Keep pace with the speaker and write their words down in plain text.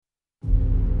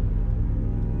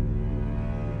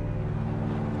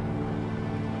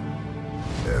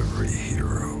Every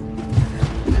hero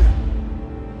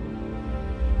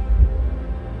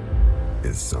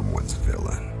is someone's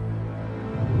villain.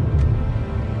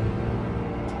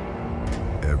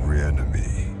 Every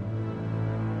enemy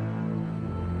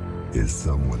is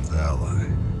someone's ally.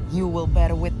 You will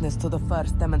bear witness to the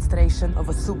first demonstration of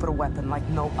a super weapon like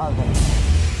no other.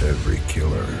 Every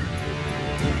killer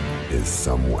is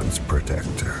someone's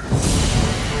protector.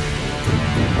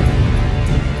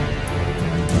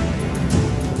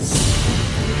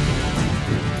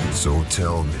 So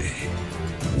tell me,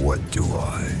 what do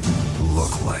I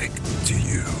look like to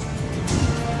you?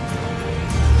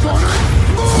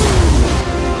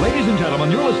 Ladies and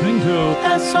gentlemen, you're listening to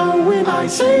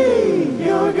SONIC,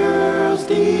 your girl's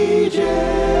DJ.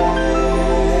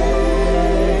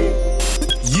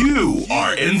 You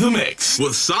are in the mix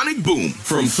with Sonic Boom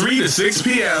from 3 to 6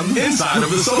 p.m. inside of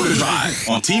the Soca Drive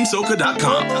on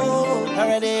TeamSoca.com.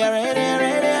 Already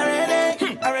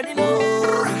know.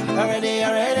 Already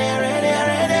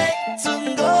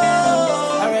to go.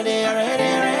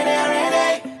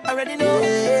 Already know.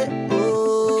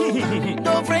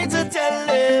 Don't afraid to tell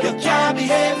them you can't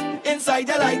behave inside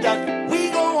there like that.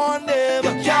 We go on them.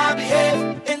 You can't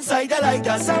behave inside there like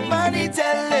that. Somebody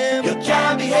tell them you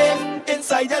can't behave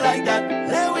inside there like that.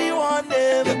 Then we want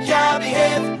them. You can't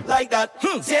behave like that.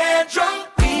 10 drunk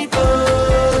people.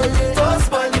 Don't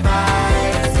spoil the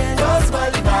vibes. Don't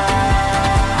spoil the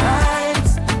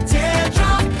vibes. 10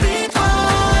 drunk people.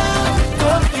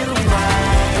 Don't kill the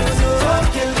vibes. Don't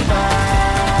kill the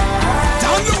vibes.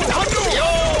 Down low.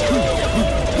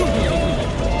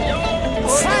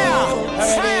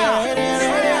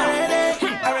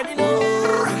 Already know.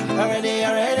 Already to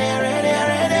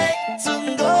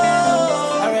go.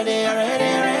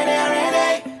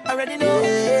 Already know.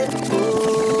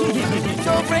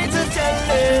 Don't afraid to tell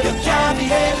them you can't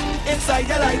behave inside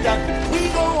there like that. We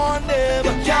go on them.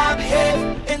 You can't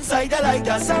behave inside there like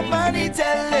that. Somebody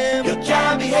tell them you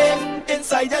can't behave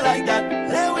inside there like that.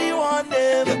 Then we want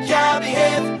them. You can't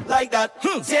behave like that.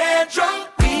 10 drunk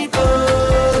people.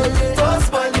 Don't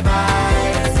spoil the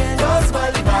vibes. Don't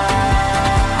spoil the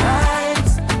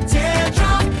vibes. 10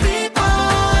 drunk people.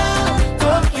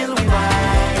 Don't kill the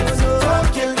vibes. Don't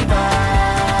kill the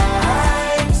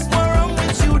vibes. What's wrong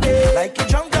with you there? Like a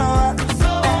drunk hour.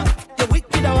 You're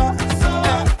wicked hour.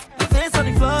 Your face on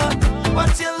the floor.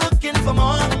 What you looking for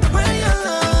more? Where you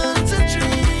learn to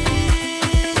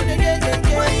drink.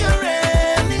 Where you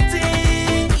really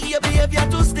think your behavior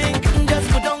to stink. Just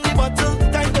put down the bottle.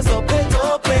 Time to stop it.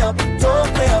 Don't play up. Don't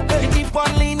play up. You keep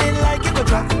on leaning like you go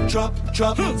drop.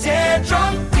 10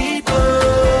 drunk people.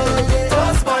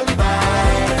 Don't spoil the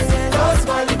vibes. Don't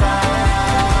spoil the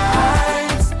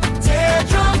vibes. 10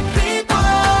 drunk people.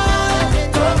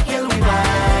 Don't kill the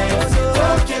vibes.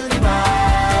 Don't kill the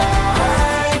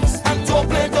vibes. And don't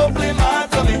play mad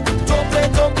for me. Don't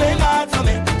play mad for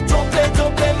me. Don't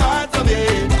play mad for me.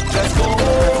 Just go.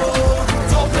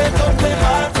 Don't play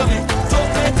mad for me. Don't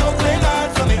play mad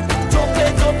for me. Don't play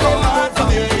mad for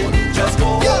me. Just go.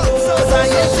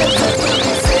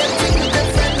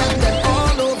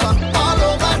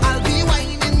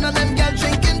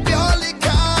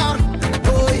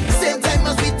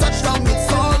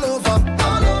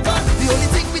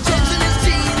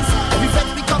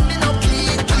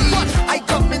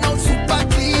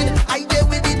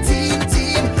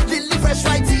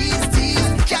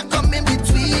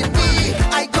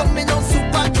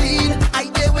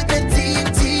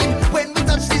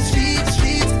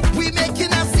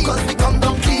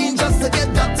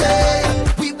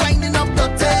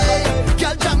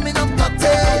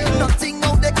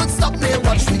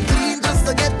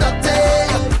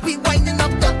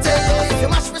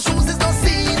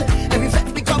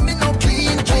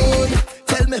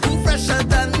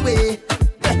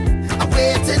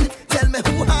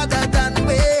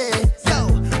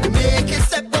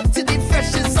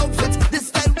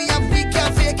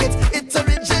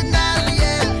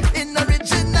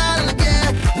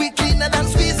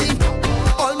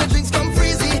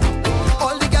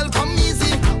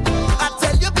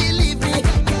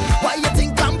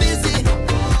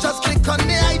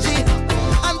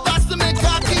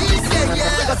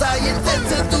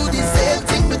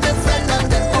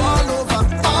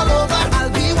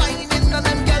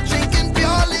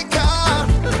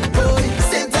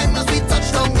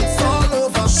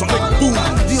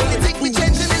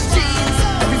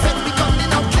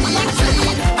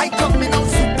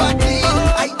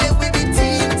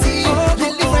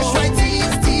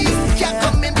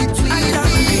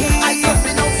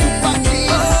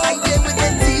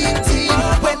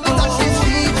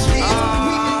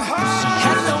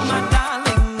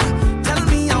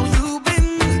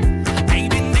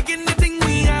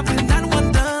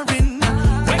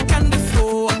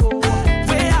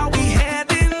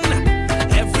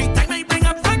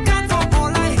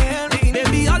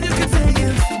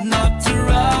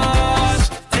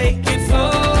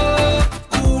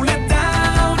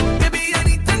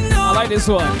 this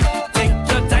one.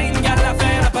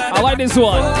 I like this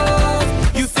one.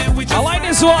 I like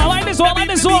this one. I like this one. I like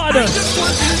this one.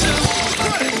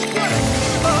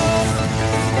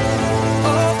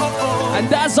 And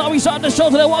that's how we start the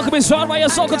show today. Welcome inside by your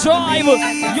Soca Drive.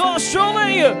 Yours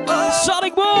truly,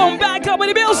 Sonic Boom, back up with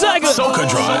the music. Soca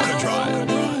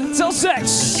Drive. Till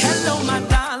 6. Hello, my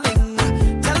darling.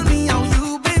 Tell me how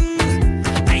you been.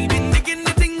 I've been digging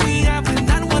the thing we have been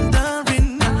and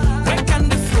wondering where can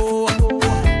this go?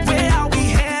 Where are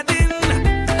we heading?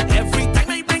 Every time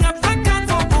I bring up back and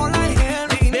for all I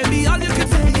hearing, baby, all you can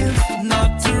say is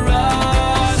not to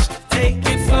rush. Take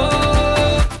it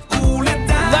slow, cool it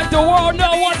down. Let the world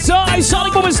know what time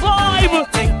Sonic Boom is live.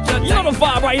 You know the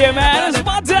vibe right here, man. It's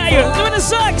my day. Doing the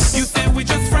 6. You say we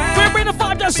just friends. We bring the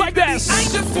vibe just like this. I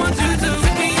just want you to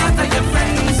pick me out of your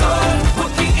friend zone.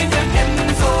 Put me in your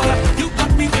end zone. You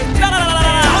got me with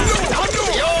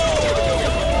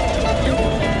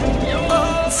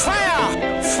fire.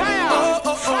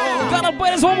 Gotta play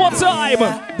this one more time.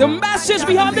 The message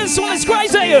behind this one is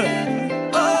crazy.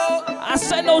 I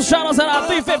send those shout-outs at our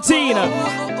 3:15.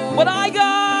 But I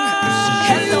got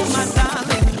Hello, my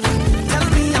darling. Tell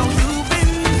me how you been.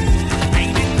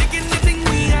 Ain't been digging the thing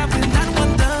we have been and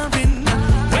wondering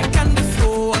where can this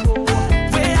go?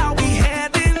 Where are we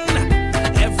heading?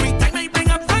 Every time I bring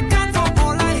up back and for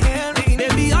all I hearing,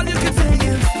 baby, all you can say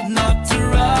is not to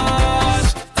rush.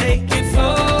 Take it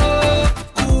slow,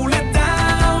 cool it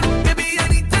down. Baby, I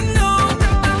need to know.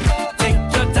 Take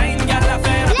your time, girl, I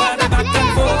feel about the back and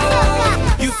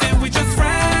forth. You say we just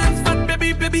friends, but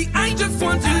baby, I just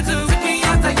want you to pick me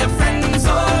out of your friend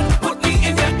zone. Put me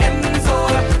in your end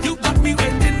zone. You got me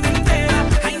waiting in there.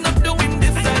 I'm not doing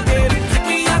this again. Pick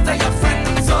me out of your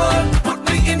friend zone. Put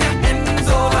me in your end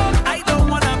zone. I don't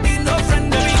wanna be no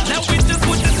friend of me. Now we just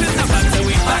put this in the back. So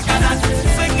we back at that.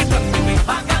 Sing it on me, we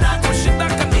back at that. Push it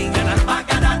back on me and I'm back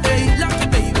at that. Hey, lucky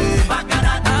baby, back at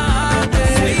that.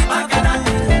 Hey, back at that.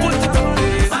 Put it on me,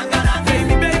 back at that.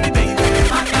 Baby, baby,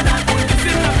 back at that. Put this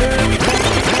in the back.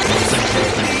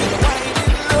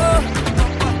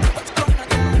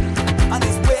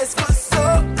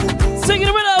 Singing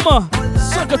it with them.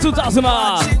 Circa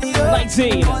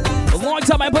 2019. A long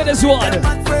time I played this one.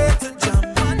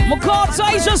 McCall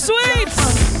Tasia Sweets.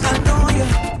 I know you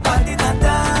bad in a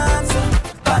dance,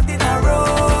 bad in a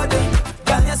road.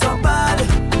 Girl, you're so bad,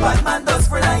 bad man does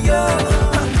friend of you.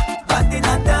 Bad in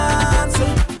a dance,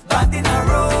 bad in a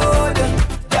road.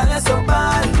 Girl, you're so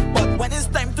bad, but when it's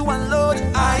time to unload,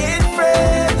 I ain't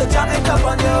afraid to jam it up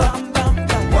on you,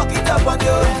 walk it up on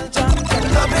you,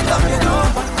 love it up, you know.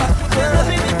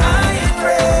 I ain't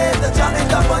afraid to jam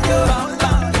it up on you,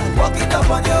 walk it up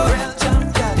on you.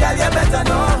 Girl, you better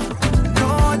know.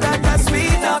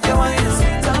 Sweet off your wine,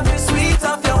 sweet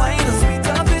off your wine,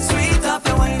 sweet off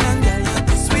your wine, and girl,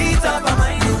 you sweet off your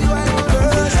mind.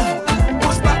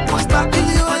 Push back,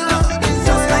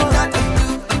 just like that.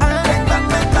 Bend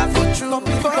back, foot through.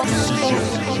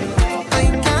 I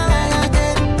can't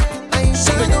again. I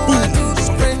sure don't want to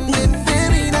friend it,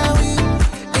 baby. Now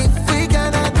if we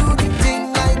gonna do the thing,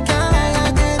 I can't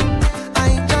again. I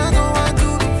just don't want to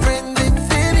friend it,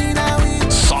 baby. Now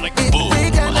Sonic Boom.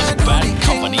 Bad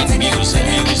Company Music.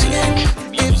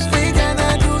 if we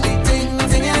gonna do the thing,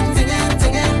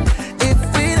 if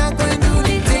we not gonna do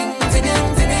the thing,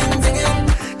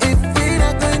 if we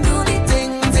not gonna do the thing,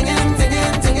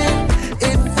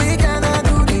 if we gonna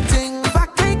do the thing, if I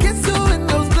can't kiss you in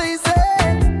those places,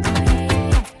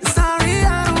 sorry, I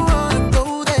don't wanna go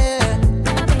there.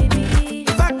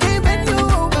 If I can't bend you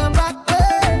over back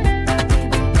there,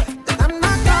 then I'm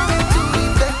not going to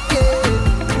leave that kid.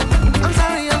 I'm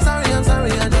sorry, I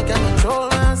don't can control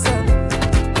myself.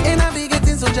 And I be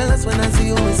getting so jealous when I see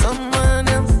you with someone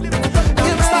else.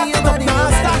 Your body,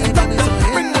 so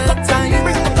in that time.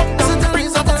 So tell me,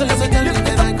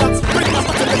 can I go?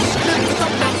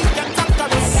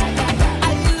 I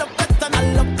love it and I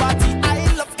love party. I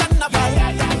love carnival.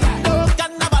 No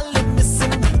carnival is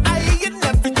missing me. I get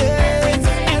every day.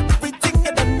 Everything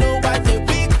you don't know why they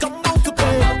we come out to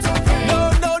play.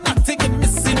 No, nothing is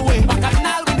missing way.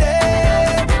 Bacchanal we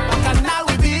there. Bacchanal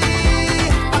we be.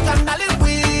 Bacchanal is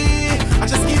we. I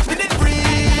just keep it free.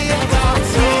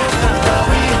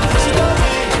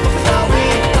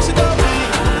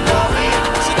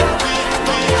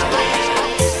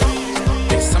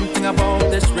 There's something about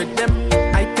this rhythm.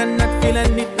 I cannot feel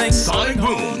anything. Sonic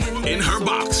Boom in her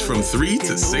box from 3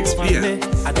 to 6 p.m.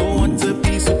 I don't want to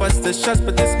be superstitious,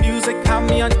 but this music have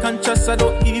me unconscious. I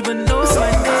don't even know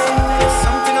my name. There's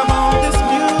something about this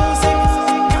music.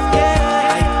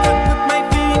 Yeah, I can put my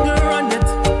finger on it.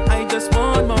 I just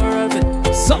want more of it.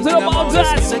 Something about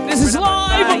that. This is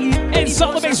live. It's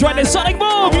on the mix right there. Sonic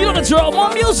intro,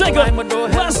 more music.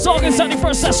 Let's talk inside the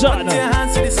first session.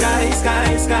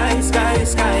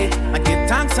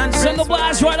 Send the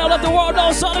blast right out, let the world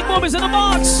know Sonic Boom is in the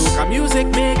box.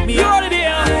 You're already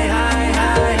here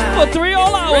for 3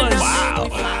 whole hours. Wow,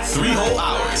 3 whole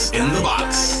hours in the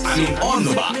box. I mean, on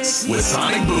the box with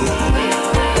Sonic Boom.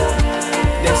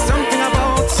 There's something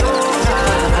about soca,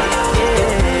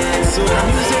 yeah. Soca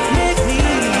music make me.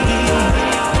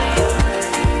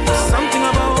 Something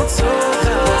about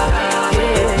soca,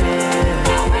 yeah.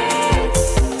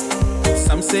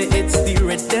 Some say it's the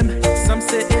rhythm, some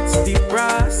say it's the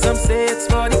brass, some say it's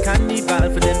for the carnival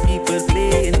for them people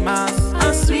playing mass.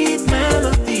 A sweet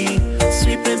melody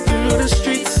sweeping through the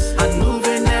streets and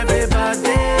moving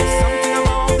everybody. Something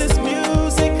about this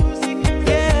music,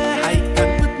 yeah. I can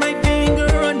put my finger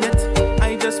on it.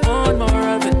 I just want more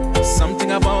of it.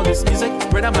 Something about this music,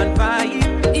 rhythm and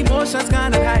vibe. Emotions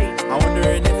cannot hide. I'm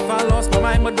wondering if I lost my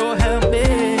mind, but don't help me.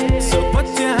 So put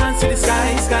your hands to the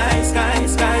sky, sky, sky,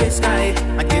 sky, sky.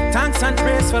 I give thanks and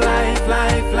praise for life,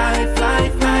 life, life,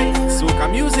 life, life. Soca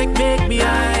music make me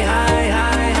high, high,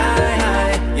 high, high,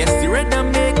 high. Yes, the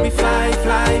rhythm make me fly,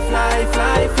 fly, fly,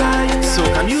 fly, fly.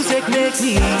 Soca music make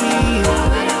me.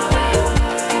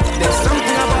 There's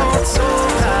something about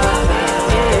soca,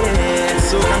 yeah.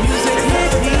 Soca music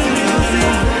make me.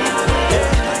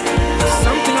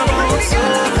 Something about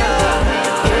soca,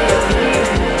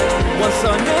 yeah. One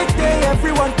Sonic day,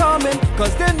 everyone coming,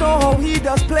 cause they know how he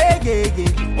does play, yeah,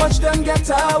 yeah. Watch them get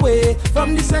away.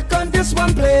 From the second this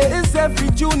one play, is every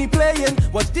tune he playing.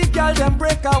 Watch the girl them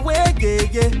break away, yeah,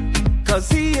 yeah. Cause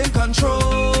he in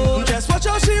control. Just watch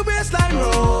how she waistline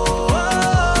roll.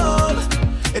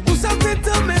 It do something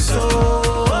to me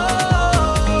soul.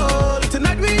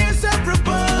 Tonight we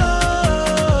inseparable.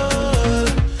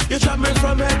 You trap me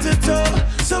from head to toe,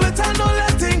 so it ain't no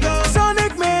letting go.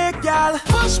 Sonic make y'all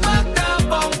push back that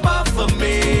bumper for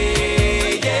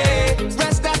me, yeah.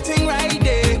 Rest that thing right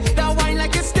there, that wine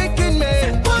like it's sticking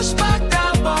me. Push back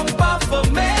that bumper for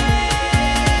me,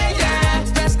 yeah.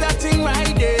 Rest that thing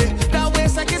right there, that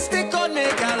waist like it's stick on me.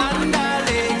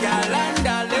 Galandale,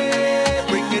 galandale,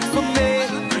 bring it for me.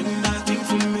 Bring that thing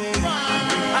for me.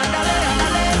 Andale,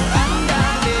 andale,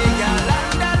 andale,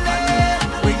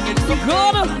 galandale, bring it for me.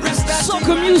 God,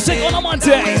 soca music on a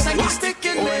Monday.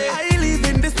 I live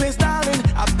in this place, darling.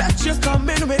 I bet you're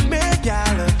coming with me,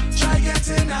 gal. Try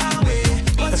getting away,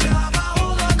 but you have a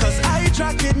hold on. Cause I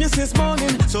tracking you since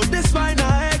morning, so this fine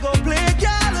I go play,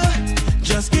 gal.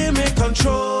 Just give me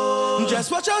control.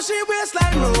 Just watch how she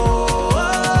waistline roll.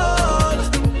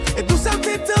 It do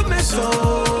something to me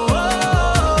soul.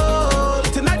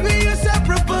 Tonight we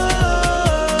inseparable.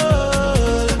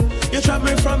 You trap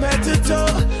me from head to toe,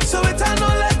 so it ain't no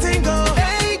letting go.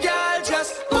 Hey girl,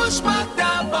 just push back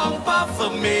that bumper for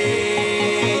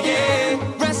me, yeah.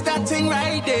 Rest that thing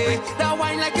right there, that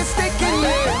wine like it's sticking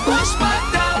me. Push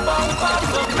back that bumper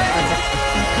for me,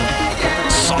 yeah.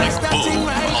 Sonic Rest that Boom thing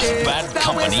right of there, Bad that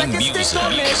Company waist like it's Music. stick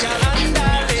on me.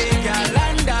 Galandale,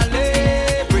 galandale,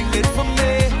 bring it for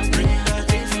me. Bring that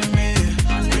thing for me.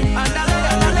 Andale,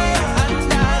 andale,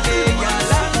 andale,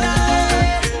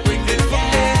 galandale, bring it for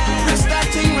me. Rest that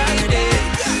thing right there.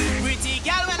 Pretty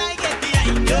girl, when I get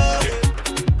behind you,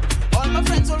 all my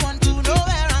friends will want to know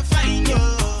where I find you.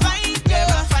 Where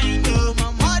I find you, my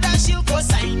mother she'll go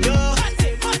sign you.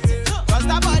 Cause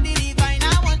the body divine, I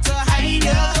want to hide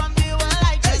you from the world.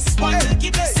 I just want to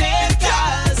keep it safe.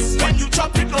 Cause when you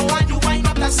chop it low and you wind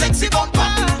up that sexy bumper,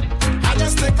 I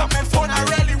just take up my phone, I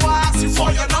really want to ask you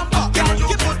for your number. Can you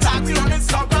put that on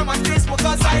Instagram and Facebook?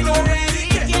 Cause I know really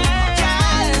girl,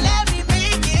 let me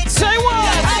make it. Say what?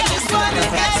 I just wanna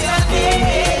get your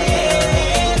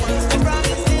name. I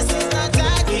promise this is not a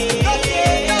game.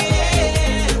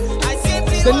 I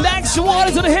simply The next one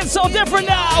is gonna hit so different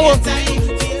now.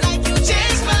 feel like you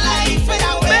changed my life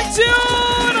without Big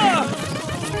tune.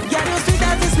 Yeah, you sweet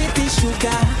as the sweetest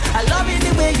sugar. I love it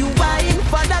the way you whine.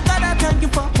 Father God, I thank you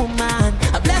for woman.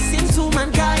 A blessing to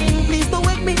mankind. Please don't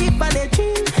wake me if I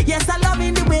dream. Yes, I love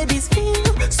it the way this feel.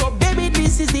 So baby,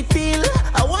 this is the feel.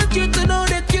 I want you to know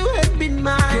that you have been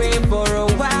mine. Pray for a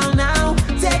while now,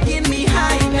 taking me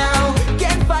high now.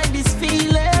 Can't find this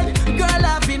feeling, girl.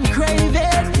 I've been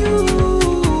craving you.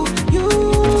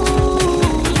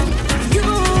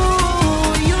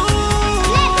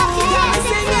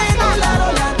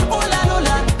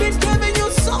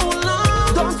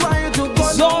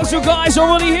 Songs you guys are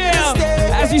really here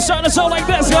as you sign us out like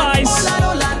this, guys.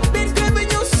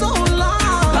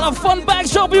 Got a fun back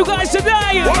show for you guys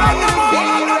today.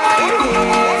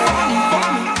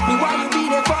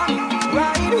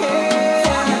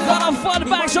 Got a fun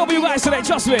back show for you guys today,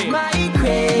 trust me.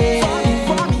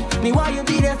 Me, why you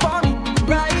be there for me?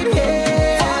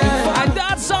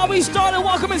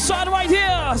 inside right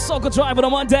here. Soca Drive on a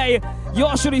Monday.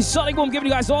 Yours truly, Sonic Boom, giving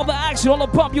you guys all the action, all the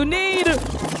pump you need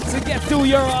to get through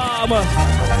your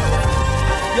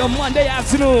Monday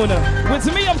afternoon. With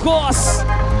me, of course,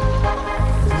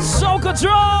 Soca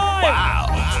Drive.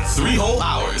 Wow. 3 whole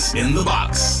hours in the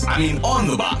box. I mean, on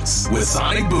the box with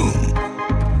Sonic Boom.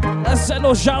 Let's send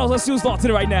those shout outs. Let's see who's locked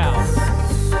in right now.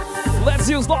 Let's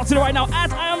see who's locked in right now.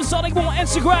 At I am Sonic Boom on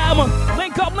Instagram.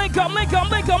 Link up.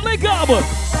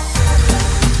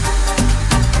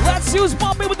 Let's see who's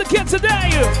bumping with the kid today.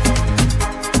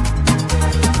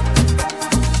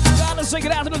 Gotta say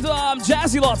good afternoon to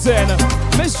Jazzy locked in.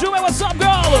 Miss Jume, what's up,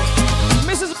 girl?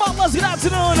 Mrs. Butlers, good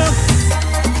afternoon.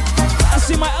 I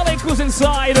see my LA crews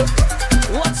inside.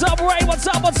 What's up, Ray? What's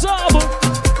up?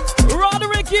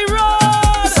 Rodericky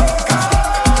Rod!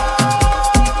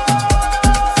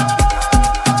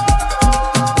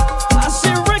 I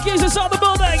see Ricky's inside the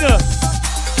building.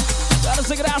 Gotta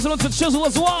say good afternoon to Chisel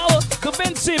as well. The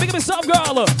Vinci, big up yourself,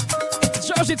 girl.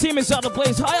 Jersey team inside the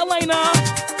place. Hi, Elena.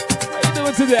 How you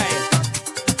doing today?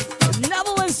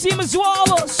 Netherlands team as well.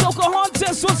 Soca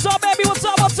Hunters, what's up, baby? What's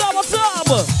up?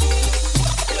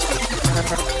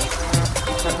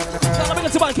 Gotta bring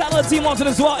it to my Canada team onto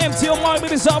as well. MTO Mark,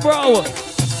 big up, bro.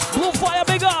 Blue Fire,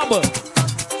 big up.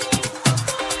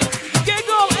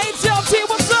 Giggle, ATL team,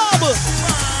 what's up?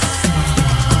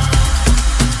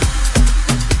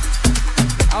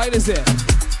 I like this here.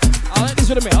 I like this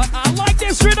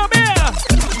rhythm here.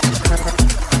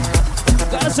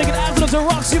 Gotta take an afternoon to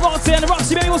Roxy locked in.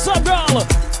 Roxy, baby, what's up, girl?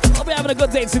 Hope you're having a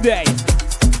good day today.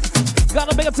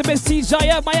 Gotta big up to Miss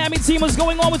TJF, Miami team. What's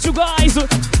going on with you guys?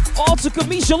 All to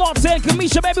Kamisha locked in.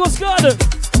 Kamisha, baby, what's good?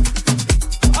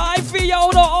 I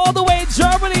Fiona, all the way in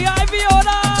Germany. I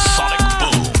Fiona. Sonic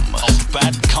Boom of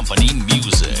Bad Company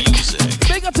Music.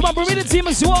 Big up to my Bermuda team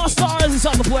and All Stars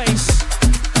inside the place.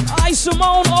 I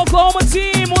Simone, Oklahoma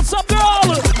team. What's up,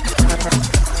 girl?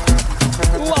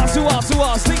 Who else?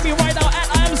 Link me right now at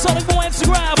I am Sonic Boom on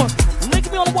Instagram. Link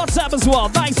me on WhatsApp as well.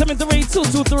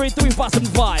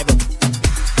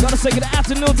 973-223-3575. Gotta say good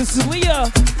afternoon to Celia.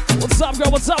 What's up,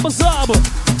 girl? What's up?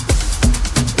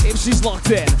 If she's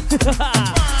locked in.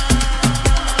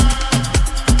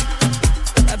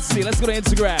 Let's see. Let's go to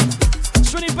Instagram.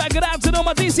 Trinity back. Good afternoon.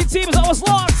 My DC team is always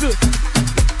locked.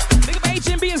 Big up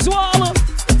HMB as well.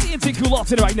 TNT crew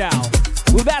locked in right now.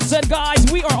 With that said, guys,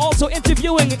 we are also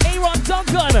interviewing Aaron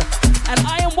Duncan and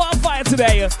I Am Wildfire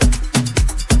today.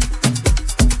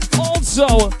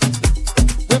 Also,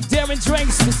 with Darren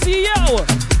Drinks, the CEO.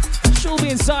 She'll be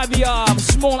inside the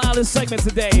Small Island segment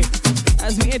today.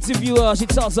 As we interview her, she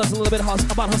tells us a little bit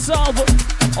about herself,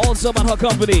 also about her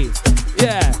company.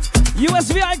 Yeah.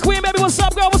 USVI Queen, baby, what's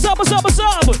up, girl? What's up?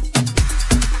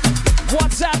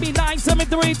 WhatsApp me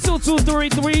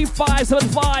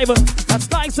 973-223-3575. That's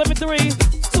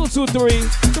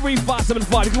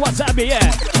 973-223-3575. You can WhatsApp me,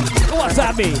 yeah.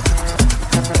 WhatsApp me.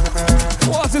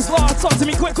 What's this law? Talk to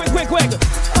me quick.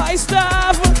 Hi,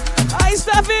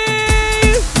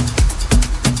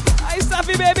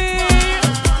 Staffy, baby.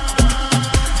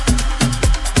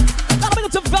 Gotta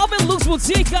to Velvet Luke's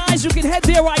Boutique, guys. You can head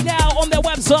there right now on their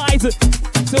website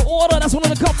to order. That's one of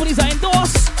the companies I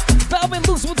endorse.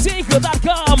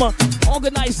 VelvetLuke'sBoutique.com.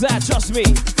 Organize that, trust me.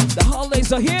 The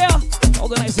holidays are here.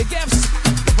 Organize the gifts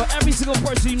for every single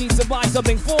person you need to buy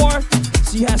something for.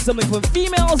 She has something for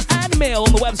females and male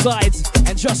on the website.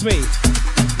 And trust me,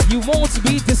 you won't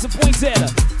be disappointed.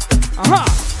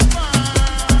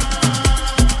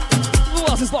 Who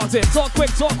else is locked in? Talk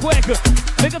quick.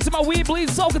 Big up to my We Bleed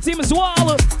Soca team as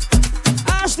well.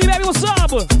 Ashley, baby, what's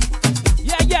up?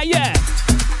 Yeah.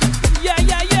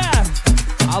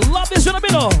 I love this rhythm,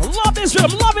 love this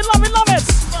rhythm, love it.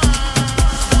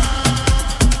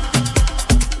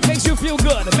 Makes you feel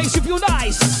good, makes you feel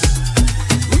nice,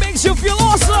 makes you feel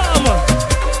awesome.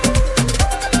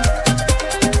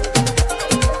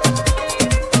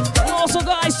 And also,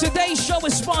 guys, today's show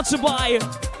is sponsored by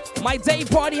my day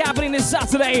party happening this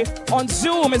Saturday on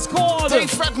Zoom. It's called They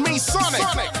Fed Me Sonic.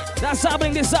 That's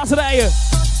happening this Saturday.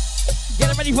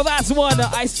 Get ready for that one.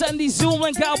 I send the Zoom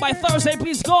link out by Thursday,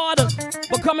 please God.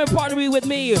 But come and party with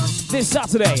me this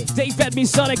Saturday. They Fed Me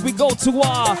Sonic. We go to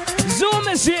Zoom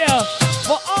this year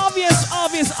for obvious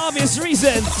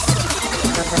reasons.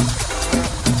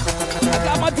 I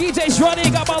got my DJs ready,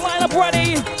 got my lineup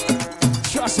ready.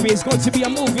 Trust me, it's going to be a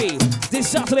movie. This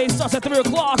Saturday starts at 3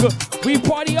 o'clock. We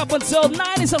party up until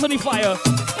 9 in Saturday Fire.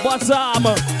 But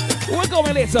we're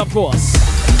going later, of course.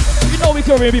 You know we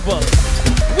Korean people.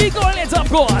 We going later, of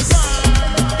course.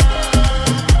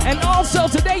 And also,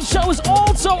 today's show is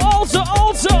also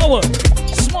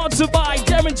sponsored by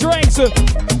Darren Drinks.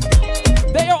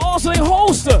 They are also the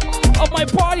host of my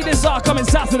party this coming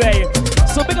Saturday.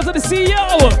 So big up to the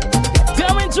CEO.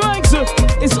 Daring Drinks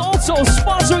is also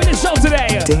sponsoring the show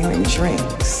today. Daring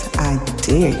Drinks, I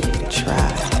dare you to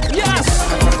try. Yes!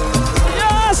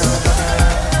 Yes!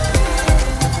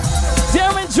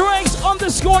 Daring Drinks _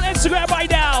 on Instagram right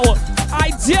now.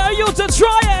 I dare you to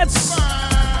try it.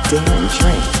 Daring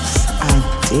Drinks, I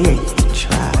dare you to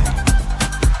try.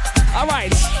 All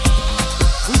right.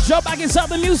 We jump back inside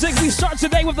the music. We start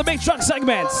today with the big truck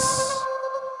segments.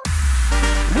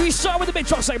 We start with the big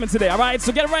truck segment today, all right?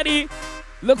 So get ready.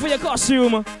 Look for your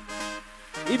costume.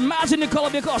 Imagine the color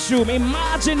of your costume.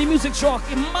 Imagine the music truck.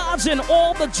 Imagine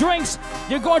all the drinks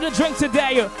you're going to drink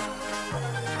today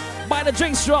by the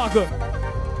drinks truck.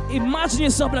 Imagine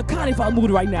yourself in a carnival mood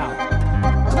right now.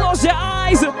 Close your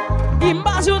eyes.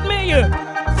 Imagine with me.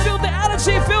 Feel the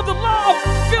energy, feel the love,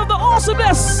 feel the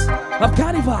awesomeness of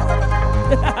carnival.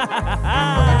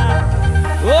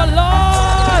 Oh,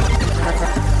 Lord.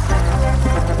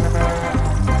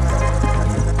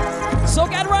 So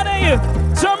get ready.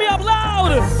 Turn me up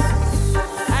loud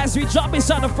as we jump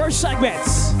inside the first segment.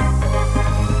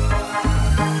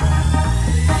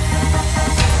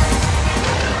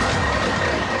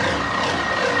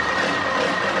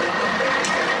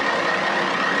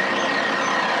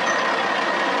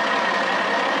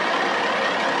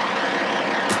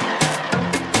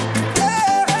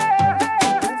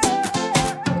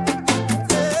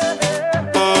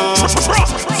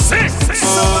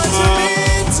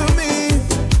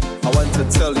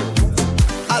 Tell you,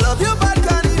 I love you, bad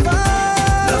carnival.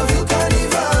 Love you,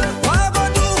 carnival. What am I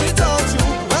gonna do without you?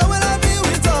 Where will I be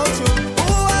without you?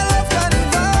 Oh, I love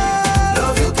carnival.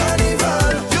 Love you,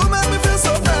 carnival. You make me feel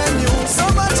so brand new. So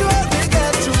much you help me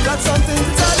get through. Got something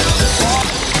to tell you.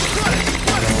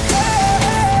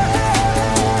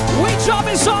 We jump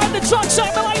inside the truck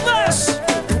segment like this.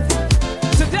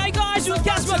 Today, guys, you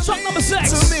catch me at truck number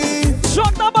 6.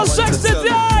 Truck number 6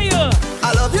 today.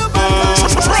 I love you, bad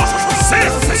carnival.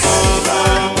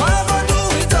 What am I gonna do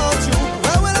without you?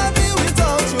 Where will I be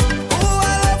without you? Oh,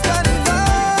 I love carnival.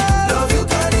 Love you,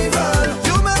 carnival.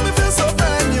 You make me feel so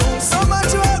brand new. So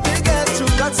much you help me get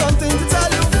through. Got something to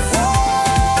tell you.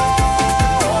 Whoa,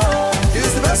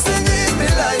 it's the best thing in my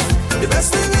life. The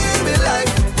best thing in my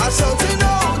life. I'm shouting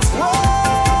out.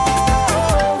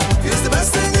 Whoa, it's the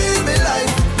best thing in my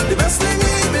life. The best thing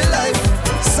in my life.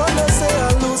 Some say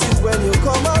I lose it when you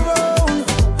come around,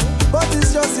 but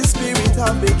it's just the spirit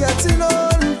I've been getting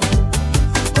on.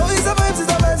 Oh, it's a vibes,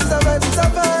 it's a vibes, it's a vibes, it's a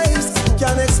vibes.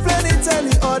 Can't explain it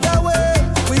any other way.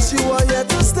 Wish you were here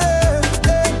to stay.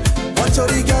 Hey. Watch how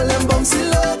the girl and bouncy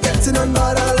low, getting on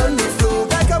bad all on the floor.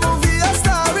 Like a movie, a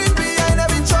star in behind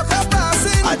every truck I'm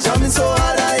passing. I jamming so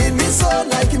hard, I hit me so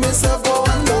like myself go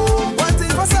and home. One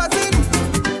thing for certain,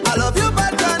 I love you,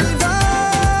 bad carnival.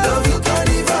 Love you,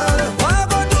 carnival. What am I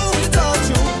gonna do without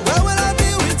you? Where will I be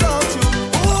without you?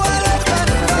 Oh, I love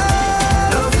carnival.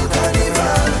 Love you,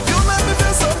 carnival. You make me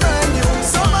feel so brand new.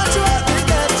 So much you help me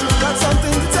get through. Got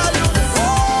something to tell you.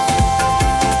 Oh,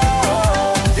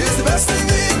 it's the best thing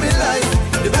in my life.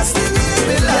 The best thing in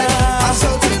my life. I'm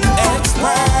shouting out.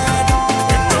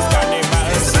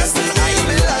 It's the best thing in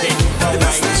my life. The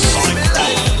best thing in my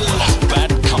life. Bad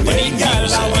Company Music.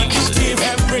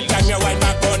 Every time you wind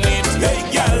back on it, hey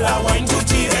girl, I want to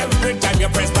tease. Every time you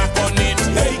press back on it,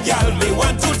 hey girl, me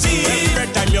want to tease. Every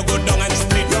time you go down and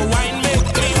split your wine, make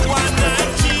me wanna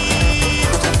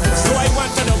cheat. So I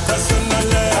want to know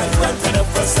personally, I want to know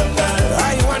personally,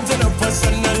 I want to know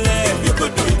personally. You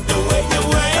could do it the way you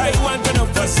want. I want to know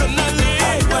personally,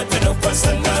 I want to know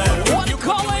personally. What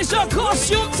color is your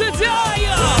costume today?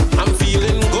 I'm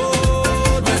feeling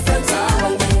good. My friends are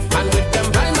around me, and with them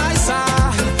by my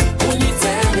side. Only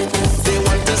tell me they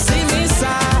want to see me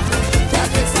sad. That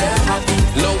makes them happy.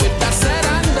 Now with that said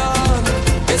and done,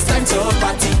 it's time to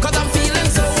party. 'Cause I'm feeling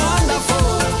so wonderful.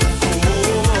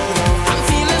 I'm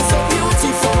feeling so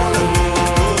beautiful.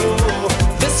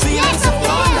 This feeling so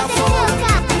wonderful.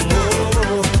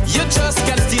 You just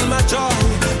can't steal my joy.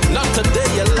 Not today,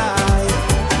 you lie.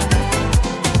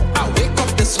 I wake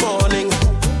up this morning,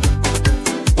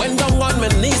 went down on my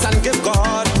knees and give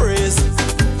God praise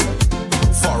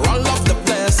for all of the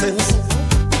blessings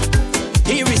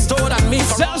He restored on me.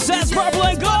 Sunset's purple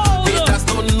and gold. Haters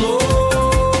don't know.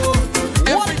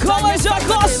 What color is your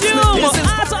costume?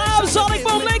 At Sonic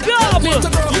Boom, link up. You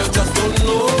just don't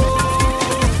know.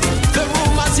 The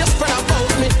rumors you spread about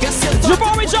me. Guess you thought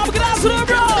Jabari Jump, get out to the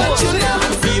bro. you know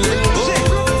I'm feeling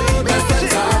good. My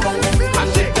friends are around me, and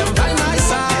with them by my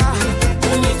side.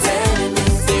 Only telling me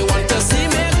they want to see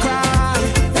me cry.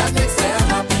 That makes them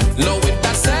happy. Now with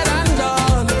that said and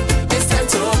done, it's time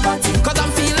to party. 'Cause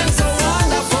I'm feeling so wonderful.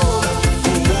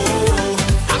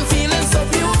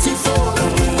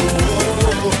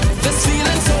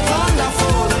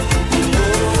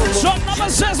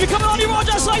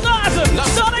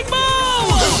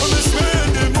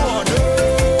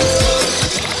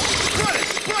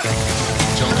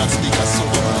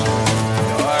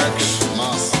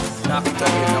 have to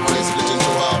take it, I'm only split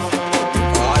into half.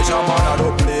 I shall man, I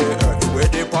don't play. Where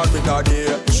they part with that day.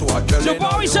 So I tell you.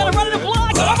 Jabari said I'm running the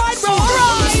block. All right, bro, all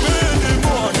right.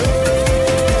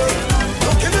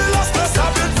 Look in the last place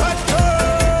I've been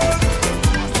affected.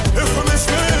 If we miss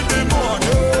me in the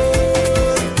morning,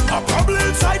 I'm probably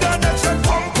inside the next and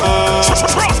pump.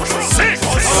 Six.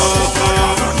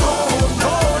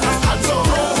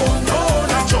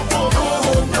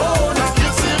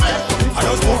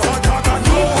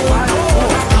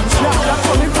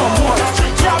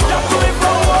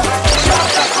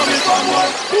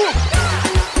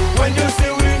 When you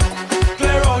see we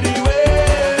clear all the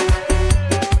way.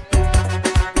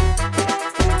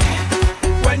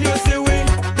 When you see we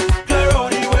clear all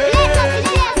the way.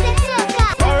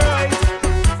 Alright.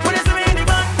 When you see me in the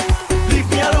back, leave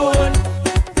me alone.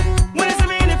 When you see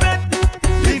me in the bed,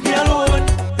 leave me alone.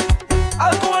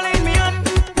 Alcohol in me hand,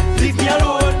 leave me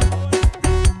alone.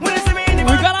 When you see me in the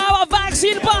back, We gotta have a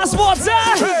vaccine passport,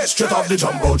 Hey, straight off the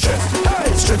jumbo jet.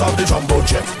 Hey, straight off the jumbo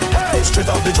jet. Hey, straight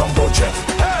off the jumbo jet.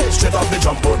 Hey, straight off the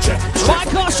jumbo jet. My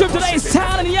costume today is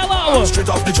tan and yellow. Straight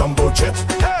off the jumbo jet.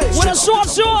 Hey, With a short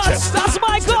shorts. That's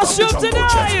my costume today.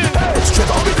 straight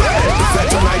off the plane. Fed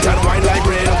tonight and wine like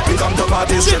rain. We come to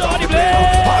party straight off the plane.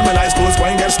 All my nice clothes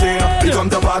going get stained. We come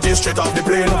to party straight off the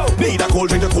plane. Need a cold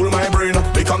drink to cool my brain.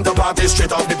 We come to party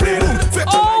straight off the plane.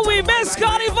 Oh, we miss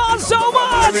Carnival so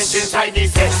much. inside the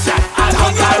session, I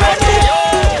don't already.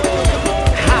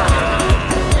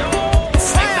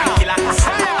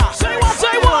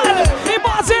 Say what? Hey,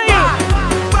 party.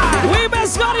 We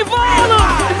miss Carnival.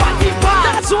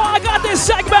 That's why I got this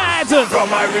segment. From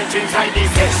my rich inside the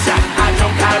session, I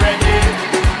don't already.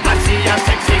 I see a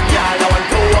sexy girl, I want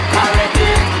to walk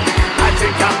already. I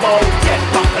think I'm about get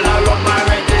buckle around my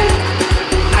ready.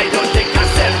 I don't think I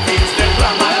selfie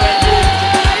Instagram already.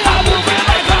 I'm moving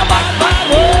like a bad man.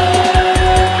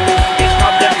 It's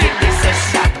from the in the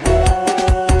session.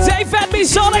 They fed me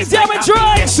so like Darren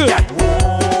Drinks.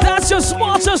 That's your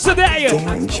sponsors today.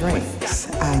 Darren Drinks,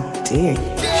 I dare you.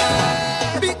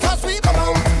 Because we come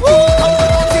on.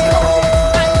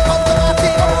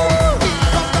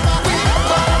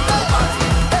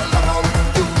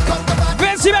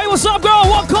 Vincy, baby, what's up, girl?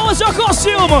 What color's your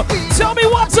costume? Tell me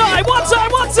one time.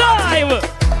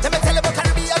 Let me tell you about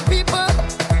Caribbean people.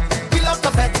 We love the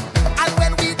vet. And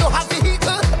when we don't have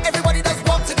vehicle, everybody does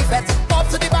walk to the vet. Off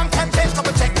to the bank and change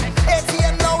couple check.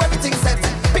 ATM now, everything's set.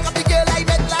 Pick up the girl I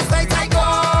met last night, I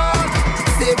gone.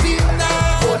 Say we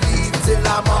now, go leave till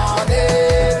the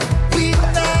morning. We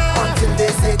now, until they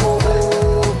say go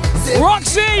home. Say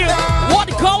Roxy, what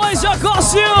color is your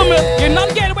costume? You're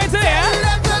not getting away today, eh?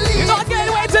 You're not getting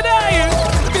away today.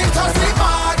 because we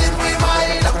hard in we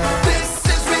mind. This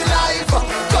is we life.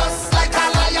 Just like a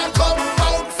lion come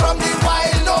out from the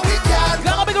wild. No, we can't.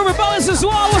 Gotta make a rebellious as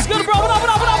well. What's good, bro? What up?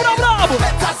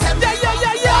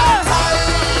 Yeah.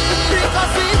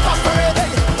 Because we conquer it.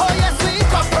 Oh yes, we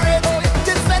conquer it.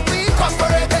 This meant we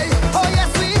conquer it. Oh yes,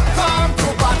 we come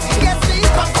to party. Yes, we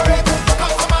conquer it.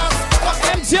 Come on.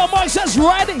 MTL Mike says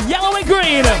red, yellow, and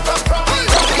green.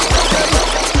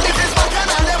 If it's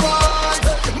Bacchanal they want,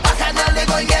 Bacchanal they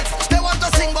gon' get. They want to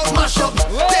sing about mash up.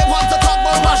 They want to talk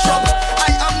about mash up.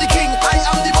 I am the king, I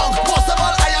am the monk. Most of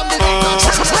all, I am the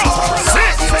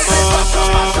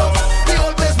the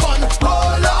old place fun.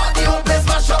 Oh Lord, the old place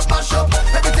mash up.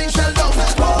 Everything shall down.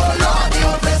 Oh Lord, the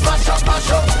old place mash up. The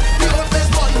old place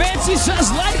fun. Fancy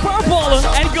says light purple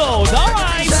and gold. All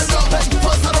right.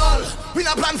 First of all, we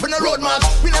not plan for the road march.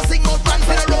 We not sing no plan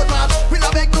for the road march. We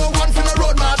not beg no one for the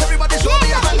road march. Everybody show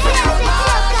me a hand for the road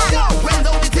march. Yo, when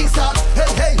down the thing start,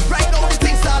 hey, right now the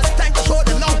thing start. Time to show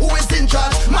them now who is in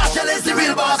charge. Marshall is the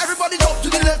real boss. Everybody jump to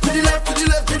the left, to the left, to the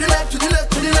left, to the left, to the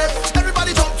left, to the left.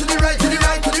 Everybody jump to the right, to the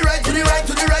right, to the right, to the right,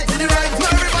 to the right, to the right. Now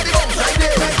everybody jump right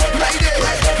there, right there,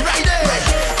 right there.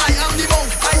 I am the monk,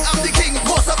 I am the king.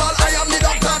 Most of all, I am the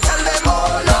doctor. Tell them,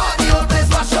 oh Lord, the old place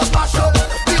mash up.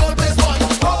 The old place fun.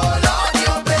 Oh Lord, the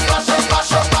old place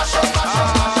mash up.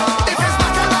 If it's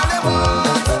Bacchanal they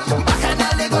want,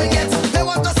 Bacchanal they gon' get. They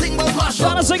want to sing about mash up.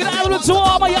 Gotta sing it out to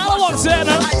all my yellow ones in.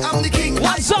 I am the king.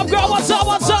 What's up, girl? What's up? Oh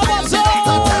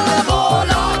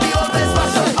Lord, the old place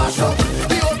mash up.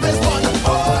 The old place fun. Oh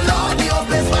Lord, the old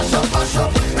place mash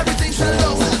up. Everything shall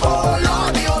down. Oh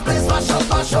Lord, the old place mash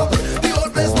up. The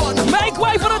old place fun. Make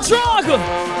way for the drug.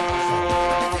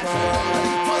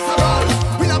 First of all,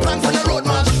 we not plan for the road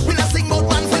march. We not sing about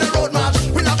man for the road march.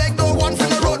 We not beg no one for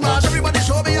the road march. Everybody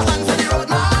show me a hand for the road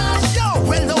march. Yo,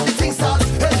 when now the thing starts,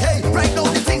 hey, right now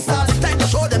the thing starts. Time to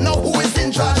show them now who is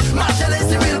in charge. Marshall is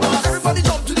the real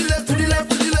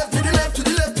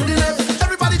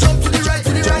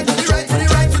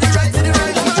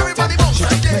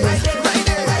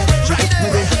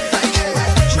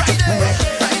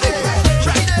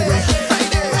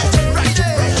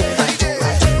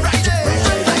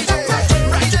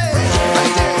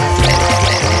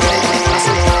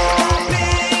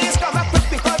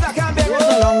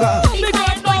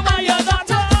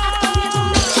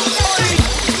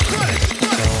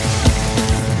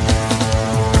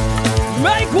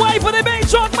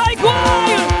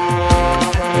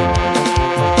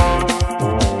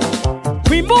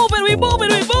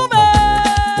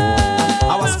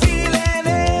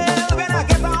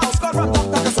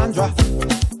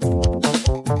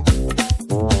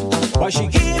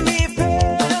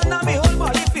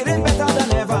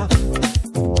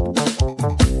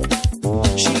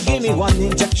One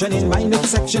injection in my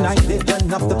midsection, I didn't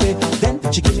have to pay. Then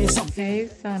she give me some. Hey,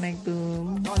 Sonic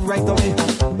Boom. Right away.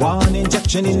 One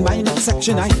injection in my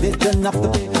midsection, I didn't have to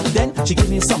pay. Then she give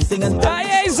me something and.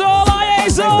 Aye, Zol, aye,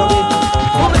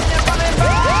 Zol.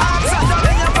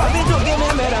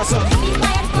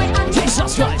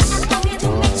 Jesus Christ.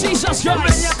 Jesus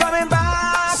Christ.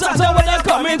 Santa, when you're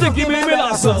coming to give me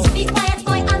medicine.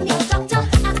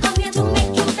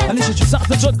 Stop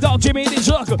the truck, dog, Jimmy the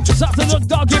truck. Stop the truck,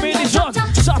 dog, give me the truck.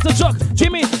 Stop the truck,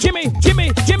 Jimmy the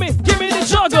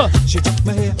truck. She took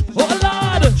me here. Oh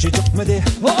Lord. She took me there.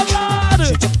 Oh Lord.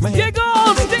 She took me here. Here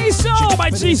goes the show, my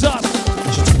Jesus.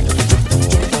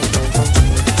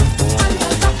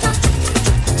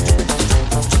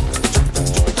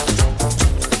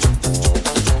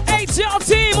 ATL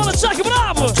team on the track, give it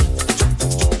up.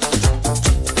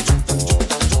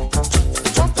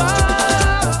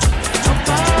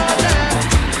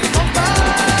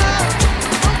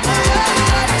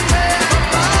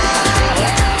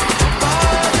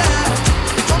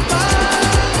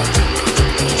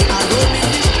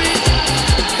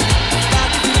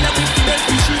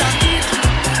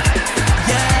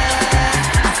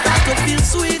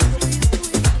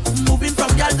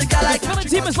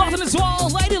 Team is locked in this wall.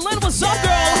 Lady Lynn, what's up,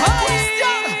 girl?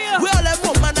 Hi! We all them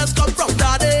woman has come from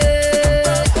daddy.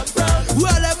 We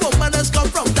all them woman has come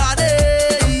from daddy.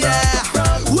 Yeah.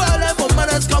 We all them woman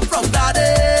has come from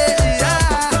daddy.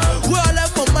 Yeah. We all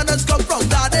them woman has come from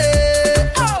daddy.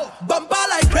 Oh. Bumper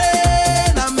like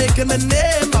rain, I'm making a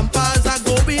name. Bumpers are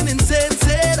going insane,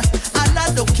 and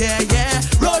I don't care. Yeah.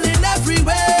 Rolling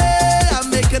everywhere, I'm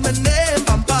making a name.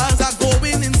 Bumpers are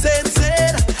going insane,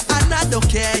 and I don't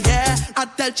care. Yeah. I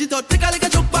tell you to take a look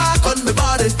at your back on my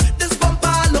body. This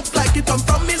bumper look like it come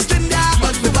from East India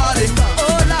on my body.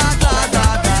 Oh la la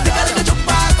la la. Take a look at your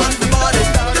back on my body.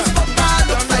 This bumper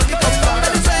look like it come from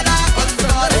Venezuela on my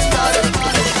body.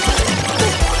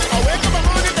 I wake up in the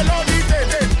morning, the Lord is dead.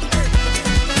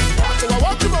 So I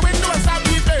walk through my window and start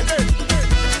beeping.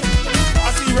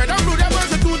 I see red and blue, that was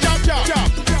a two jab.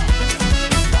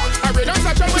 I read on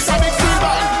such a with a big silver.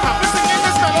 I'm singing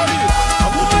this melody.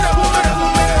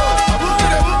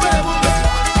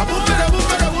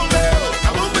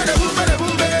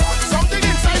 Something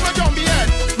inside my zombie head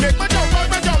make my jump out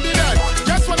my zombie dead.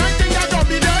 Just when I think that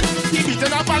zombie dead, he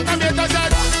beating up all the meters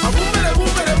dead.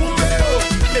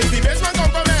 If the basement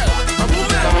come from hell, he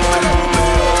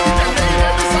can make it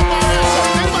every somewhere else.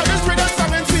 Something about this rhythm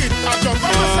sounding sweet. I jump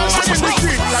on myself in the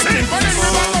street like king for the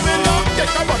river coming up.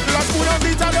 Take a bottle of spoon and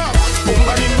beat it up.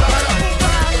 Boomba dim bada,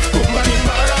 boomba dim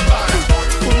bada,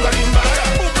 boomba dim bada,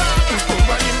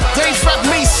 boomba dim bada. They fuck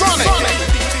me, Sonic.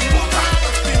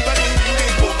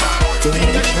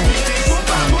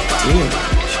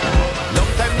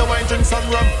 Long time no wine drink some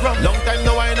rum. Long time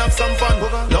no wine have some fun.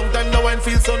 Long time no wine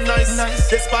feel so nice.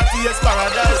 This party is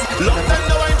paradise. Long time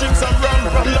no wine drink some rum.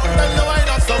 Long time no wine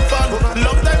have some fun.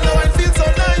 Long time no wine feel so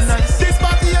nice. This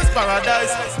party is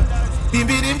paradise. Bim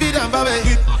bim bim bam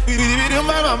babe. Bim bim bim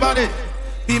bam babe.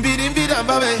 Bim bim bim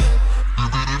bam babe.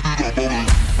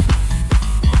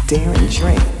 Darren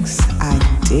Drinks, I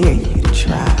dare you to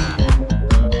try.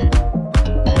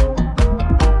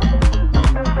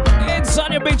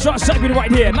 Inside your big truck segment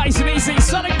right here. Nice and easy.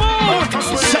 Sonic Boom.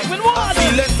 Segment 1. I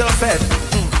feel it the bed.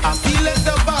 I feel it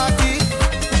the party.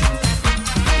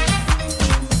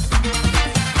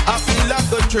 I feel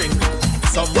like a drink.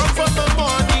 Some rum from the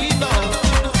morning now.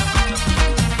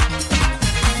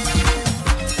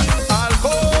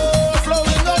 Alcohol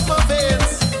flowing up my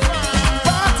veins.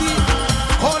 Party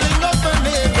calling up my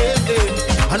name.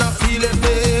 And I feel it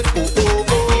there. Oh, oh,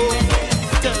 oh.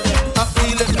 I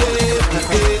feel it there.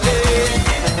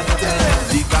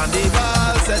 The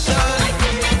carnival session.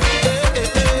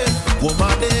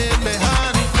 Woman in my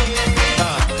hand.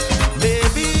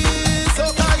 Baby, so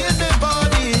in the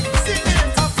body.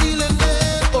 I feel it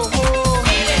there. Oh, oh.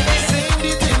 Sing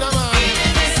the thing, man.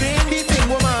 Sing the thing,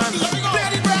 woman.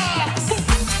 Let it rock.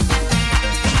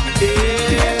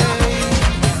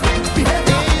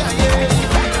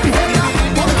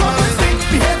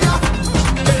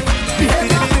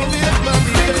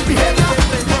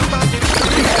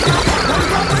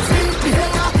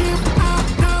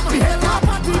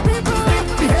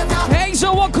 Hey, so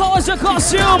what color is your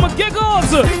costume?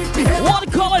 Giggles.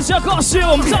 What color is your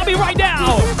costume? Tell me right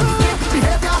now.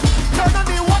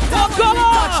 What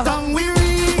color?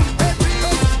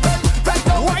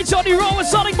 Right on the road with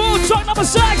Sonic Boom, truck number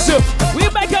 6. We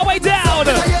make our way down.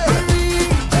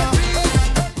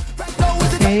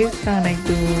 Hey, Sonic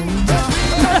Boom.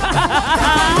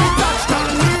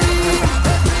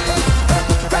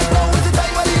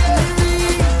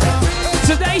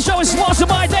 Today's show is sponsored sponsored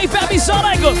by Dave Baby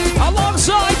Sonic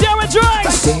alongside Darren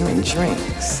Drinks. Darren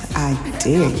Drinks, I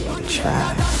dare you to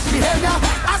try.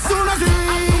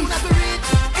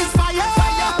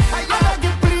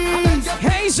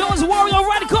 Hey, so it's Warrior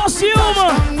Red costume.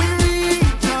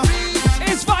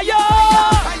 It's fire.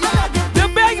 The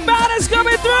big band is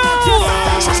coming through.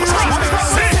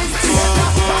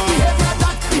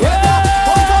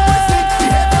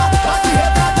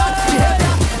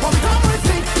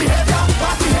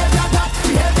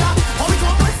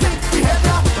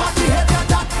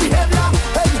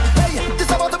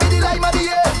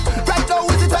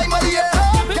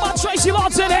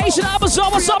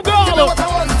 What's up, girl?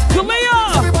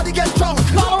 Kalia!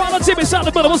 Colorado team inside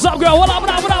the building. What's up, girl? What up, what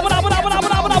up, what up, what up, what up, what up,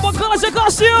 what up, what up? What color's your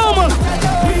costume?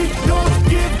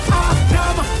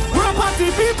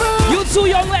 You two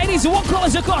young ladies, what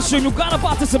color's your costume? You gotta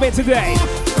participate today.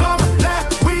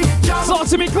 Talk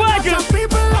to me quick.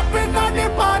 People up in the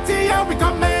party and we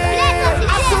come in.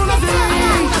 As soon as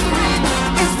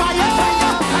it's fire.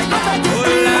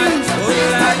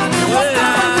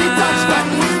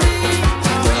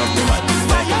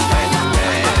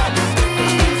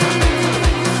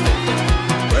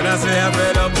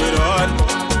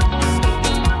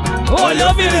 Oh,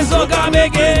 your feelings so can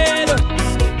make it.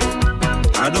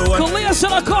 Kalia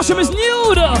said her costume is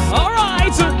nude.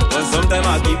 Alright. But sometimes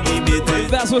I keep me beating.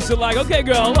 That's what you like. Okay,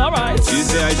 girl. Alright. She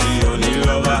say she only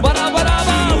lover.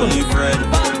 She only friend.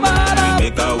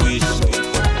 Make a wish.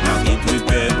 Now eat with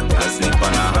bed. I sleep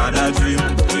and I had a dream.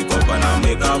 Wake up and I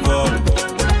make a vow.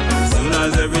 As soon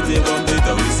as everything complete,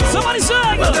 we saw. Somebody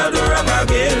sing. What I do wrong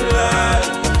again, lad?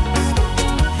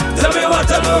 Tell me what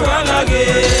I do wrong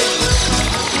again.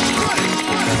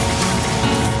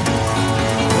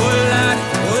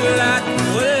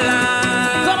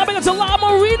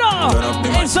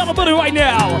 Inside the building right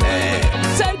now.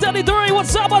 10:33.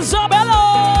 What's up? What's up?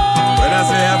 Hello. When I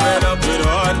say I'm fed up with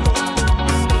heart,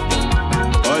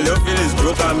 all you feel is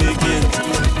broke and making.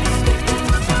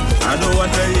 I don't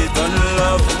want to hate on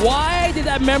love. Why did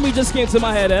that memory just came to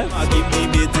my head, eh? I keep me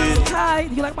beating. Hi,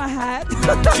 do you like my hat? She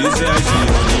say she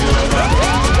only lover,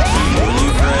 she only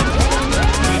friend.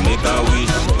 We make a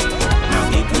wish.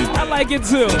 Now eat with I like it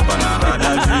too.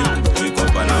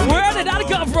 Where did that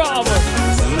come from?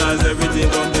 As everything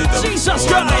complete, Jesus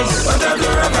Christ! What I do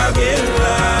wrong again,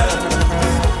 lad?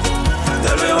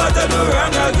 Tell me what I do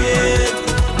wrong again.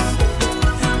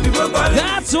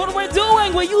 That's what we're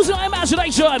doing. We're using our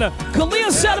imagination.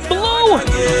 Kalia said blue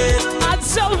and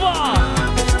silver.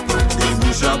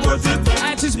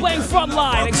 And she's playing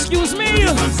frontline. Excuse me.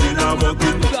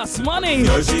 That's money.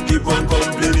 She keep on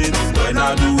complaining. When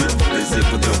I do it, they say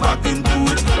put your back into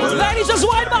it. Ladies, just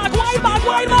wide back, wide back,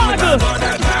 wide back.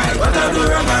 What I do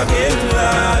wrong again,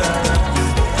 lad?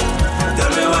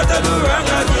 Tell me what I do wrong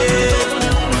again.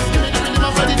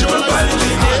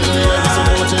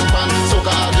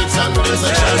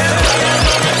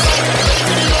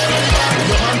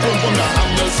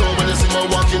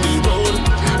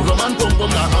 Roman pump on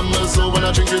the hammer, so when I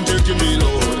drink and taking me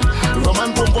load.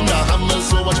 Roman pump on the hammer,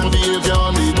 so watch my behavior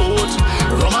on the boat.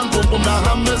 Roman pump on the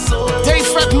hammer, so they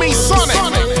fed me Sonic.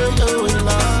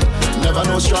 Never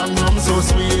know strong rum so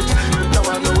sweet. Now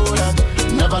I know that.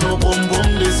 Never know boom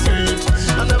boom this sweet.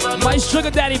 My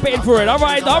sugar daddy paid for it. All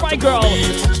right, girl.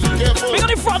 We got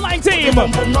the frontline team.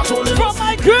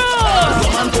 Frontline girl.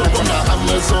 Roman pump on the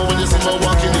hammer, so when you see me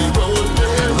walking the road.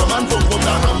 Roman pump on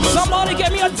the hammer. Somebody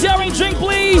get me a daring drink,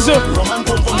 please.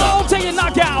 I'll take your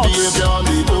knockouts.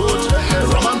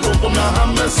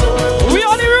 We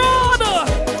on the road.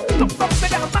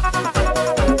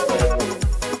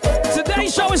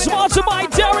 Today's show is sponsored by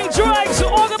Daring Drinks.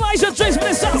 Organize your drinks for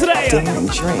this Saturday. Daring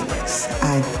Drinks,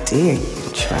 I dare you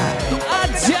to try. I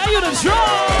dare you to try.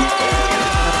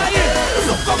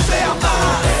 So come play a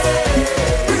man.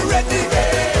 We ready.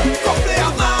 Come play a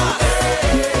man.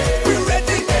 We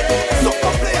ready. So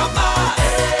come play a man.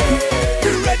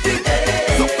 We ready.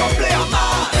 So come play a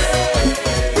man.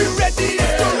 We ready.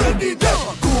 Go,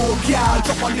 girl,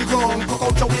 jump on the ground, cock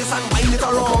out your waist and wind it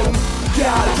around.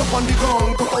 Girl, jump on the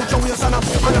ground, cock out your waist and a go.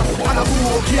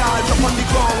 Girl, jump on the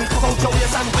ground, cock out your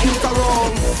waist and wind it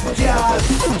around.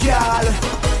 Girl,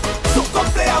 so come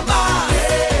play a man.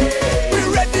 We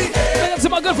ready. To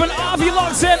my good friend Avi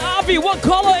locked in. Avi, what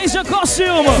color is your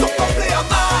costume?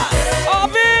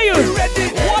 Avi,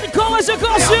 what color is your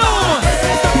costume?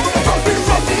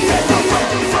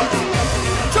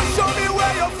 Just show me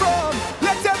where you're from.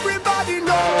 Let everybody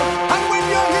know. And when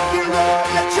you hit the road,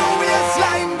 let your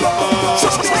waistline go.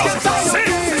 Show me your side of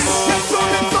things. Let's show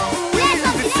them something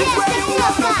real. This is where you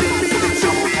want to be. Let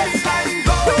your waistline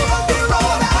go. We're on the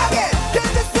road again.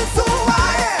 This is who I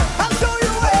am. I'll show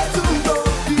you where to go.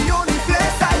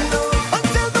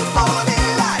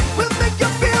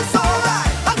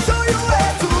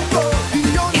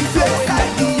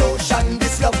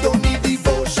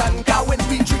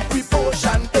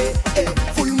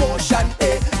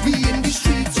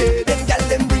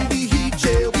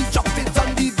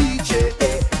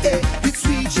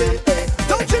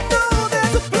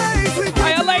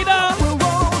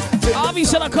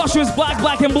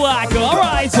 black and black.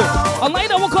 Alright.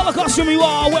 Alina, what color costume you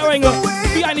are wearing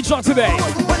behind the truck today?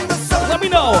 Let me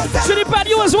know. Should it pat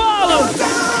you as well?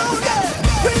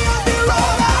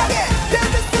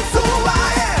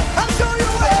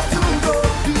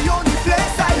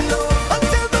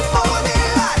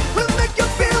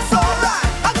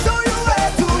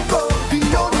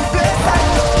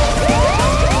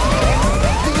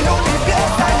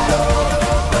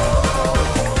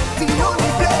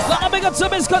 To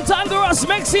Miss Contanderous,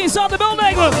 Mexi inside the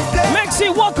building. Mexi,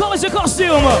 what color is your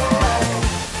costume?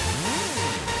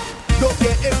 Don't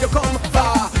care if you come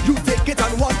far, you take it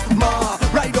and want more.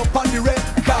 Ride up on the red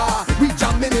car, we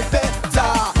jam in it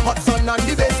better. Hot sun on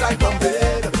the baseline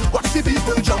pumping. Watch the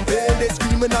people jumping, they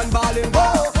screaming and bawling.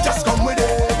 Whoa, just come with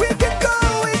it. We can go,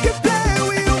 we can play,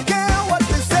 we don't care what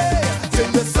they say.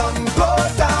 Till the sun go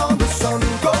down, the sun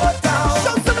go down.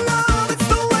 Show some love, it's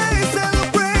the way,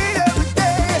 celebrate every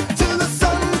day. Till the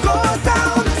sun go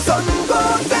down,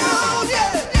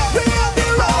 yeah. We on the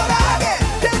road again,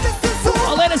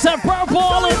 Our ladies have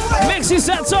purple, Mixie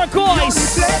said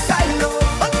turquoise.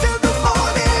 until the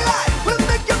morning light will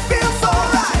make you feel so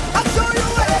right. I'll show you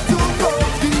where to go.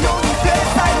 The only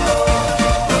place I know.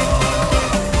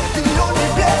 The only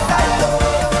place I know.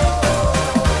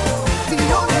 The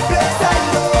only place I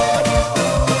know.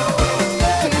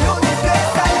 The only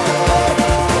place I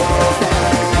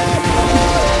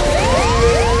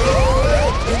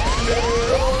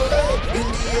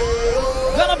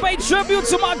Gotta pay tribute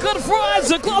to my good friends,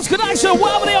 the Close Connection,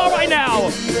 wherever they are right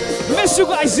now. Miss you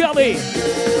guys, Zelly.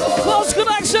 Close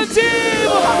Connection team.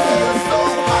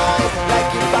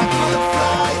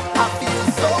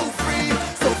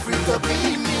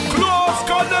 Close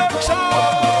connection.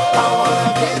 I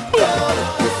wanna get down.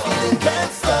 This feeling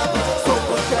can't stop. So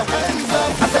put your hands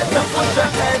up. I said now put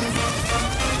your hands.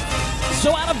 So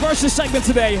out of versus segment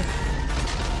today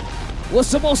was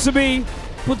supposed to be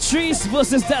Patrice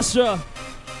versus Destra.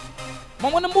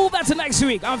 I'm gonna move that to next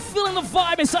week. I'm feeling the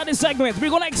vibe inside this segment.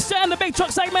 We're gonna extend the big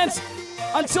truck segment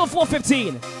until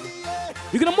 4:15.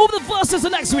 We're gonna move the verses to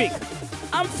next week.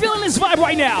 I'm feeling this vibe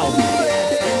right now.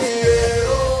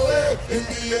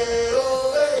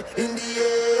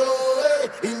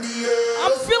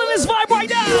 I'm feeling this vibe right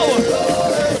now.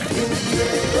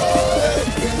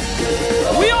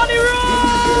 We on the road.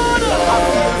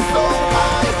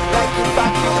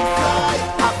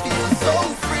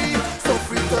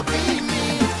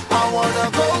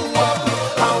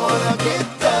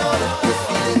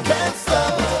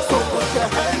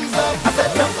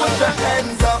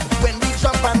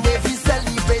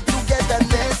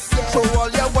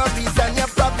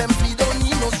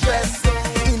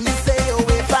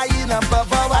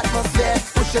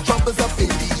 Your troubles up in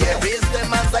the air, raise them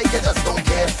hands like you just don't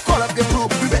care. Call up your crew,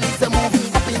 we ready to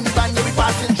move. Up in the van, yeah, we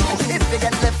passing through. If they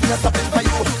get left, we're stopping for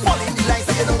you. Fall in the line,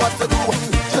 so you know what to do.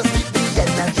 Just keep the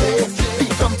energy, we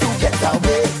come to get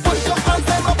away. Push your hands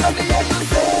them up in the air, you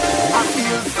say. I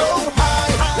feel so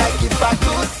high, like if I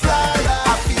could fly.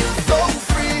 I feel so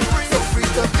free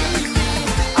to be me.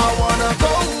 I wanna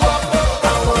go up,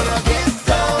 I wanna get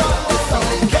down. This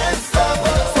feeling can't stop,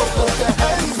 so put your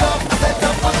hands up. I said,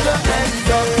 now put your hands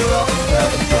up.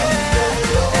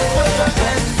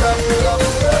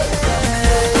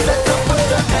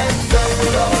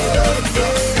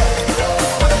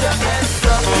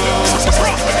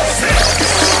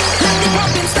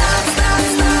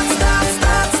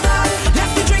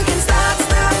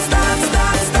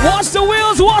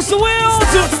 Watch the wheels!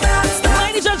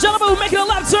 Ladies and gentlemen, we're making a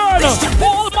left turn.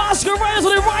 All the masqueraders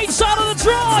on the right side of the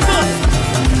truck.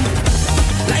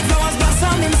 Like flowers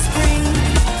blossom in spring,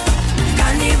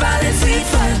 carnival is sweet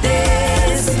for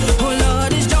this. Oh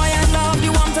Lord, it's joy and love the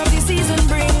warmth of the season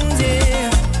brings. Yeah,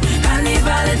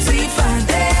 carnival is sweet for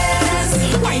this.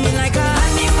 Whining like an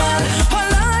animal. Oh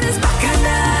Lord, it's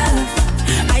bacchanal.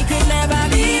 I could never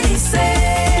be the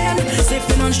same.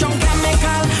 Sipping on strong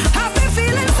chemical. I've been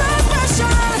feeling so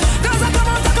special. Cause I come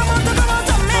out to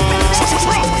make me.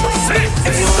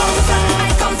 If you come to fed, I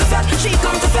come to fed. She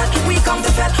come to fed, we come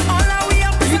to fed. All our way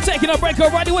up. You taking a break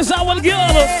already? Where's that one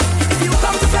girl?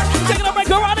 Taking a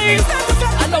break already?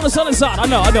 I know the sun is hot. I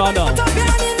know. Let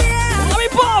me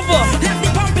pop. Left the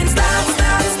pumping stop.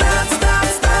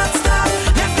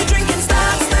 Left the drinking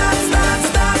stop.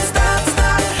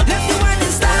 Left the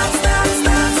whining stop.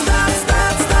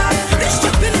 This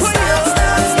jumping is stop.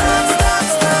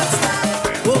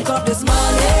 Woke up this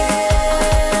morning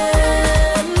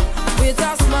with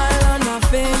a smile on my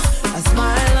face. A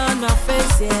smile on my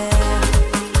face,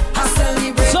 yeah. I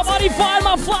celebrate. Somebody find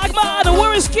my flag man.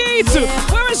 Where is Keith?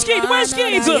 Where is Keith? Where's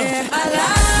Keith?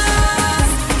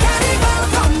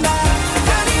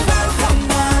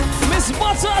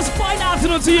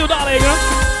 afternoon to you, darling.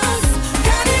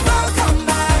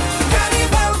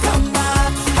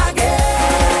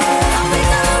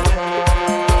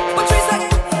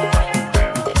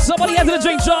 Somebody head to the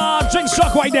drink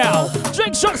truck right now.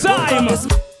 Drink truck time.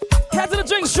 Head to the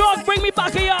drink truck, bring me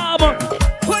back a yam.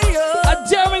 A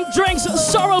daring drinks,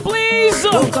 sorrow please.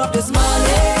 Woke up this morning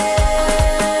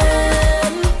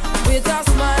with a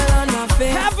smile on my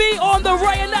face. Heavy on the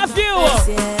right and nephew.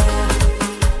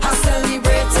 I'm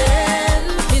celebrating.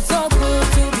 It's so good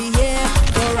to be here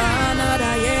for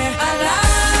another year.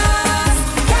 Alas,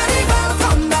 carnival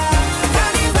come back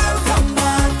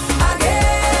again.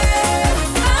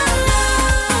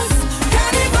 Alas,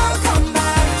 carnival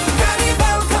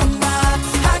come back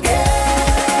again.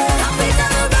 Happy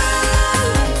carnival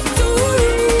to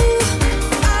you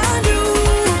and you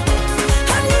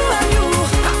and you and you.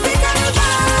 Happy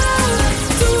carnival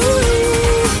to you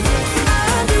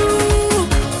and you.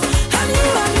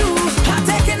 I'm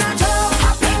taking a joke.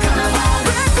 Happy carnival.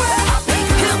 Happy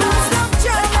carnival. Stop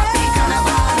Happy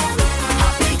carnival.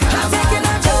 Happy carnival. I'm taking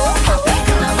a joke. Happy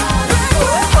carnival.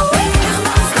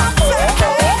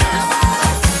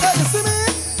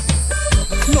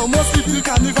 No more sleep till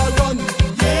carnival run.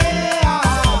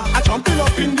 Yeah, I jumping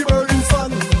up in the burning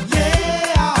sun.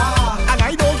 Yeah, and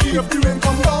I don't care if the rain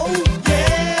come down.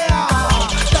 Yeah,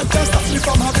 that just stops me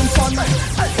from having fun.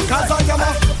 Cause I am a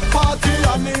party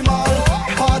animal,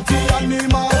 party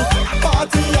animal,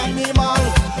 party animal.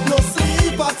 No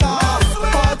sleep at all.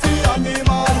 Party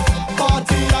animal,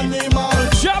 party animal.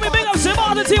 Jeremy, big up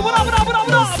Simone, team. What up?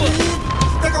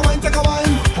 Take a wine, take a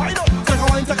wine. Take a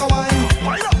wine, take a wine.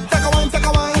 Take a wine, take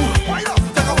a wine.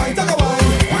 Take a wine, take a wine.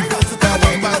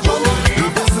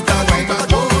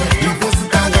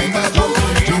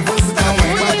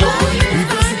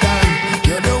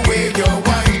 You're the way you're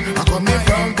wine. I come in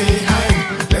from behind.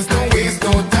 Let's not waste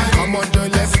no time. Come on, girl,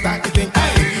 let's start the thing.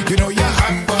 Hey, you know you're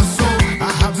hot for so.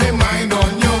 I have my mind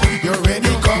on you. You're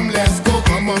ready, come, let's go.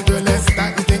 Come on, girl, let's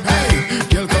start the thing. Hey,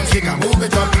 girl, come shake and move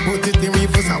it up. Put it in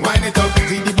reverse and wind it up.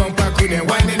 See the bumper crew then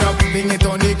wind it up. Bring it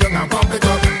on the gun and pump it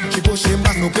up. She pushing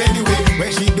back, no play the way.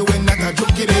 When she doing that, I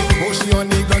joke it. Oh, she on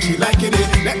the gun, she like it.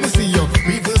 Let me see you.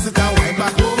 Reverse it and wind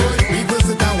back. Reverse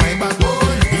it and wind back.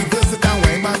 Reverse it and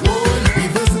wind back.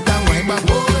 Reverse it and wind back.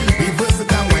 Reverse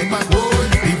it and wind back.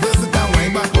 Reverse it and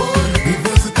wind back.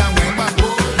 Reverse it and wind back.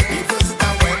 Reverse it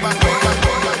and wind back.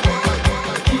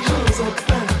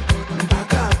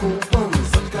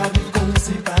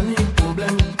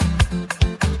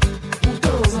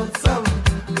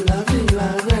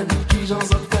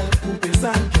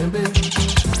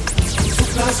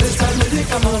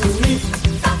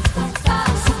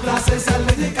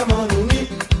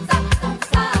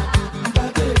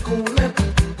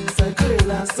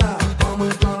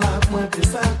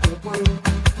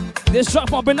 This track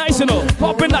popping nice, you know.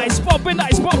 Popping nice.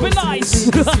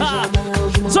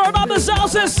 Turn on the sound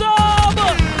system.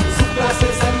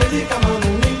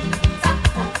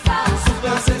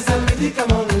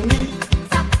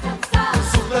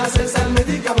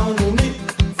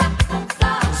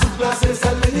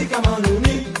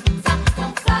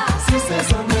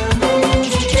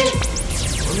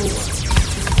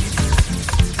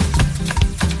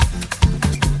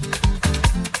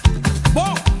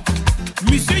 Bon,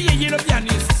 monsieur Yéyé le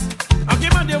pianiste, en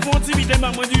guémant de vont timide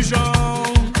maman du genre.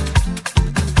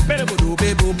 Père boudou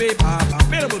bébou bé papa,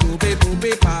 père boudou bébou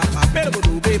bé papa, père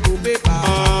boudou bébou bé papa.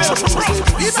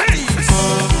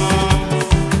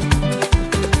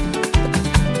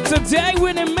 Today we're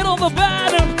in the middle of the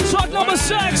band. Track number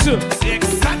 6.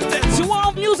 To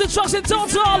all music trucks in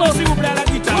total. We're in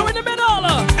the middle.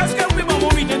 Est-ce que vous pouvez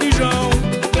m'envoyer du genre?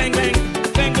 Bang bang,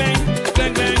 bang bang,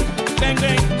 bang bang, bang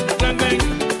bang, bang bang,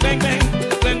 bang bang,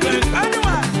 bang bang.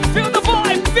 Feel the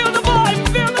vibe, feel the vibe,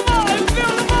 feel the vibe,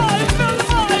 feel the vibe, feel the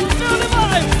vibe, feel the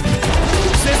vibe.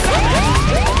 C'est ça.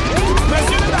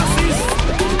 Monsieur le bassiste,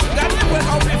 regardez-moi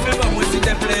quand vous faites pour moi s'il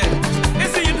te plaît.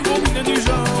 Essayez de vous donner du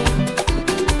genre.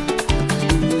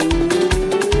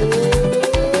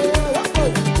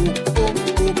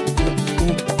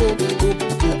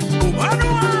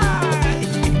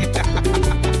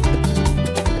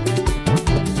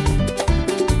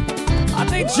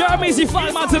 Jeremy's the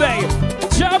fireman today.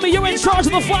 Jeremy, you're in charge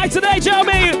of the fight today,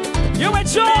 Jeremy. You're in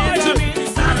charge.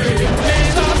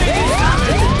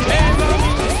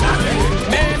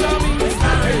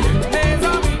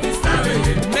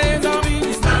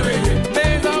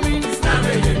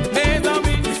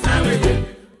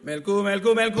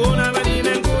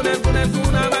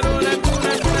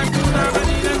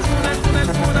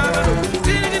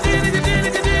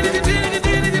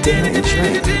 Daring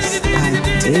drinks, I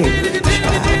dare you to try.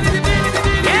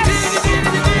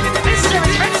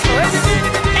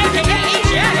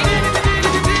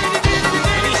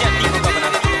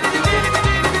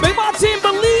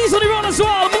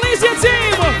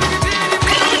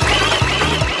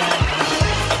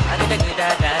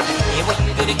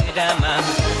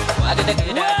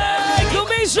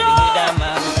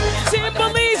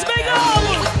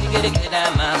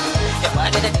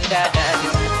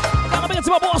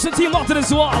 to my Boston team locked in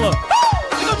as well.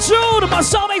 Big up Jude, my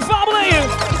Sonic family.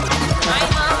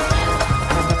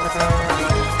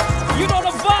 You know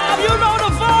the vibe, you know the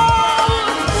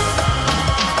vibe.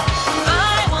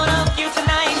 I wanna hook you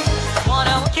tonight.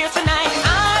 Wanna hook you tonight.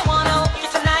 I wanna hook you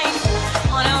tonight.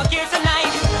 Wanna hook you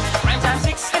tonight. Rhyme time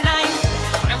 6 to 9.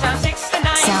 Rhyme time 6 to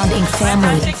 9. Sounding family.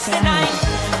 Rhyme time 6 to 9.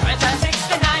 Rhyme time 6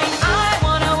 to 9. I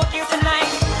wanna hook you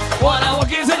tonight. Wanna hook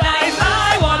you tonight.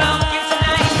 I wanna hook you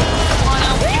tonight. Wanna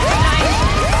hook you tonight.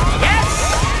 Yes.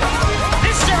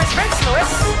 This sure is Prince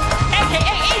Louis,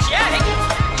 aka Asiatic.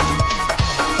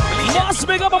 Must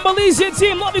big up a Malaysian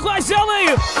team, love you guys,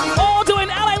 LA. All doing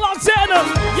LA locked in.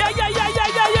 Yeah, yeah, yeah, yeah,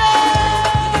 yeah, yeah.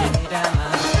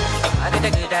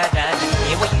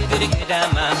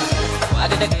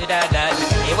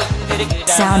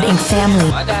 Sounding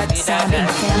family. Sounding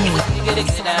family.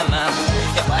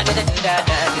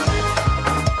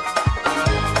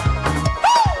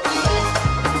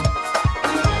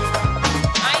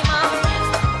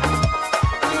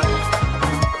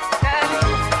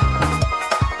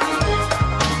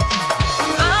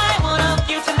 I wanna hook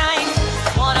you tonight.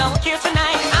 Wanna hook you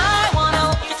tonight. I wanna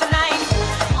hook you tonight.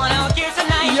 Wanna hook you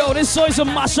tonight. Yo, this song's a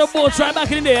mashup board, try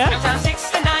back in there.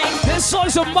 This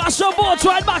song's a mashup board,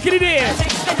 try back in there.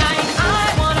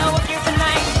 I wanna hook you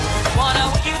tonight. Wanna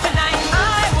hook you tonight.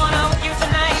 I wanna hook you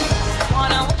tonight.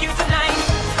 Wanna hook you tonight.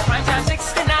 Prime time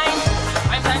 6 to 9.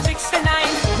 Prime time 6 to 9.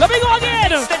 Let me go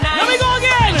again. Let me go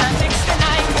again. Prime time 6 to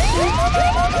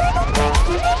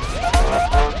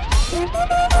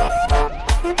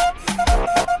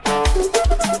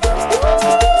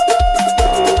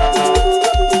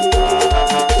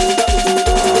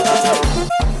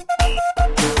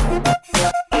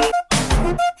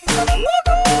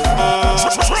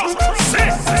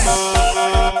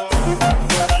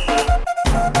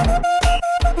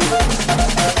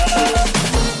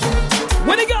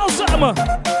When it goes,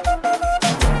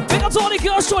 big up to all the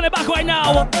girls showing it back right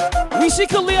now. We see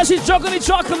Kalia, she's juggling the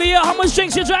truck. Kalia, how much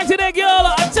drink she drank today, girl?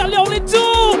 I tell you, only 2.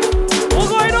 What's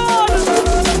going on?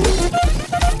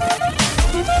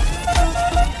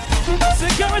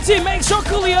 Security, make sure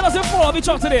Kalia doesn't fall off the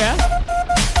truck today.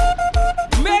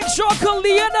 Make sure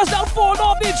Kalia does not fall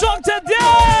off the truck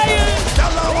today.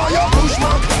 Tell her why you push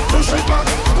back, push it back,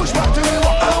 push back to me. I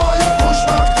want you push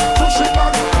back, push it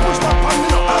back, push back on me.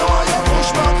 I want you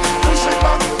push back, push it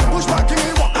back, push back to me.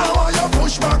 I want you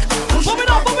push back, push it back. Bump it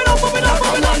up, bump it up, bump it up,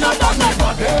 bump it up,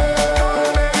 bump it up.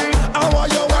 I want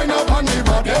you wind up on me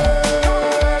body,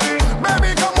 baby,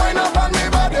 come wind up on me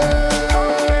body.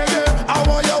 I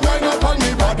want you wind up on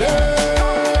me body.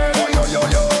 Oh yo yo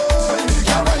yo,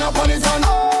 can't wind up on it and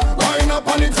wind up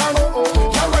on it and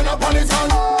can't wind up on it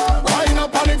and wind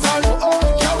up on it and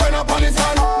can't wind up on it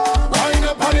and wind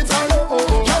up on it and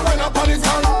can't wind up on it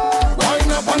and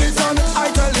wind up on it and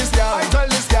I tell this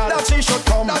girl that she should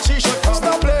come,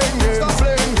 stop playing games,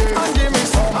 and give me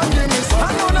some, I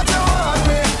know that you want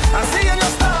me, I see you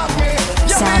stop me.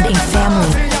 Sounding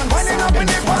family. Winding up in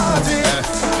the party.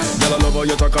 Girl, I love how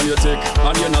you talk and you tick,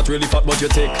 and you're not really fat but you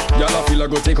tick. Girl, I feel I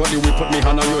go take out the whip, put me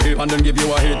hand on your hip and then give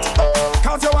you a hit.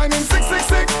 Count your wine in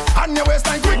 666 and your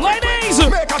waistline quick. Ladies,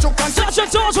 make a choke and touch your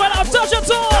toes right now, touch your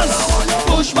toes.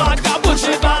 Push back, push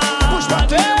it back. Push back,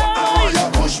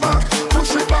 push back,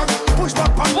 push it back, push back.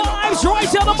 Vibes right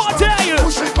down the Monte.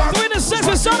 3 to 6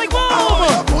 with Sonic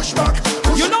Boom. Push back.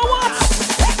 You know what?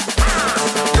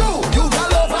 You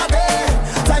got love again.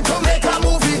 Time to make a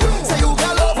movie. Say you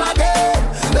got love again.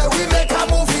 Let we make a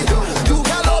movie. You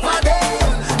got love again.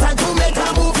 Time to make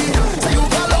a movie. Say you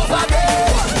got love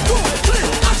again. 1, 2, 3,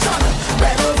 action.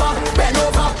 Bend over, bend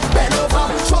over, bend over.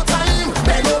 Show time.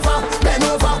 Bend over, bend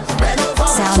over, bend over.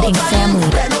 Sounding family.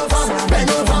 Bend over,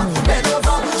 bend over, bend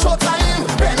over. Show time.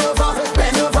 Bend over,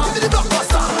 bend over. This is the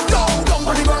blockbuster. Down,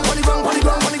 on the ground, on the ground, on the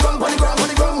ground, on the ground, on the ground, on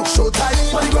the ground. Show time.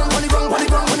 On the ground, on the ground, on the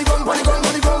ground, on the ground, on the ground,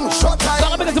 on the ground. Show time.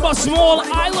 Gotta be to my small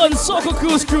island soccer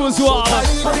cruise crew as well.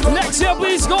 Next year,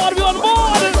 please go on, be on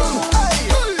board.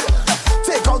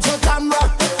 Take out your camera,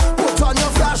 put on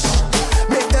your flash,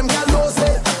 make them get lost.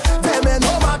 Them ain't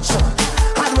no match.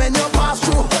 And when you pass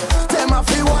through, them have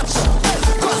to watch.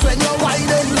 Cause when you're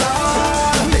winding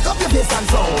loud, make up your face and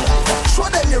frown. Show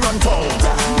them you run town.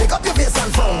 Make up your face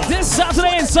and frown. This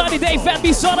Saturday and Sunday, Dave Fat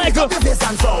B Sonic.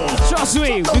 Trust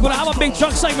me, we're gonna have a big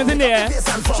truck segment in there.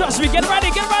 Trust me, get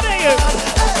ready, get ready.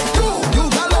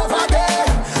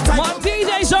 My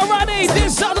DJs are ready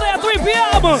this Saturday at 3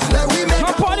 p.m.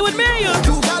 Come party with me.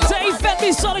 Dave Fat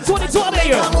B Sonic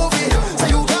 2020.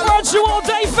 Virtual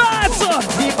Dave Fat.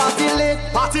 The party lit,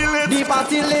 party lit, the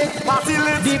party lit, party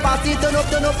lit, the party turn up,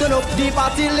 the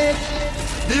party lit,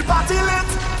 the party lit,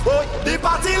 oh, the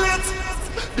party lit.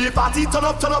 The party turn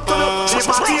up, turn up, turn up. The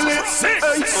party lit.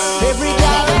 Every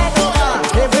girl head over,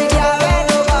 every girl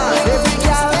head over, every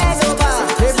girl head over,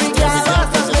 every girl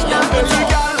head over.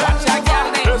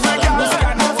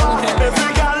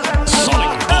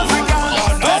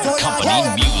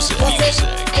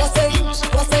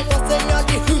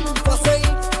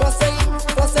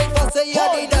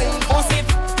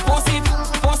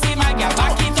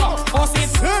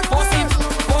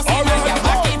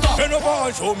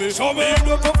 Show me, you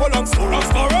look up for long story.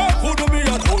 Who do me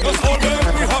and who does all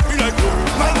make me happy like you?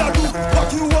 Man, I do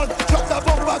what you want. Drop the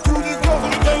bumper to the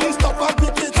ground. Then you stop and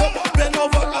pick it up. Bend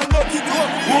over and knock it up.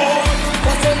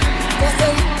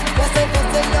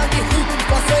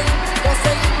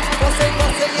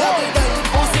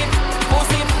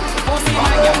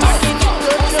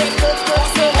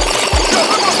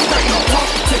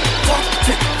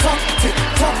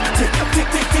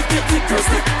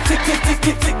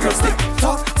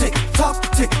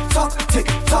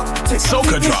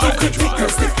 Soca Drive.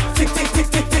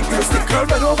 Girl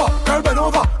bend over, girl bend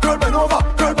over, girl bend over,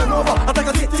 girl bend over. I take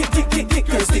a tick, tick, tick, tick, tick,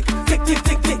 girl stick, tick, tick,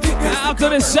 tick, tick, tick. After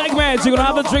this segment, you're gonna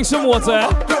have to drink some water.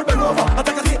 Girl bend over, I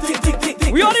take a tick, tick, tick, tick,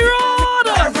 tick. We on the road.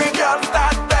 Every girl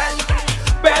start bend,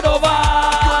 bend over.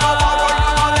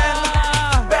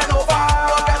 Bend over,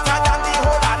 you're better than the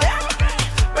whole of them.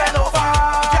 Bend over,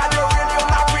 can you really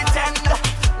not pretend?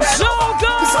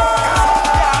 Soca.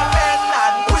 Bend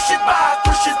and push it back,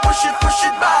 push it, push it, push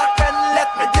it back, and let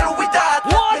me deal with that.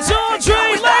 1, 2,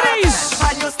 3, ladies.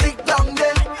 Man, you stick down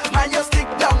there, man, you stick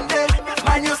down there,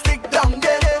 man, you stick down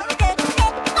there.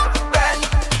 Bend,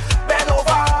 bend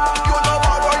over, you know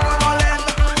borrow, you know lend.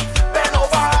 Bend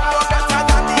over, you're better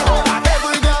than the whole of them.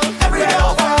 Every girl, every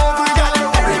girl, every girl,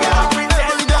 every girl,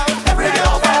 pretend, every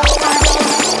girl,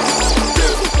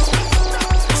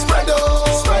 spread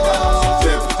out,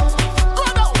 dip, go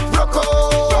down, rock out,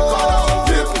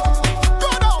 dip, go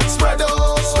down, spread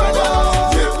out,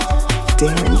 dip.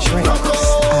 Darren Drinks,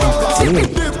 I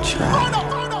dare you to try.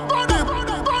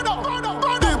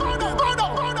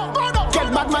 Get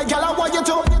back, my gal, I want you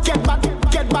to get back,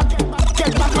 get back,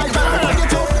 get back, my gal, I want you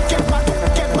to get back,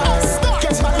 get back,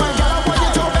 get back, my gal, I want you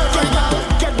to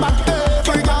get back,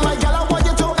 my gal, I want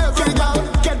you to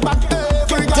get back,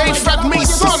 They fed me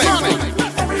Sonic.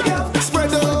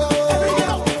 spread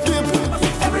out, dip,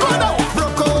 go down,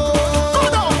 broke out, go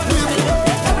down, dip,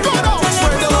 go down,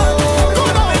 spread out, go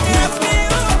down,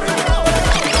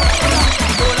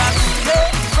 dip.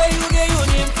 Where you get your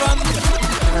name from?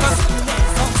 'Cause you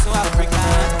sound so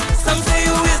African. Some say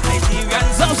you is Nigerian,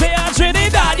 Some say I'm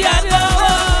Trinidadian.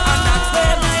 and that's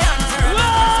where my answer is.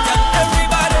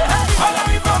 Everybody, follow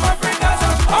me from Africa,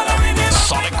 follow me in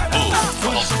Sonic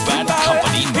Boom of Bad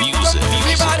Company Music.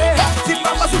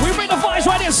 We bring the vibes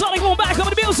right here. Sonic Boom back up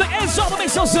with the music and Soca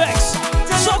Mix 06.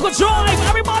 Soca Drive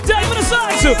every Monday with the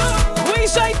sides. We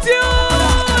say dude.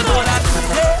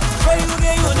 Where you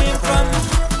get your name from?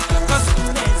 'Cause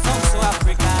you sound so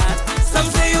African. Some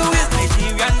say you is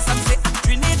Nigerian, some say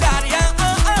Trinidadian,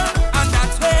 and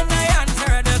that's when I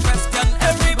answer the question.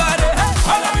 Everybody,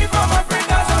 follow me from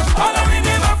Africa, follow me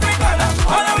in Africa,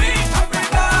 follow me in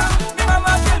Africa. Me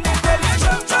mama tell me,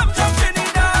 jump, jump, jump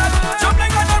Trinidad, jump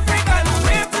like an African,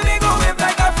 wave till they go wave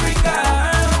like African.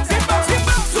 Zimbabwe,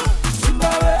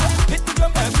 Zimbabwe, hit the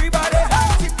drum everybody,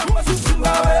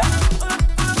 Zimbabwe.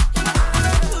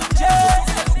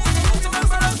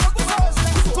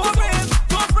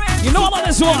 You know I love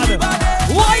this one.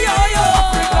 Why yo yo?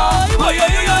 Why yo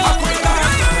yo yo?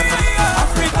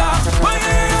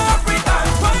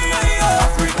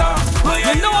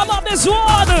 You know I love this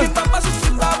one.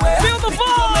 Feel the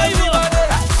vibe.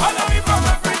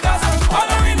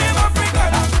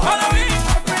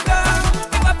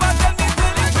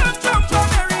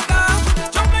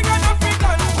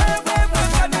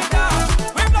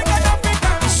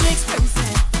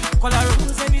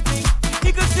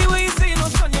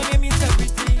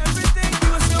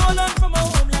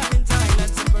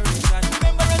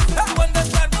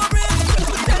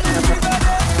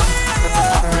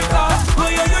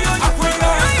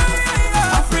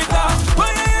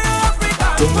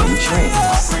 Darren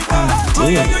Drinks, I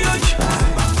dare you to try.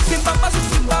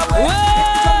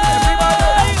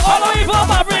 All the way from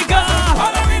Africa.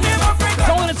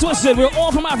 Don't let it twisted. We're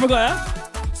all from Africa, eh?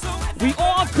 We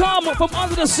all come from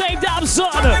under the same damn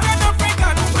sun.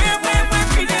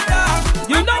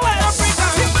 You know it.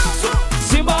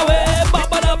 Zimbabwe,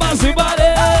 Zimbabwe.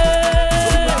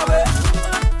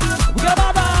 We got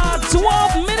about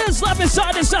 12 minutes left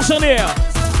inside this session here.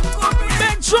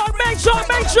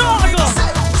 Make sure.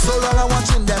 So long I'm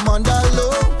watching them on the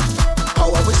low.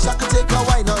 How I wish I could take a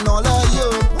wine on all of you.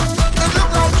 It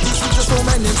look like this is just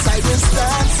woman inside this style.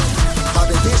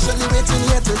 patiently waiting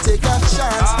here to take a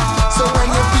chance. So when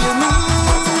you feel me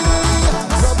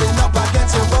rubbing up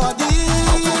against your body,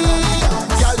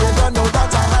 girl, you don't know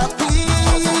that I'm happy.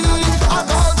 I'm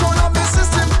all thrown up the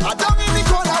system. I don't in the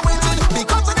corner waiting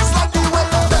because of this like the way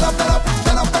you bend up, bend up,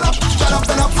 bend up, bend up, bend up,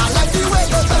 bend up. I like the way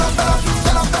you bend up, bend up,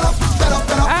 bend up, bend up, bend up,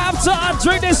 bend up. After I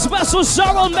drink this special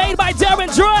sorrel made by Darren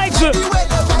Drake.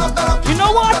 You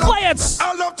know what? Play it.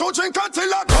 I love to drink until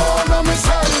I call on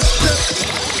myself.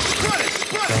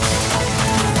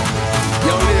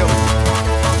 Yo, Leo,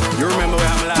 you remember where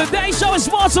I'm at? Today's show is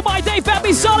sponsored by Dave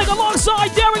Family Sonic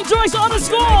alongside Darren Drake _ on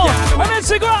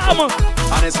Instagram.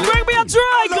 Honestly, bring me a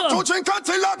drink. I love to drink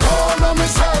until I call on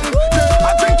myself.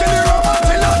 I drink any rum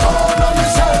until I call on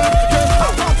myself.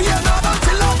 I party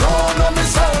until I call on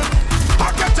myself. I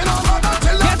get in on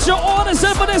until I get your orders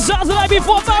in for this Saturday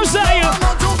before Thursday.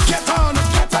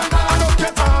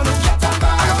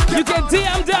 You can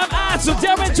DM them at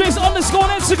Darren Drinks _ on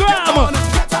Instagram.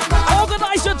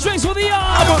 Organize your drinks for the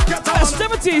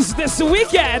festivities this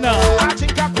weekend. I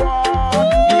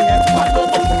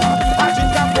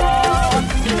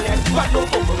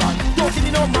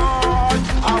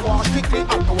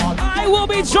will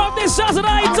be drunk this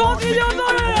Saturday. Don't give your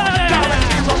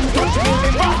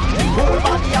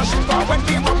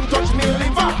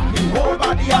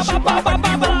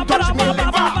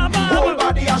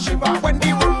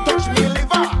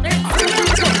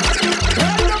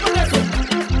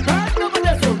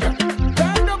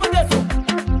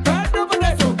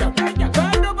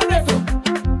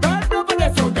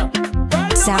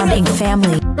Sounding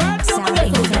family.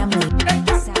 Sounding family.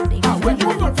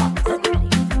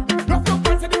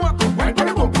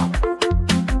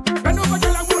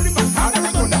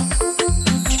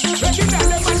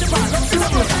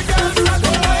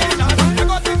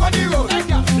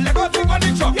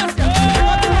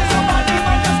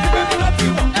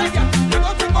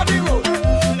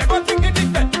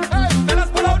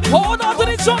 Hold on to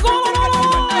the truck, hold on.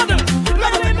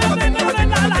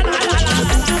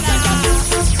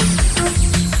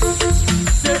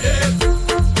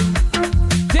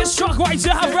 This truck right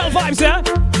here have real vibes, yeah?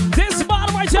 This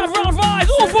bottom right here have real vibes.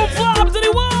 Ooh, from flop to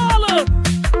the wall.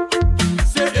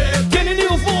 Get in the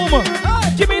new form.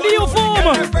 Give me the new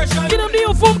form. Get him the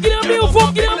new form. Get him the new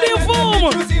form. Get him the new form.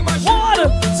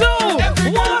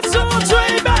 1, 2,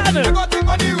 3, man.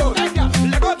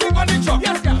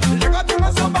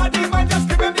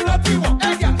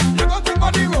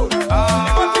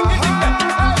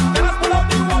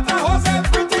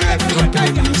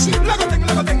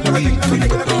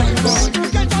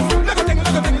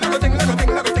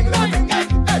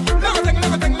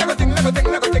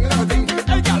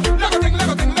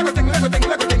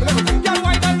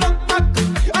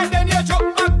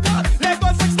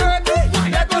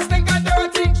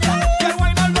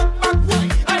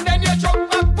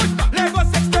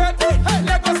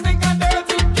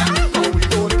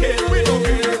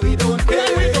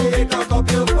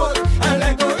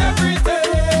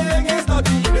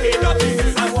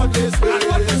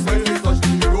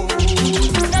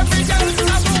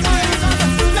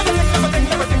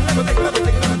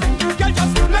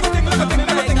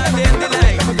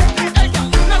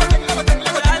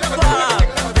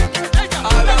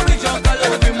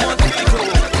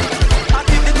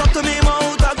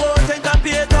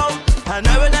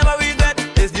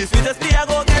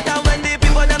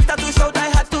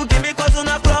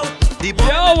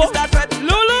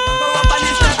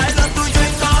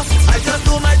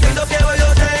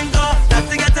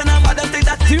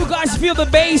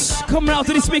 Coming out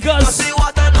to the speakers.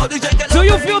 Do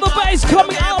you feel the bass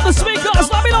coming out of the speakers?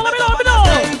 Let me know. What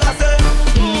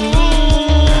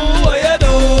you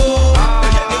do?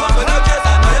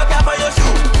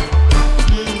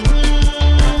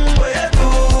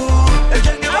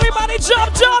 Everybody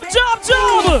jump.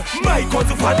 My God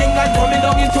to fighting and coming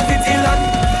down into the land.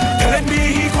 Telling me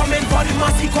he coming for the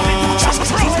mass, he coming to chop.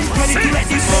 Ready to let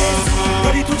this place,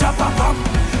 ready to jump up.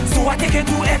 So I take it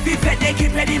to every vet, they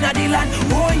keep ready in the land.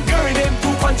 Boy, turn them to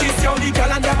countries, yo, the girl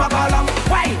and them a call them.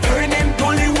 Why? Turn them to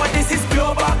only what this is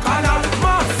pure bacchanal.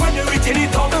 Man, when you reach in the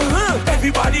town,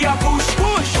 everybody a push.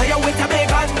 Fire with a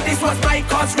bacon, this was my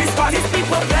cause response. These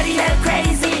people bloody hell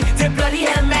crazy, they bloody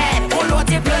hell mad. Oh Lord,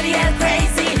 they bloody hell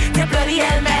crazy, they bloody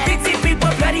hell mad. These people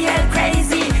bloody hell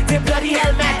crazy, they bloody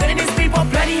hell mad. And these people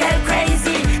bloody hell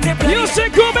crazy, they bloody hell mad.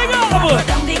 Music coming up!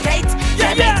 Down the gate,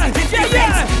 yeah.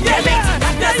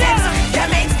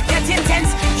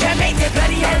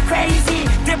 Crazy,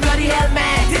 they bloody hell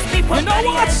mad. These people you know bloody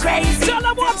what? hell crazy. Tell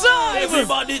them what's up.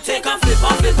 Everybody take a flip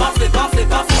off.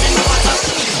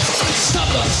 Stop.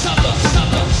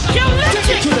 Yo, let's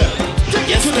take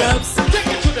it to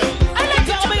them. I like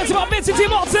that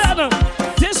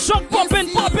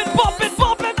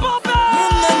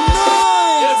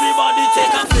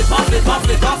off,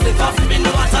 flip off, flip off, flip in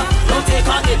the water. Don't take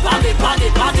a dip, a dip, a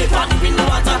dip, a dip, a dip in the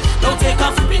water. Don't take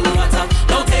a flip in the water.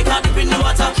 Don't take a dip in the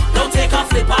water. Don't take a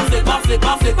flip off, flip off, flip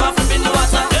off, flip off, flip in the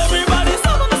water. Everybody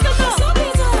stop on the skin now.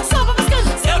 Stop on the skin.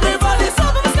 Everybody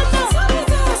stop on the skin now.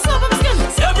 Stop on the skin.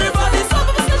 Everybody stop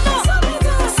on the skin now.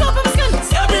 Stop on the skin.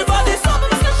 Everybody stop on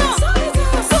the skin now.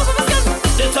 Stop on the skin.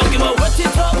 They talking about wet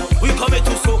it up. We coming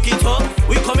to soak it up.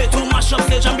 We coming to mash up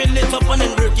stage and build it up and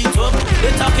then break it up.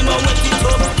 They talking about wet it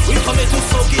up. We coming to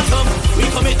soak it up. We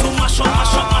coming to mash up,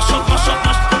 mash up, mash up, mash up,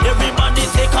 mash. Everybody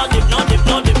take a dip, no dip,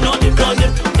 no dip, no dip, no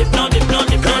dip, dip, no dip, no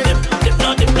dip, no dip, dip,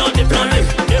 no dip, no dip, no dip.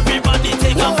 Everybody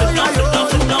take a flip, no flip, no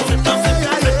flip, no flip, no flip,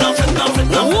 flip, no flip, no flip,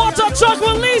 no. Water truck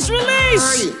release,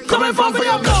 release. Coming from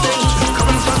your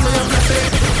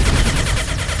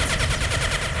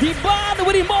The band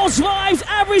with the most vibes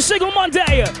every single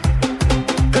Monday.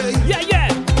 Yeah, yeah.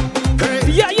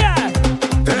 Yeah, yeah.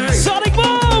 Sonic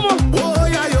Boom.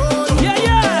 Yeah,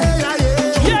 yeah.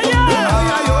 Yeah, yeah.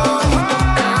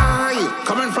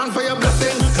 Come in front for your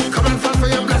blessings. Come in front for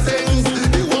your blessings.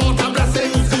 The water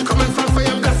blessings. Come in front for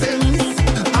your blessings.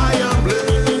 I am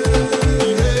blessed.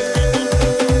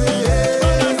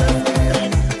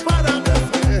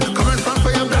 Come in front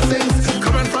for your blessings.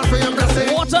 Come in front for your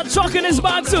blessings. Water truck in this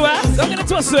band too, eh? Don't get it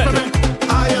twisted.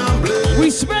 I am blessed. We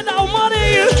spend our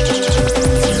money.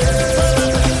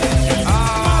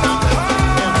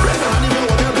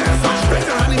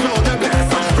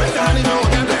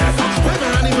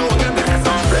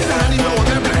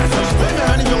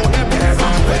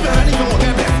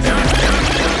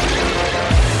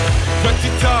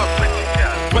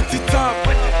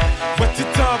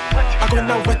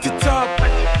 Wet it up,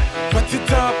 wet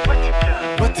it up,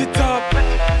 wet it up,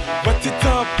 wet it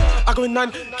up. I go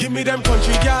and give me them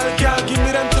country gal, gal, give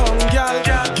me them tongue gal,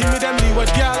 gal, give me them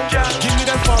leeward gal, gal, give me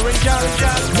them foreign gal,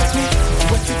 gal. Let me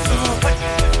wet it up,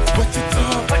 wet it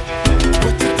up,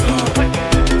 wet it up,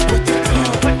 wet it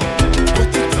up,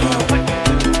 wet it up,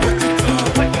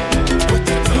 wet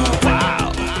it up.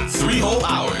 Wow, 3 whole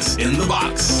hours in the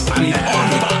box. I mean on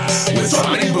the box with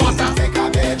Sonic Boom.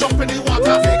 Jump in the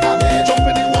water, take a bed, jump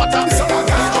in the water, take a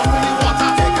bed, jump in the water,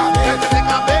 take a bed, take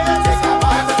a bed, take a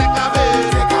bed, take a bed,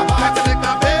 take a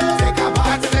bed, take a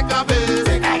bed, take a bed,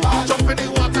 take a bed, jump in the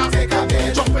water, take a bed,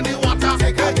 jump in the water,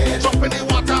 take a bed, jump in the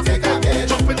water, take a bed,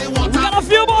 jump in the water. We got a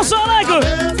few more Sonic.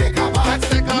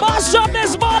 Mash up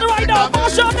this band right now.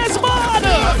 Mash up this band.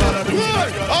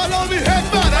 All on the head,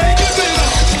 man. I ain't giving up.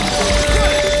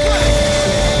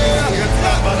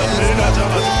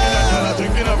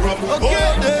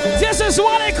 This is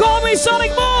what they call me,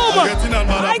 Sonic Boom.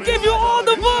 I give you all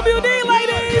the boom you need,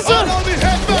 ladies. All on the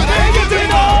head, man. I ain't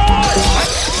giving up.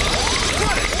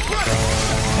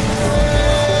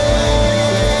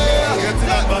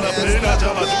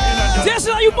 This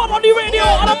is how you put on the radio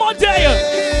on a Monday.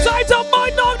 Time to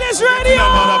mind on this radio.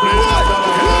 All on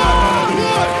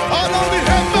the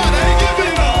head, man. I ain't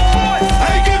giving up. I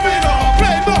ain't giving up.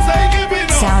 Play boss, I ain't giving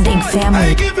up. Sounding family. I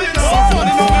ain't giving up.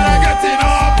 Funny moment, I get it up.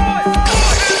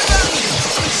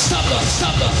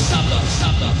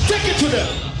 Take it to them.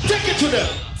 Take it to them.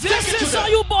 This is how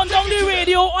you burn down the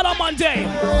radio on a Monday.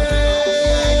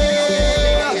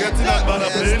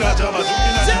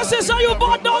 This is how you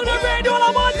burn down the radio on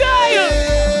a Monday.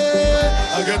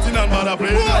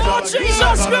 Oh,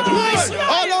 Jesus Christ.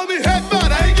 All on the head,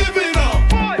 man. I ain't giving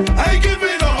up. I ain't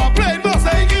giving up. I'm playing boss.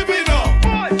 I ain't giving up.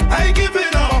 I ain't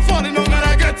giving up. I'm falling on and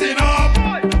I getting up.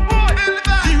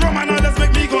 The Roman others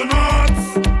make me go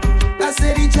nuts. I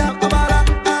said he jump about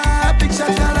a big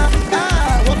shot color.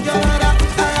 Walk your ladder.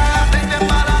 Make them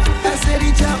matter. I said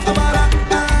he jump about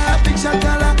a big shot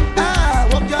color.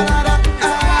 Walk your ladder.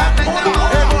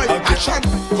 Hey boy, action,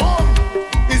 come.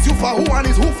 Is you for who and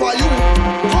is who for you?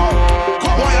 Come,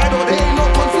 come. Boy, I know there ain't no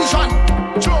confusion.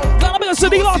 Gotta be a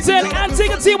city locked in and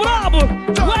take a team with up.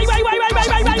 Right.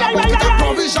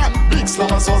 Provision. Big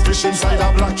slammer sauce fish inside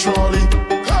a black trolley.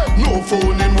 No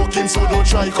phone in working, so don't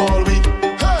try call me.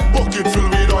 Bucket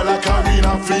filled with oil like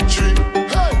arena victory.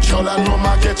 Y'all and no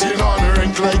marketing on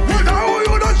rank like me. Now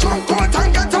you don't jump out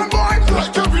and get on board.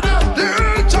 Like every day.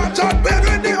 The chat bed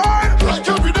with the oil. Like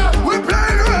every day. We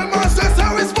play real masters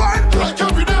how it's born. Like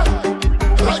every day.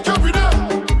 Like every day.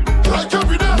 Like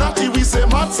every day. Natty we say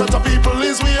mad set of people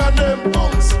is we and them.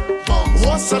 Bounce.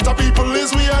 What set of people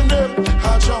is we and them?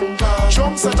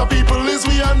 Jump set of people is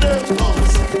we and them.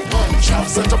 Chop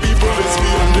set of people is we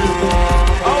and them.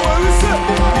 How are we say?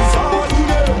 It's all you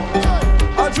there.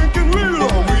 I'm drinking real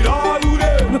long with all you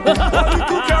there. All you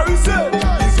could carry say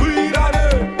is we and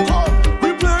them. We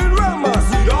playing Ramas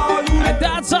with all you there. And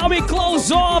that's how we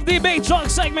close off the big truck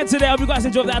segment today. I hope you guys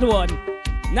enjoyed that one.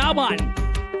 Now, man,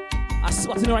 I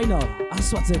sweating right now. I'm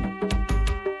sweating.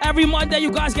 Every Monday,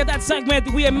 you guys get that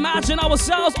segment. We imagine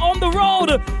ourselves on the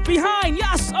road behind,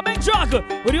 yes, a big truck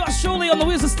with yours truly on the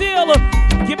wheels of steel,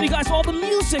 giving you guys all the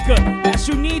music that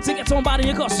you need to get somebody in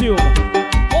your costume.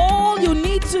 All you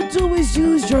need to do is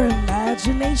use your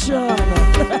imagination.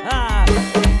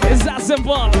 It's that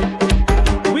simple.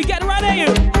 We get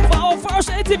ready for our first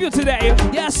interview today.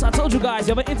 Yes, I told you guys,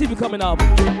 you have an interview coming up.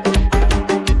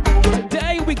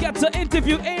 Today, we get to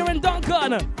interview Aaron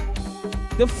Duncan,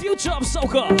 the future of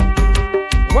soca.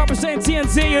 Representing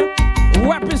TNT,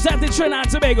 representing Trinidad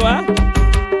and Tobago,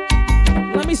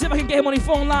 Let me see if I can get him on the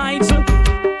phone lines.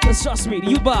 Just trust me,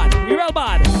 you bad. You real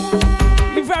bad.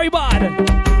 You very bad.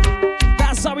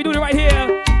 That's how we do it right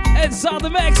here. Inside the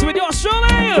mix with yours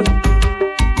truly.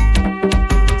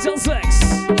 Till 6.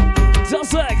 Till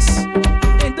 6.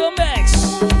 In the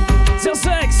mix. Till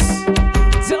 6.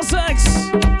 Till 6.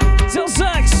 Till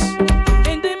 6.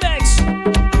 In the mix.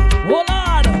 Hold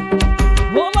on.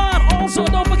 Hold on. Also,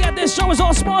 don't forget this show is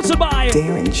all sponsored by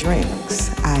Darren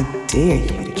Drinks. I dare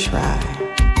you to try.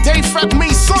 They fuck me,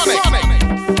 Sonic.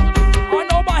 I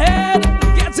know my head.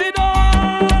 Get it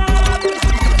on.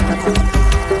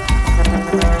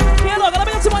 Yeah, look, let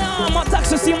me get to my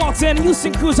Texas team walks in.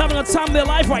 Houston Crew's having a time of their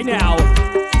life right now.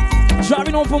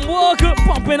 Driving home from work,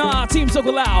 pumping our Team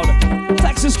Soca loud.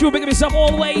 Texas Crew, big up yourself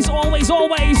always, always,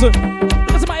 always. Look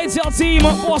at my ATL team,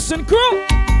 Boston Crew.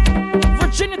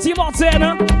 Virginia team walks in.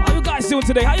 How you guys doing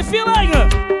today? How you feeling?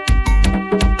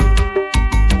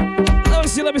 Let me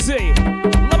see, let me see.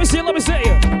 Let me see, let me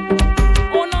see.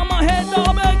 On my head,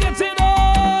 now, man, get it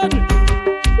on.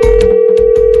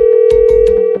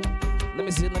 Let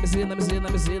me see, let me see, let me see,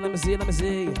 let me see, let me see, let me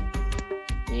see.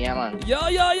 Yeah, man. Yo,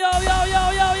 yo, yo, yo,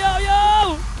 yo, yo, yo,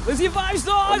 yo. What's your vibes,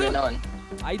 dog? What's going on?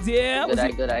 Idea.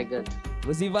 Good.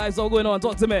 What's your vibes all going on?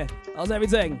 Talk to me. How's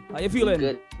everything? How you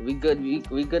feeling? We good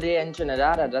here in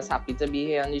Trinidad. I'm just happy to be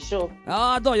here on the show.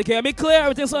 Dog, you can be clear.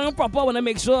 Everything's sounding proper. I want to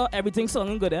make sure everything's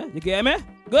sounding good, You get me?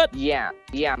 Good? Yeah.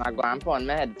 I'm going to put on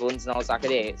my headphones now so I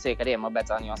can hear my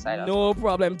better on your side. No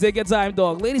problem. Take your time,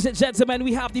 dog. Ladies and gentlemen,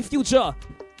 we have the future.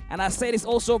 And I say this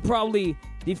also proudly.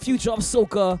 The future of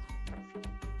soca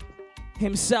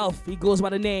himself. He goes by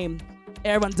the name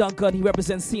Aaron Duncan. He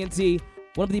represents TNT.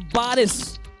 One of the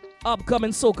baddest upcoming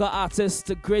soca artists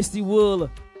to grace the world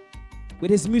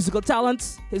with his musical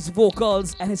talents, his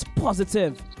vocals, and his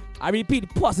positive, I repeat,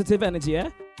 positive energy,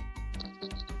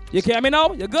 You hear me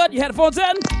now? You good? Your headphones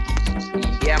in?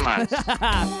 Yeah, man.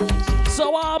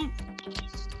 So, I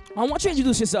want you to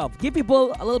introduce yourself. Give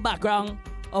people a little background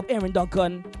of Aaron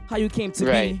Duncan, how you came to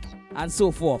be, and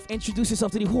so forth. Introduce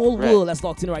yourself to the whole world that's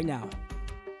locked in right now.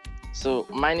 So,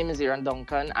 my name is Aaron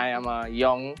Duncan. I am a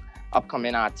young,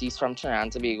 upcoming artist from Trinidad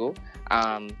and Tobago.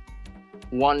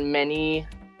 Won many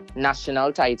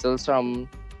national titles from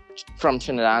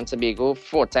Trinidad and Tobago.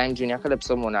 4-time Junior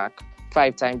Calypso Monarch,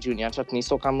 5-time Junior Chutney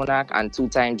Soca Monarch, and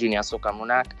 2-time Junior Soca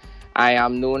Monarch. I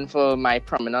am known for my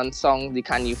prominent song, the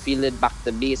Can You Feel It, Back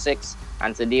to Basics.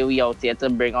 And today we out here to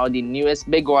bring out the newest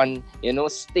big one,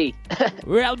 Stay.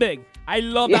 Real big. I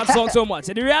love that song so much.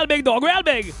 The real big, dog, real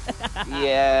big.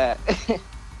 Yeah.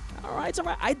 All right.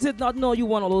 I did not know you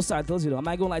won all those titles, I'm not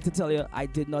going to lie to tell you, I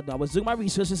did not know. I was doing my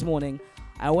research this morning,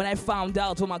 and when I found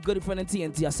out from my good friend in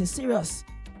TNT, I said, serious,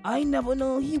 I never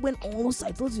know he won all those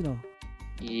titles,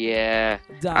 Yeah.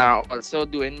 Damn. I'm also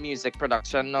doing music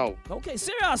production now. Okay,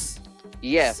 serious?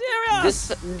 Yeah.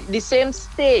 Serious? The same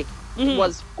Stay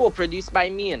was co-produced by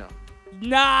me,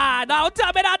 Nah, don't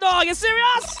tell me that, dog. You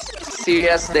serious?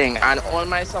 Serious thing. And all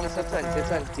my songs for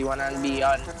 2021 and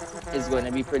beyond is going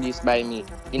to be produced by me.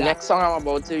 The next song I'm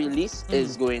about to release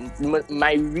is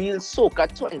my real soca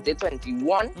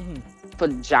 2021 for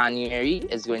January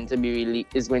is going to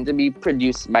be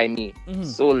produced by me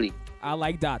solely. I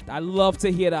like that. I love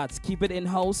to hear that. Keep it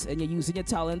in-house and you're using your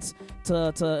talents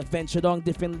to venture down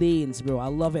different lanes, bro. I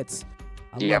love it.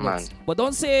 Yeah, man. But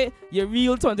don't say your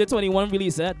real 2021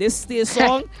 release, This Stay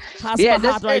song has my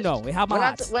heart right now. We have my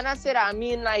heart. When I say that, I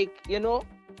mean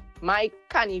my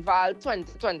Carnival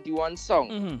 2021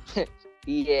 song.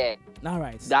 Yeah. All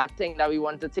right. That thing that we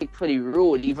want to take for the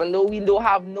road. Even though we don't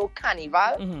have no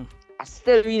Carnival, I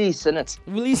still releasing it.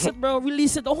 Release it, bro.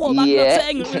 Release it. The whole back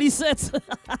thing. Release it.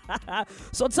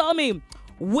 So tell me,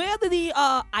 where did the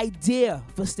idea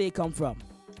for Stay come from?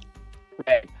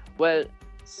 Right. Well,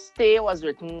 Stay was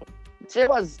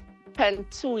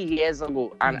penned 2 years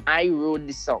ago, and I wrote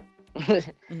the song.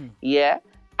 Yeah,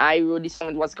 I wrote the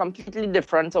song. It was completely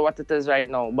different to what it is right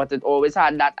now, but it always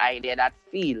had that idea, that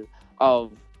feel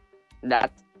of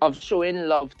showing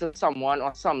love to someone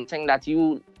or something that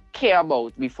you care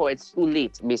about before it's too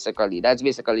late, basically. That's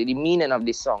basically the meaning of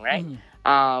this song, right?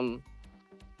 I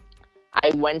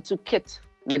went to Kit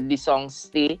with the song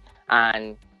Stay,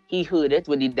 and he heard it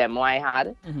with the demo I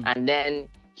had, and then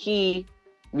he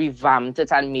revamped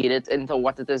it and made it into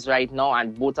what it is right now,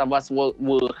 and both of us were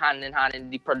hand in hand in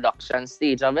the production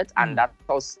stage of it, and that's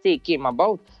how Stay came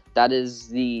about. That is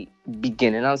the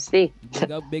beginning of Stay.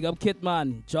 Big up Kit,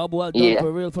 man. Job well done,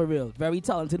 for real, for real. Very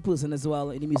talented person as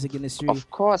well in the music industry. Of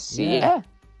course, yeah.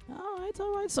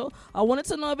 All right. So I wanted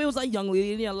to know if it was a young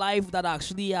lady in your life that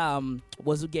actually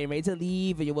was getting ready to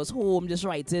leave and you was home just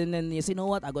writing and you say, you know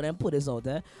what, I'm going to put this out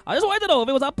there. I just wanted to know if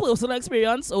it was a personal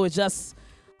experience or it's just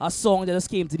a song that just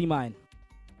came to the mind.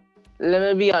 Let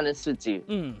me be honest with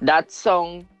you. That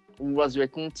song was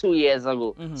written 2 years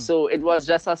ago. So it was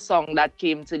just a song that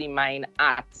came to the mind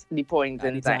at the point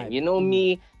in time. You know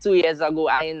me, 2 years ago,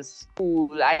 I in school.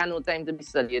 I had no time to be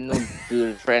studying no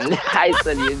girlfriend. I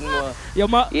studied more.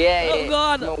 Oh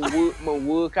God. My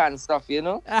work and stuff, you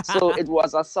know. So it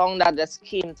was a song that just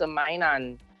came to mind,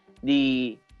 and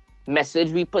the message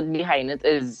we put behind it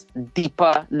is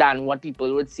deeper than what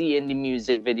people would see in the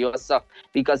music video stuff,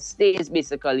 because Stay is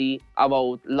basically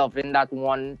about loving that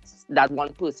one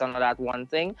person or that one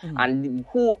thing, and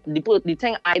the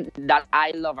thing that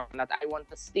I love and that I want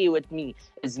to stay with me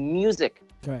is music.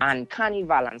 Correct. And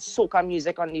carnival and soca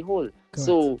music on the whole. Correct.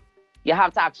 So you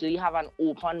have to actually have an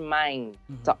open mind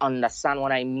to understand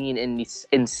what I mean in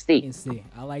Stay.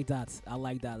 I like that.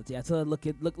 Yeah, to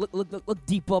look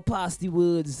deeper past the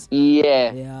words.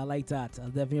 Yeah, I like that. I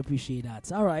definitely appreciate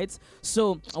that. All right.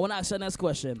 So I want to ask you the next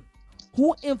question.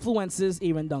 Who influences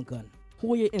Aaron Duncan?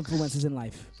 Who are your influences in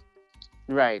life?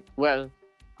 Right. Well,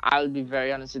 I'll be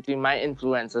very honest with you. My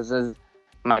influences is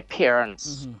my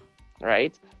parents.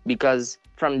 Right? Because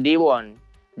from day one,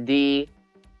 they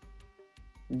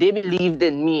believed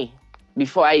in me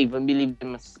before I even believed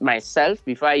in myself,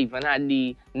 before I even had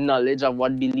the knowledge of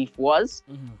what belief was,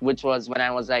 which was when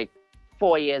I was like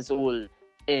 4 years old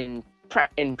in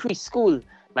preschool.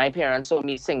 My parents saw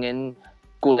me singing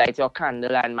Go Light Your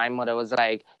Candle, and my mother was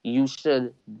like, you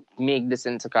should make this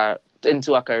into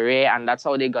a career, and that's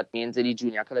how they got me into the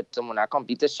Junior Calypso Mona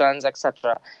competitions,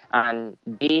 etc. And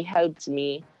they helped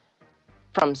me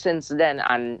from since then,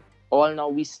 and all now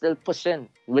we still pushing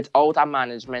without a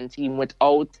management team,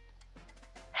 without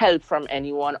help from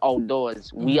anyone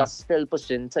outdoors. We are still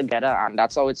pushing together, and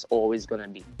that's how it's always gonna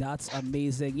be. That's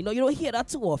amazing. You know, you don't hear that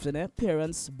too often,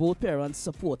 both parents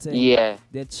supporting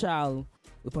their child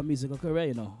with a musical career,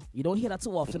 you know. You don't hear that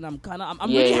too often. I'm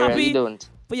really happy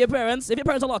for your parents. If your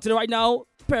parents are locked in right now,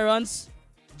 parents,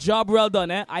 job well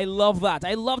done, I love that.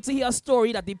 I love to hear a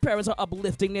story that the parents are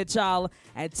uplifting their child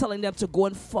and telling them to go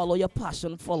and follow your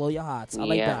passion, follow your heart. I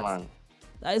like that. Man.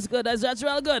 That is good. That's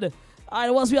real good. All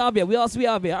right, what else we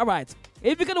have here? All right.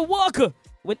 If you can work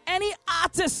with any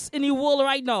artist in the world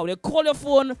right now, they call your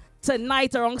phone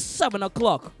tonight around 7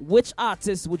 o'clock. Which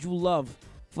artist would you love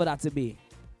for that to be?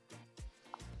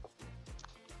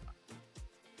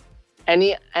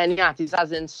 Any artist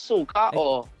as in soca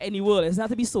or any world? It's not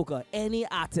to be soca. Any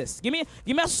artist. Give me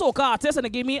a soca artist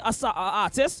and give me a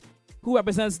artist who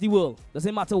represents the world.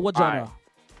 Doesn't matter what genre.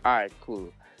 All right,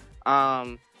 cool.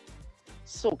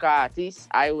 Soca artist,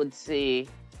 I would say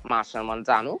Machel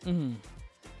Montano.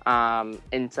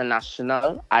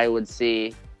 International, I would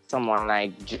say someone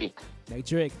like Drake.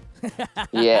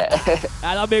 Yeah.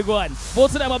 And a big one.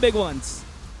 Both of them are big ones.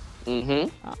 All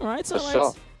right.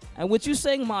 Sure. And with you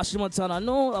saying Machel Montano, I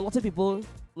know a lot of people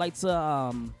like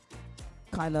to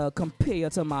kind of compare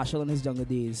to Machel in his younger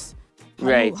days.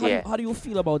 How do you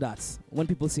feel about that when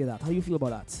people say that? How do you feel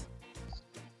about that?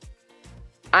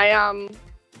 I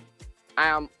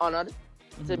am honored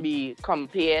to be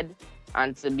compared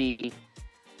and to be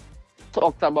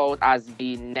talked about as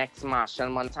the next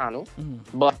Machel Montano.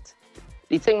 But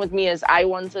the thing with me is I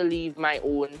want to leave my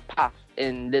own path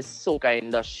in this soca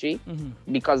industry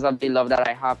because of the love that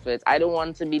I have for it. I don't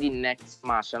want to be the next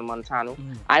Machel Montano.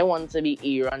 I want to be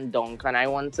Aaron Duncan. I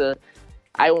want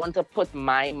to put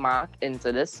my mark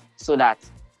into this so that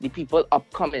the people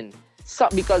upcoming,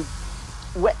 because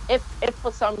if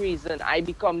for some reason I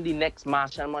become the next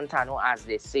Machel Montano, as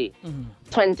they say,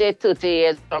 20, 30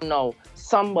 years from now,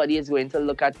 somebody is going to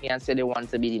look at me and say they want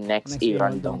to be the next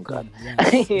Aaron Duncan.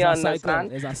 Yes. You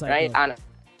understand? Right? And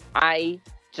I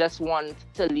just want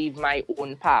to leave my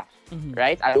own path,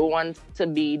 right? I don't want to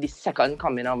be the second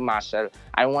coming of Machel.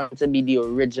 I want to be the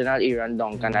original Aaron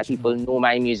Duncan, that people know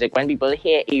my music. When people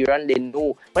hear Aaron, they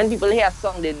know. When people hear a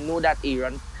song, they know that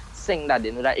Aaron sing that.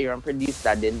 They know that Aaron produced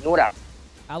that. They know that.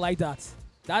 I like that.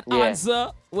 That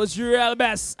answer was real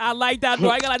best. I like that,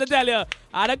 bro. I gotta tell you.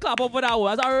 I had a clap up for that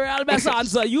one. That's a real best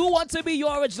answer. You want to be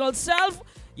your original self?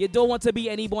 You don't want to be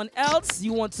anyone else.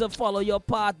 You want to follow your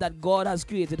path that God has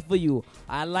created for you.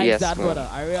 I like that, bro. brother.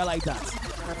 I really like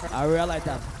that. I really like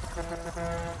that.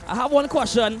 I have one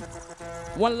question.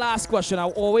 One last question. I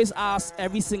always ask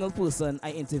every single person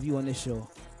I interview on this show.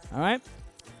 All right?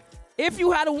 If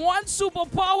you had one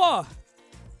superpower,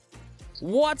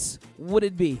 what would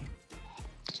it be?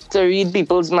 To read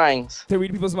people's minds. To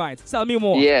read people's minds. Tell me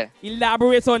more. Yeah.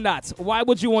 Elaborate on that. Why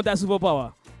would you want that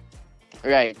superpower?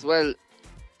 Right. Well,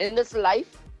 in this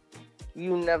life,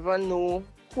 you never know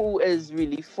who is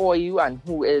really for you and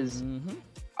who is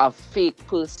a fake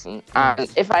person. And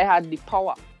if I had the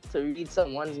power to read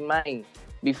someone's mind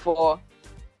before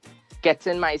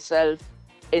getting myself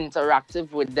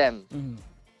interactive with them,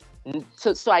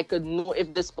 so I could know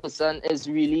if this person is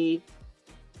really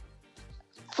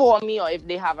for me or if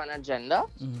they have an agenda,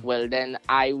 well, then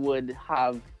I would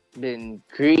have been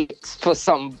great for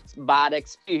some bad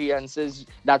experiences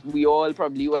that we all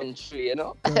probably went through, you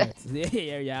know? Right.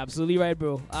 Yeah, absolutely right,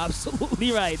 bro.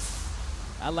 Absolutely right.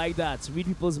 I like that. Read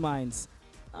people's minds.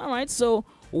 All right, so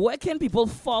where can people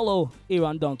follow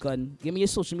Aaron Duncan? Give me your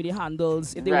social media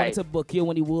handles if they want to book you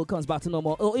when the world comes back to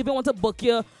normal. Or if they want to book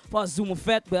you for Zoom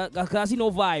Fest, because you know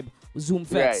vibe, Zoom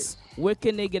Fest. Right. Where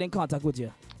can they get in contact with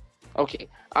you? Okay.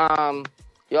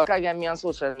 You can get me on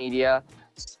social media.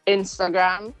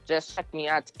 Instagram, just check me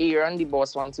at Aaron the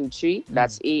Boss 123.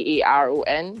 That's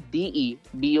AARONDEBOSS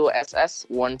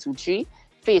 123.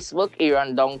 Facebook,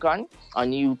 Aaron Duncan.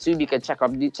 On YouTube, you can check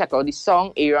out the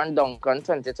song Aaron Duncan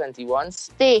 2021.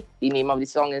 Stay. The name of the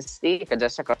song is Stay. You can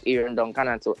just check out Aaron Duncan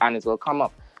and it will come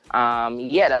up.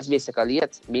 Yeah, that's basically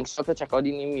it. Make sure to check out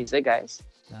the new music, guys.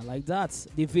 I like that.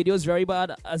 The video is very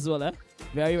bad as well, eh?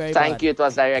 Very, very Thank bad. you. It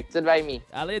was directed by me.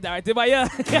 Directed by you.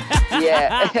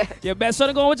 Yeah. Your best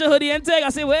friend going with your hoodie and take. I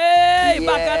say, way,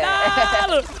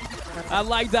 Bacchanal. I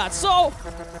like that. So,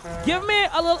 give me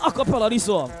a little acapella of this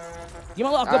song. Give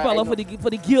me a little acapella for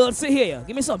the girls to hear.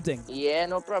 Give me something. Yeah,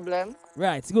 no problem.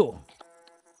 Right, go.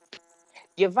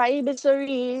 Your vibe is so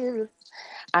real.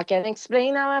 I can't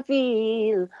explain how I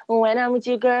feel when I'm with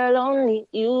you, girl, only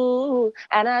you.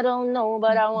 And I don't know,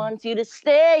 but I want you to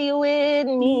stay with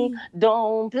me.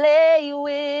 Don't play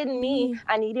with me.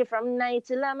 I need it from night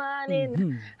till the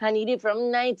morning. I need it from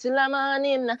night till the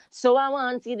morning. So I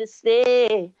want you to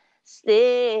stay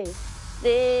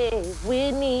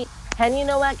with me. And you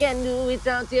know I can do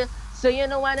without you. So you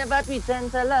know I never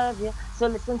pretend to love you. So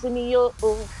listen to me, yo,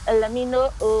 and let me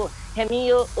know, hear me,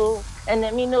 yo, and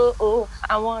let me know,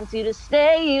 I want you to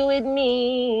stay with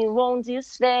me. Won't you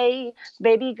stay?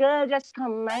 Baby girl, just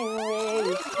come my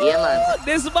way. Yeah, man.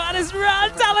 This man is real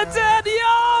talented,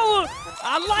 yo!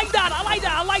 I like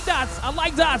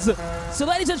that. So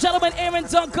ladies and gentlemen, Aaron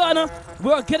Duncan,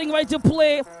 we're getting ready to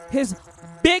play his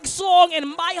big song in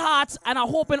my heart, and I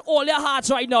hope in all your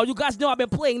hearts right now. You guys know I've been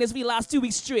playing this for the last 2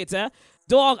 weeks straight, eh?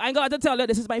 Dog, I ain't got to tell you,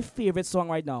 this is my favorite song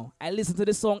right now. I listen to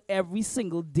this song every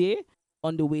single day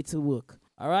on the way to work.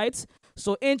 All right?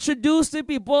 So introduce the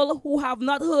people who have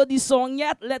not heard this song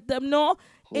yet. Let them know.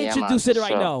 Introduce it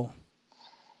right now.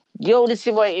 Yo, this is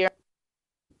your boy Aaron.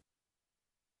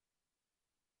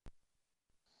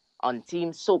 On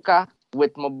Team Soca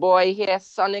with my boy here,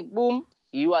 Sonic Boom.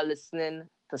 You are listening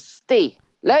to Stay.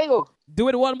 Let go. Do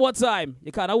it one more time.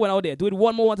 You can't win out there. Do it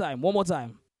one more time.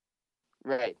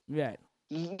 Right. Right.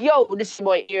 Yo, this is your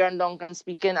boy Aaron Duncan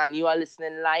speaking, and you are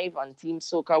listening live on Team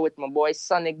Soca with my boy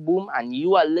Sonic Boom, and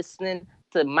you are listening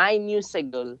to my new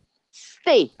single,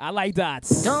 Stay. I like that.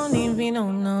 Don't leave me,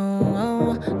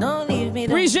 no. Don't leave me.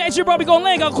 Appreciate you, bro. We gonna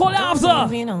link. I'll call you after.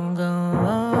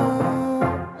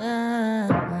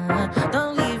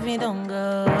 Don't leave me, don't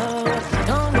go.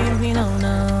 Don't leave me, don't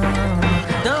go.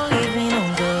 Don't leave me, no. Don't leave me,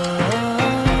 don't go.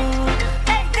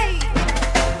 Hey.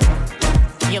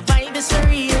 Your vibe is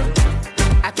surreal.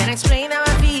 I can't explain how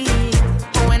I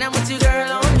feel when I'm with you,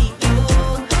 girl, only you.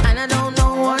 And I don't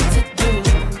know what to do.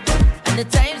 And the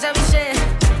times that we share,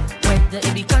 whether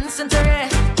it be constant or rare,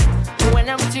 when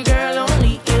I'm with you, girl,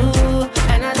 only you.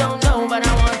 And I don't know, but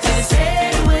I want you to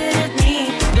stay with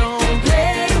me. Don't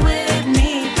play with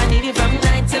me. I need you from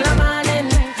night till the morning.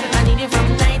 I need you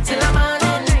from night till the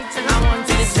morning. I want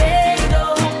you to stay,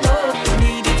 don't go.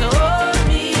 Need you to hold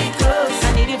me close.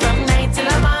 I need you from night till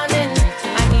the morning.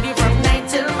 I need you from night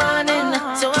till the morning.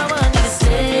 So I want you to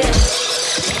stay.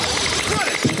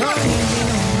 Don't leave me,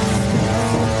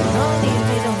 don't leave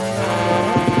me, don't go.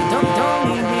 Don't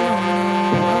leave me,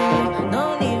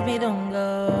 don't leave me, don't go.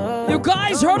 You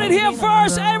guys heard it here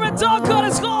first. Aaron Duncan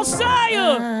is gonna say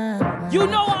you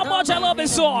know how much I love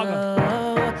this song.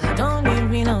 Don't leave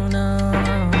me, no.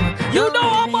 You know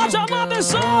how much I love this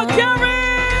song, Gary.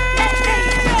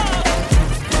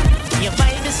 Your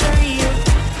vibe is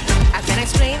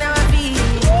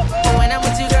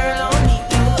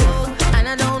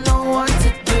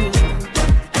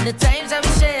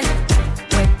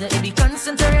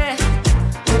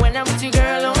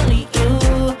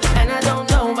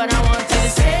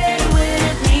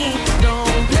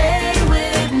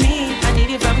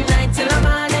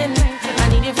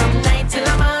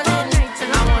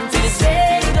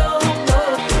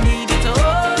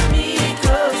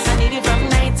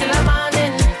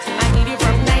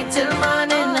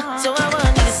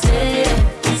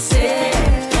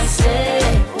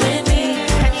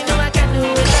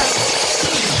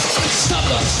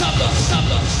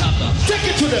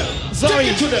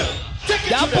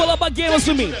That pull up again was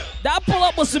for me. That pull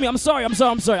up was for me. I'm sorry.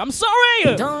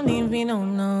 Don't leave me,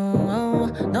 don't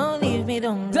go. Don't leave me,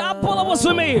 don't go. That pull up was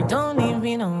for me. Don't leave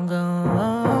me, don't go.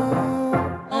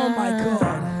 Oh my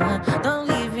God. Don't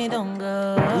leave me, don't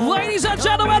go. Ladies and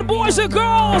gentlemen, boys and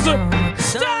girls,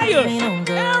 stay and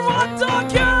run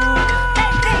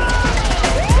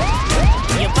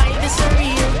Your vibe is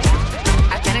surreal.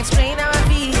 I can't explain how I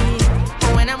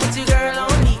feel. When I'm with you, girl,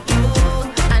 only you.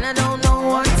 And I don't know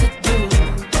what to do.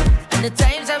 And the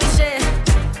times I we share,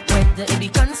 whether it be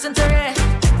constant or rare.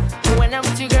 When I'm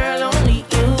with you, girl, only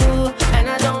you. And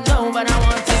I don't know, but I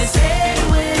want you to stay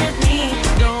with me.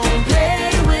 Don't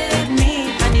play with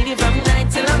me. I need you from night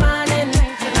till the morning.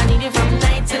 I need you from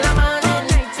night till the morning.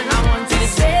 I want you to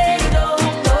stay,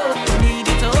 don't go. Need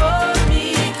you to hold me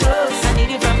close. I need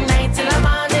you from night till the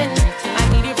morning. I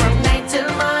need you from night till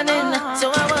the morning.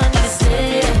 So I want you to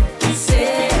stay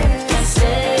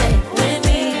with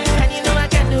me. And you know I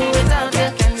can't do without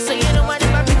you. So you know what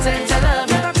if I pretend to love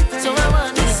you. So I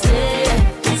want you to stay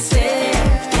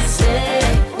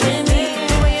with me.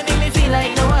 The way you make me feel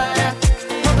like no other.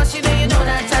 Oh, 'cause you know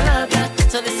that I love you.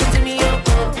 So listen to me, oh,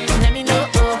 oh. Let me know,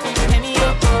 oh. Let me,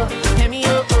 oh, oh. Let me,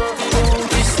 oh, oh.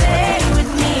 Won't you stay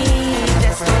with me?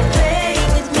 Just don't play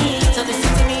with me. So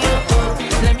listen to me, oh, oh.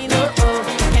 Let me know, oh.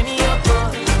 Let me, oh,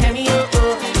 oh. Let me, oh,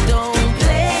 oh. Don't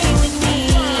play with me.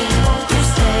 Won't you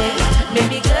stay?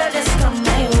 Baby girl, just come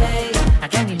my way. I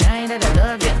can't deny that I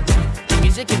love you. The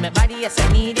music in my body, yes, I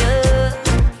need you.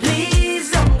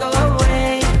 Please don't go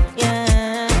away.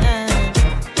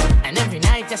 Yeah. And every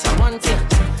night, yes, I want you.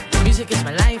 Music is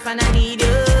my life and I need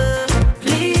you.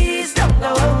 Please don't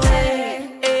go away.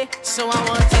 So I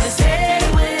want you to stay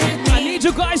with me. I need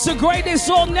you guys to grade this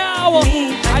song now.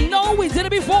 I know we did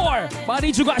it before, but I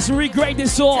need you guys to regrade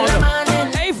this song.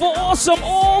 A for awesome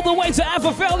all the way to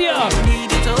Apophelia.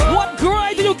 What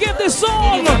grade do you give this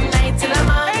song?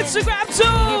 Instagram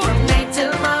too.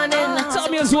 Tell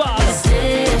me as well.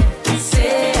 Stay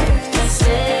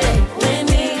with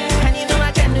me. And you know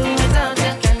I can't do without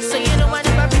you. So you know what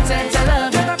if I pretend to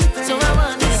love you. So I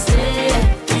want you to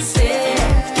stay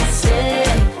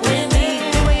with me.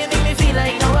 The way you make me feel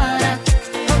like no other.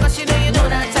 Oh, 'cause you know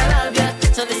that I love you.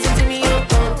 So listen to me, oh,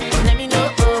 oh. Let me know,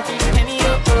 oh. Let me,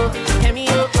 oh, oh. Let me,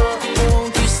 oh, oh.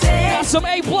 Won't you stay? Got some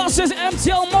A pluses,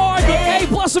 MTL Mark, A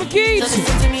plus some Keats. So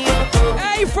listen to me, oh, oh.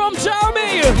 A from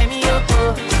Jeremy. Let me, oh,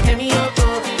 oh. Let me, oh,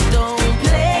 oh. Don't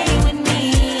play with me.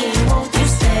 Won't you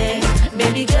stay?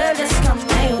 Baby girl, just come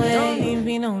my way. Don't leave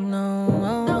me, no.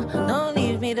 Don't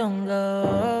leave me, don't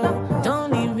go.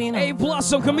 Don't leave me, no. A plus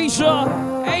from Kamisha.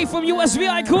 A from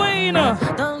USVI Queen.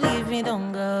 Don't leave me,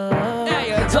 don't go.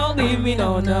 Hey, don't leave me,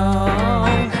 no.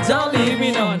 Don't leave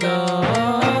me, no. A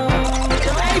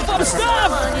from Stuff. I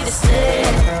want you to stay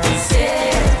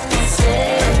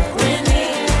with me.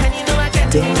 And you know I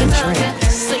can't do without you.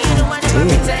 So you know I never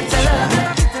pretend to love you.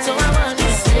 So I want you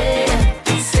to stay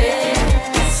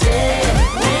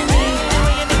with me. The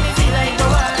way you make me feel like no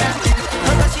other.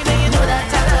 Oh, 'cause you know that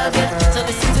I love you. So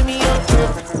listen to me, oh.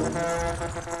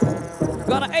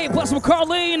 Got an A plus from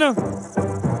Carlene.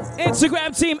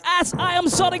 Instagram team at I am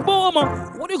Sonic Boom.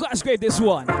 What do you guys grade this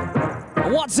one?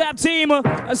 WhatsApp team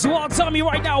as well. Tell me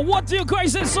right now, what do you grade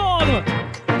this song?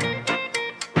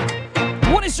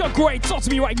 What is your grade? Talk to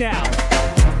me right now.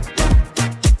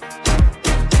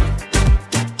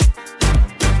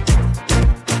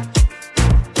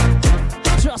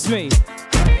 Trust me,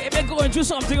 if you're going through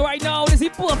something right now, this is the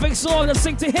perfect song to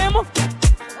sing to him or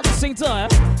to sing to her.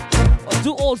 Or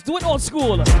do it old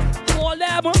school. All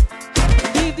them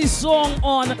leave this song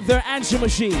on their answer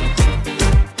machine.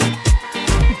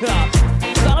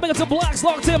 Gotta make it to Blacks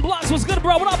locked in. Blacks, what's good,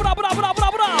 bro? What up?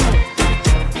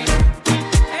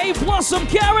 A plus some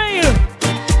carry.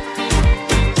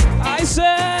 I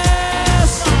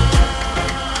says.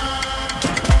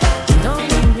 Don't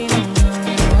leave me, don't go.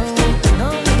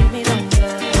 Don't leave me, don't go.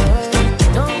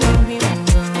 Don't leave me, don't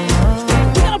go.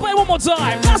 We gotta play it one more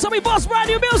time. That's how we bust brand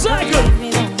new music.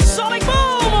 Sonic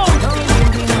Boom.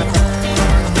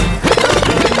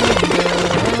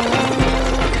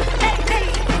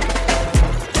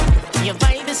 Your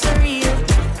vibe is surreal.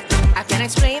 I can't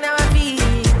explain how I feel.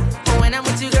 When I'm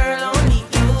with you, girl, only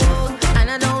you. And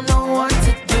I don't know what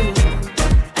to do.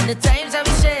 And the times I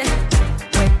we share,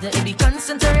 whether it be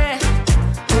constant or rare.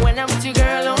 When I'm with you,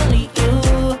 girl, only you.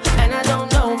 And I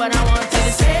don't know, but I want you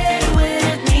to stay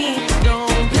with me.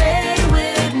 Don't play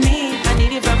with me. I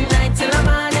need you from night till the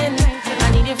morning.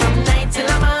 I need you from night till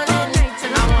the morning.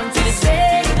 I want you to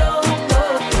stay, don't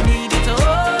go. Need you to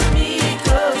hold me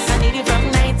close. I need you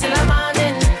from night till the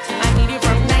morning. I need you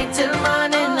from night till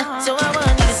morning. So I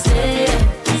want you to stay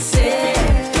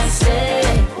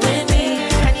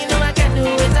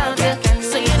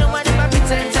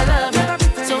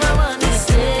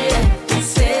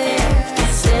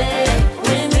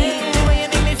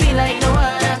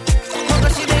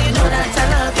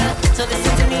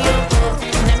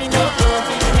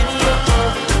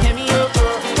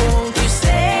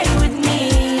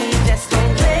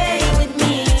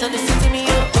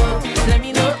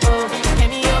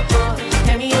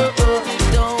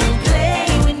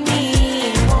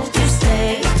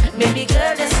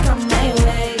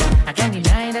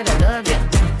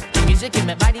music in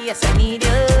my body, yes, I need you.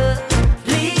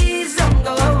 Please don't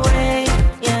go away,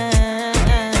 yeah.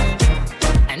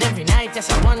 And every night, yes,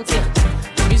 I want you.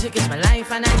 The music is my life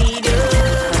and I need you.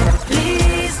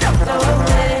 Please don't go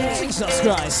away. Jesus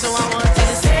Christ. So I want you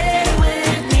to stay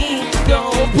with me.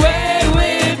 Don't play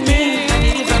with me. I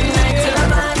need you from the night till the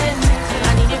morning.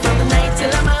 I need you from the night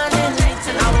till the morning.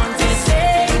 I want you to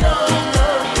stay long,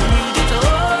 long. I need you to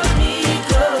hold me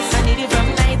close. I need you from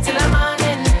night till the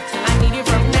morning. I need you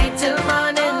from night till the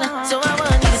morning. So I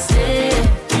want you to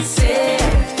stay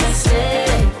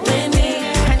with me.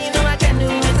 And you know I can do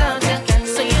without you.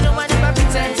 So you don't want to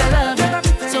pretend to love you.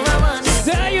 So I want you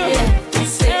to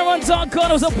stay. Aaron Duncan,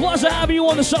 it was a pleasure having you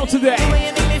on the show today.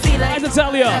 I have to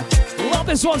tell you, love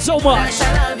this one so much.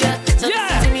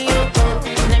 Yeah.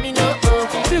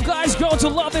 You guys go to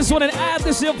love this one and add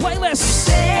this to your playlist.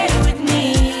 Stay with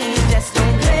me. Just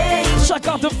don't play. Check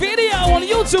out the video on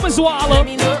YouTube as well.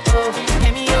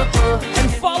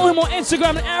 And follow him on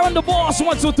Instagram at Aaron the Boss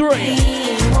 123.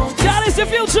 That is the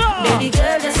future. Baby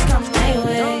girl, just come my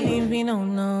way. Don't leave me, no.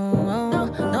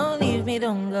 Don't leave me,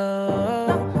 don't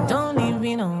go. Don't leave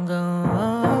me, don't go.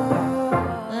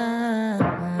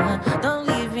 Don't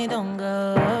leave me, don't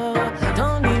go.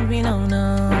 Don't leave me, no.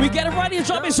 We get it ready to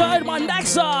jump inside my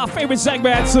next favorite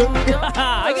segment.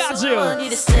 I got you. I want you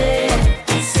to stay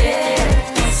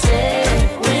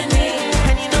with me.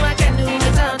 And you know I can do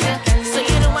without you. So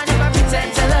you don't want to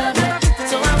pretend to love you.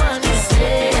 So I want you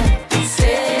to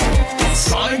stay.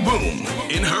 Sonic Boom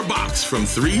in her box from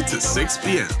 3 to 6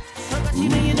 p.m. You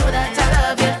know that I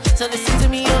love you. So listen to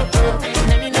me,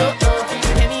 let me know,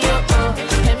 let me know.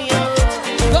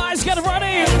 Guys, get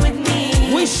ready.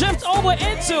 We shift over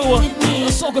into the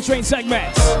Soca Train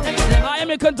segment. I am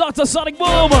your conductor, Sonic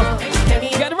Boom.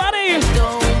 Get ready.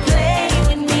 Don't play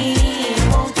with me,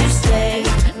 won't you stay?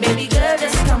 Baby girl,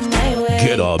 just come my way.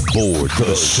 Get on board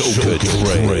the Soca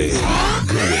Train.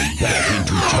 Going back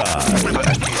into time.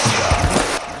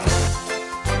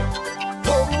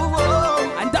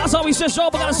 And that's how we switch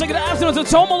over. Gotta sing it afternoon to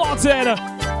Tomo Lawton.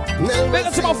 Big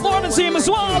up to my Florida team as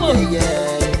well.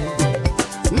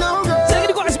 Taking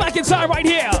you guys back in time right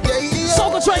here.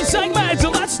 Soca Train segment.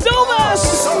 Let's do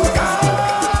this.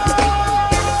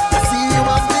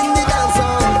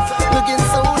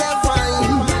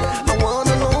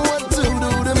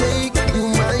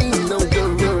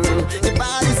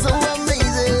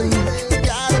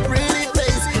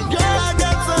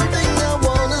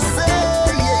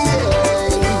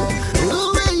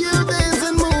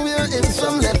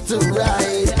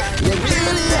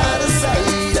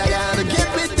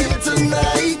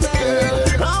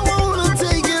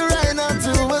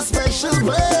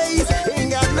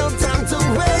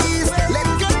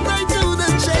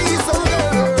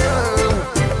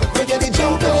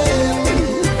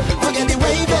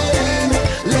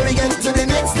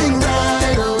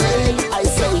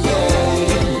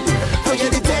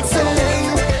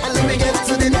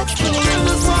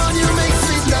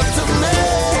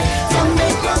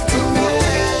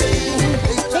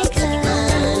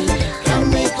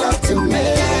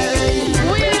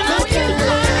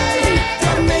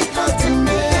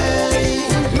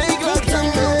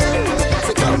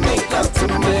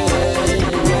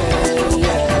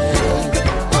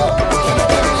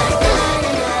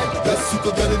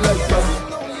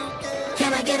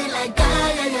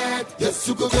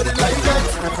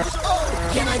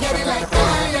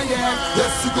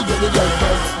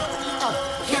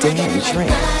 Darren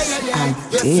Drinks, I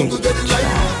dare you to try.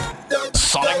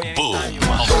 Sonic Boom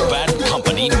of Bad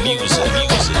Company Music.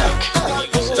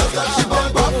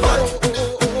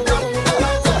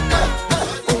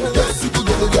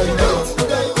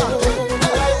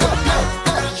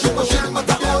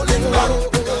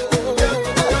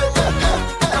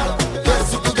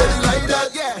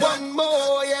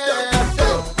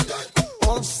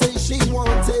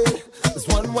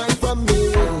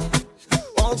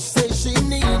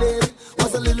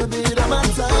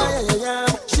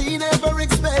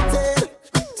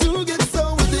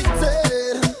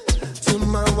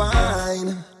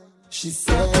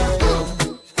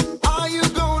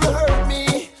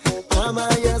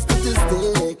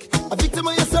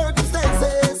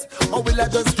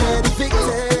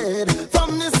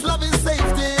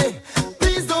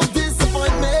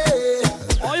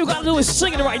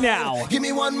 Sing it right now. Give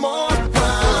me one more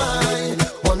wine,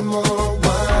 one more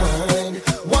wine,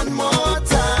 one more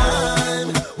time,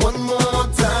 one more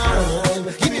time.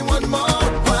 Give me one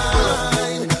more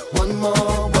wine, one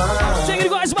more wine. Taking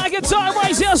you guys back in time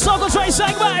right here, Soca Train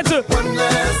segment. One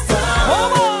last time. Oh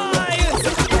boy.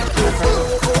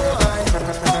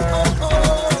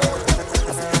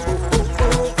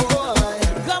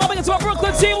 Gotta make it to our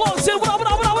Brooklyn team, long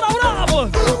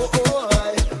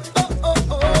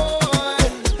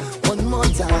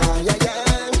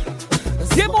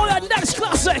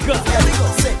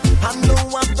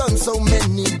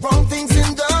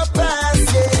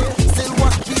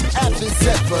it's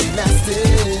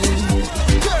everlasting.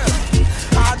 Girl,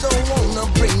 I don't wanna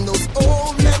bring those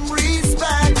old memories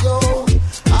back, yo.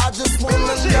 I just wanna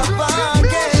love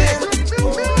again.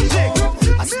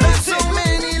 I spent so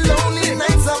many lonely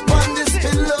nights up on this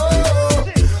pillow,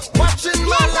 watching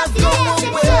my life go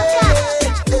away.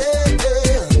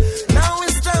 Now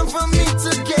it's time for me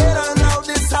to get on out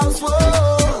this house,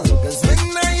 whoa. 'Cause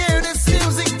when I hear this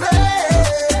music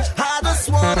play, I just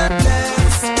wanna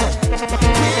dance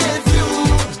with you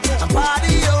and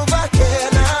party over here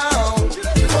now.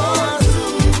 For you,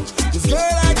 'cause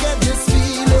girl, I get this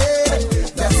feeling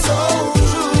that's so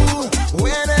true.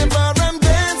 Whenever I'm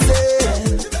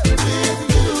dancing with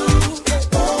you,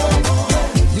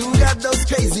 you got those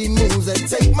crazy moves that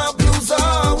take my blues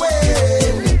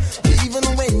away. Even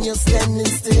when you're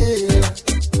standing still,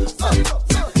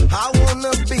 I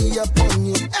wanna be upon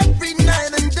you every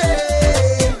night and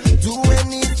day. Do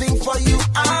anything for you,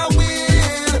 I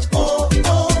will. Oh,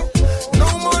 oh. No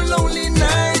more lonely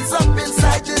nights up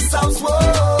inside this house.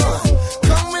 Whoa.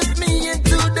 Come with me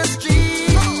into the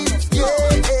streets.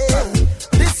 Yeah.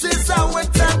 This is our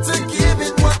time to give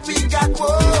it what we got.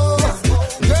 Whoa.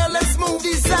 Girl, let's move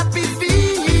these happy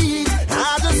feet. I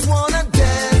just wanna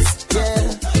dance, yeah,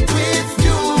 with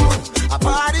you. A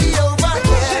party over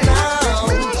here now.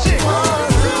 For you.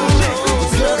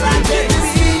 Girl, I get this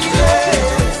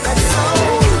feeling that's so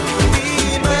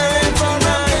deep. Whenever I'm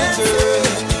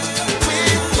dancing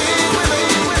with you.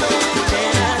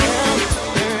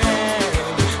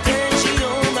 Then she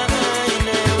on my mind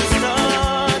and we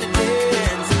started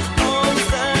dance. All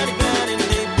started getting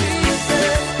deep.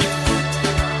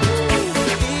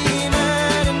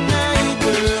 Night and night,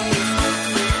 girl.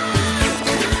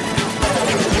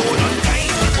 Hold on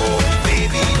tight, oh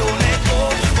baby, don't let go.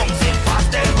 Bounce it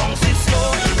fast and bounce it slow.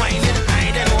 Wind it high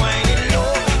then wind it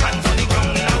low. Hands on the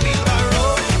ground now we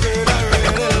roll. Girl, I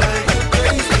really like you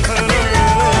crazy. I really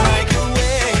like your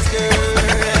ways, girl.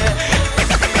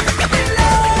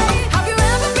 Have you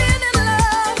ever been in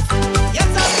love? Yes,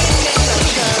 I've been in love,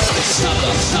 girl.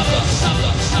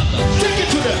 Take it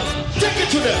to them. Take it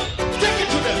to them. Take it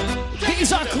to them.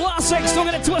 These are classics, don't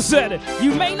get it twisted.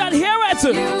 You may not hear it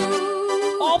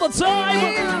all the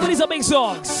time, but these are big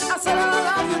songs. I said I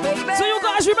love you, baby. So you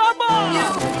guys remember?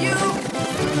 You.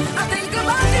 I think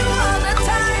about you all the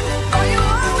time. Oh, you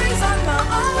always on my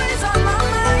mind.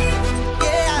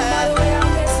 Yeah. By the way, I'm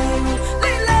missing you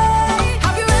lately.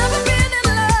 Have you ever been in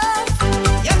love?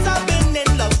 Yes, I've been in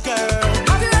love, girl.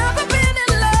 Have you ever been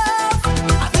in love?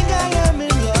 I think I am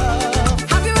in love.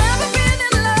 Have you ever been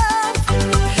in love?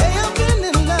 Hey, I've been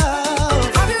in love.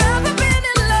 Have you ever been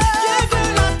in love? Yeah,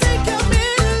 girl, I think I'm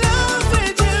in love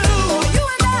with you. You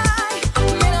and I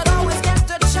may not always get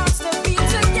the chance to be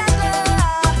together.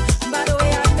 By the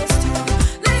way, I missed you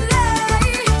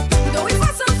lately. Though we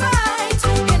fuss and fight,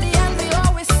 in the end we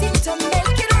always seem to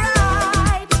make it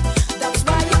right. That's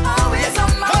why you're always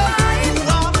on my mind. You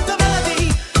are the melody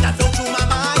that flows through my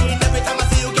mind. Every time I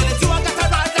see you, get it, you I got to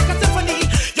ride like a symphony.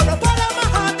 You're a part of my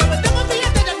heart, there will never be a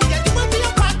dead me, and you will be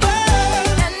a part, girl.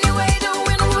 Anyway the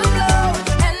wind would blow,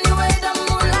 anyway the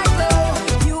moonlight glow,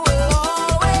 you will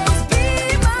always be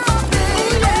my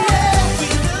baby. We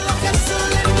will look at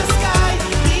sun in the sky.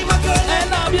 Be my girl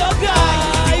And I'm your guy.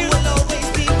 you will always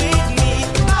be with me.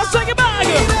 I'll take it back.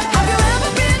 Have you ever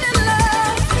been in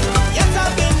love? Yes,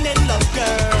 I've been in love,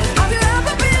 girl. Have you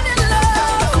ever been in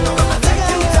love? I take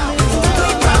you down to the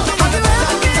ground. Have you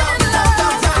ever been in love?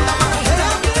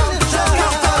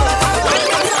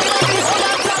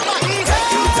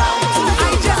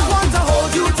 I just want to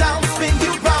hold you down, spin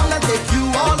you round and take you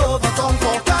all over. Come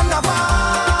for carnival,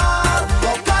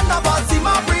 see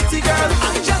my pretty girl. I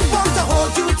just want to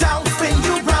hold you down, spin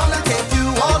you round and take you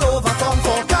all over. Come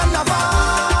for carnival,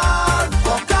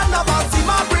 see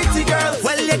my pretty girl.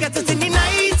 Well, you get it in the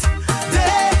night,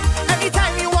 Day,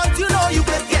 anytime you want, you know you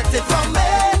can get it from me.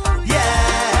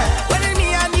 Yeah, when it's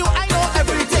me and you, I know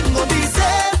everything will be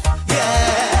safe.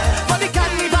 Yeah, for the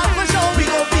carnival for sure, we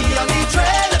gon' be on the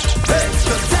trail. Let's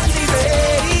just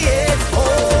celebrate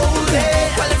all day.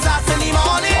 Well, it's us in the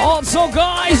morning. Also,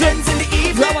 guys, Friends in the you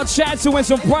evening, have a chance to win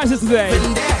some prizes today.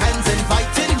 in their hands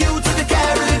inviting you to the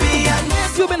Caribbean.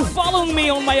 If you've been following me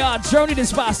on my journey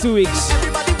this past 2 weeks,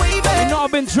 Everybody waving, you know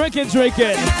I've been drinking.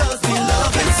 because we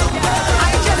love it so much. I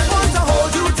just want to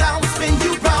hold you down, spin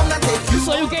you round and take you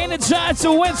So you gain a chance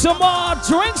to win some more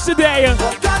drinks today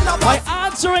by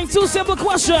answering 2 simple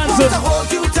questions. to hold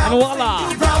you down, And voila.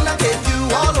 round and take you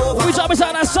all over. We jump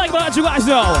inside that segment, let you guys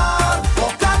know.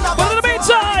 But in the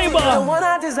meantime, What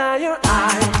I desire,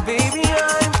 baby,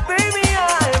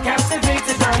 I'm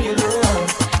captivated by your love.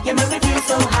 You make me feel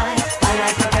so high. I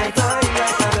like the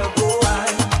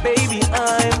baby,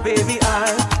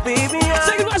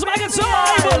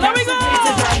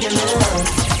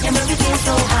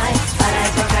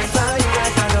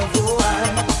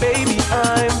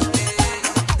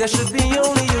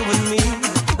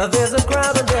 There's a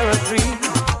crowd and there are three.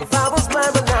 If I was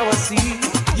blind but now I see,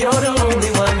 you're the only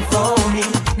one for me.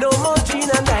 No more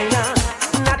Gina and Dinah,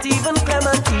 not even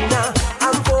Clementina.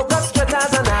 I'm focused straight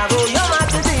as an arrow. You're my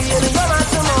today and you're my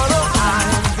tomorrow. I'm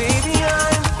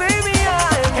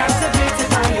captivated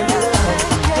by your love.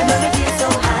 Your melody is so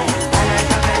high, I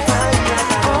like a high time.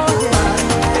 Oh yeah,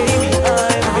 baby,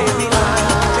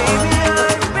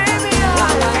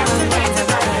 I'm captivated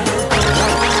by your love.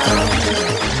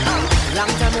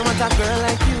 Long time you want a girl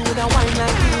like you, with a wine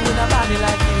like you, with a body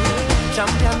like you.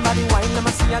 Champion body wine, let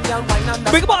me see a girl wine on the.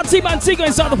 Big up Team Antigua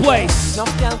inside the place. No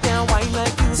girl can wine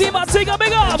like you. Team Antigua,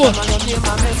 big up.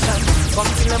 Come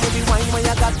see me with the wine when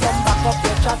you got them back up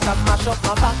your chat and mash up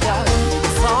my back, girl.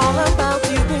 It's all about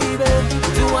you, baby.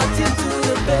 Do what you do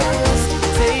the best.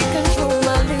 Take control,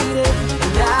 my lady,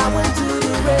 and I will do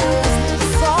the rest.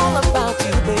 It's all about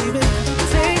you, baby.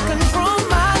 Take control,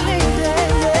 my lady.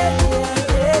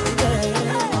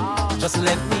 Just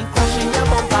let me crash in your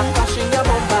bumper, crash in your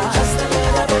bumper. Just a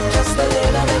little bit, just a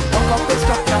little bit. Walk up the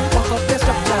structure, walk up the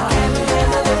structure.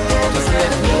 Just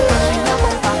let me crash in your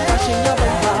bumper, crash in your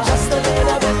bumper. Just a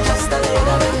little bit, just a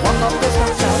little bit. Walk up the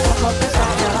structure, walk up the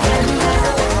structure.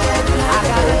 I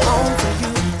got it on for you,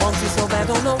 want you so bad,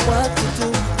 don't know what to do.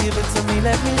 Give it to me,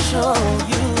 let me show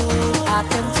you. I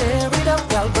can tear it up,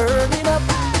 girl, burn it up.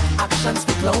 Actions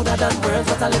speak louder than words,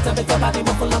 but a little bit of body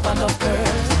muffle up enough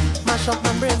curves. Mash up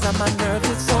my brains and my nerves,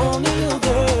 it's only you,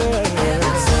 girl.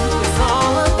 It's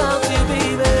all about you,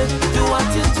 baby. Do what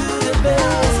you do the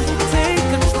best. Take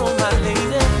control, my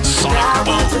lady. Sonic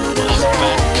Boom,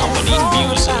 Bad Company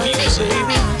Music.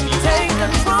 Baby. Take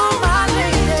control, my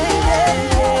lady.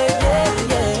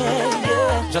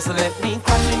 Just let me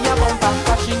crash in your bumper,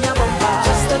 crash in your bumper.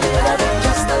 Just a little bit,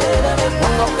 just a little bit.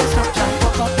 Walk up the structure,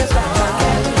 walk up the structure.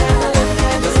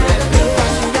 Just let me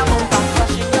crash in your bumper,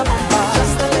 crash in your bumper.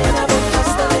 Just a little bit,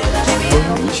 just a little bit.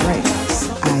 Drinks,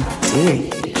 I dare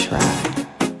you to try.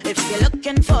 If you're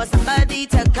looking for somebody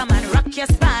to come and rock your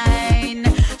spine,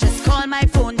 just call my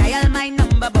phone, dial my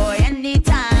number, boy,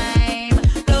 anytime.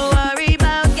 Don't worry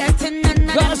about getting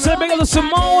another. Gotta say big up to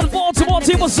Simone, Baltimore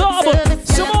team, what's up?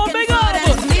 Simone, big up.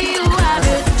 That's me who have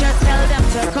it, just tell them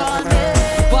to call me.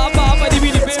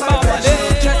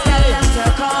 Just tell them to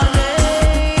call me.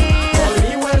 Call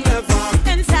me whenever.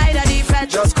 Inside of the fed.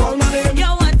 Just call my name. You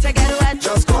want to get wet.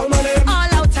 Just call my name.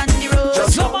 All out on the road.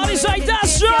 Just somebody say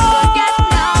that's Get right.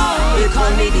 down. They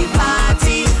call me the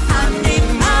party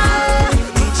animal.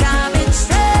 We jamming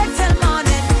straight till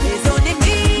morning. It's only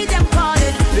me them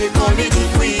calling. They call me the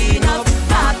queen of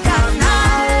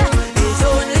Bacchanal. It's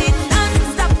only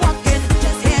non-stop walking.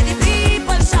 Just hear the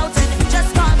people shouting. Just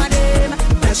call my name.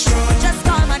 That's right. Just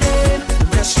call my name.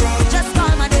 That's right. Just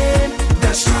call my name.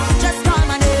 That's right. Just call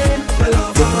my name. I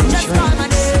love her. Just call my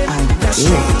name. That's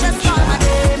right. Just call my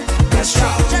name. That's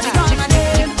right. Just call my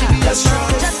name. That's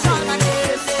right. Just call my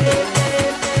name.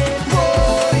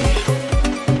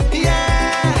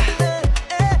 Yeah.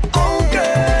 Oh,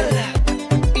 girl.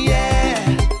 Yeah.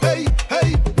 Hey,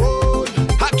 hey, boy.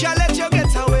 I can't let you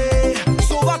get away.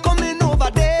 So I come in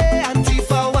over there and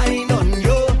Tifa wine on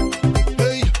you.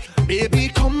 Hey, baby,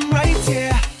 come right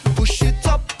here. Push it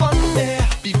up on there.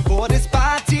 Before this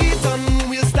party done,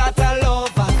 we'll start a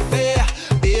love affair.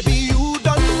 Baby, you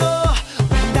don't know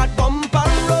when that bumper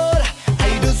roll,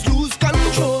 I just lose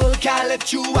control. Can't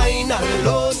let you wine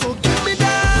alone. So give me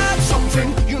that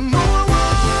something. You know I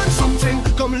want something.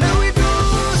 Come let me do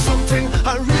something.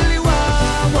 I really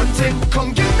want one thing.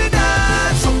 Come give me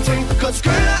that something. Cause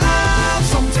girl, I have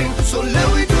something. So let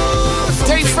me do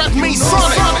something. They fret me, You know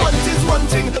Sonic. I want is one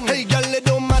thing. Hey girl, it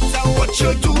don't matter what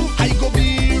you do. I go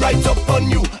be right up on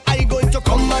you. I going to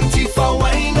come and Tifa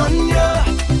wine on ya.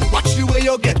 Watch the way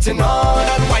you're getting on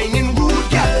and whining rude,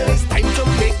 girl. It's time to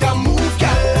make a move,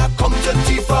 girl. Come to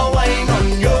Tifa wine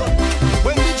on you.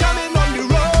 When we jamming on the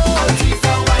road, I'll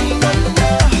Tifa wine on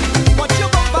ya. Watch your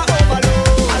bumper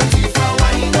overload. I'll Tifa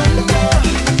wine on ya.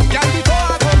 Girl, before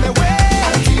I come away,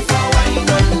 I'll Tifa wine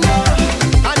on ya.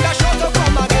 And I shut up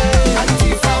from again. I'll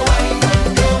Tifa wine on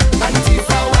ya. I'll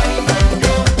Tifa wine on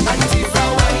ya. I'll Tifa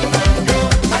wine on ya.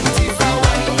 I'll Tifa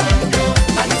wine on ya.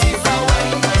 I'll Tifa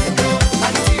wine on ya.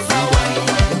 I'll Tifa wine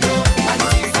on ya.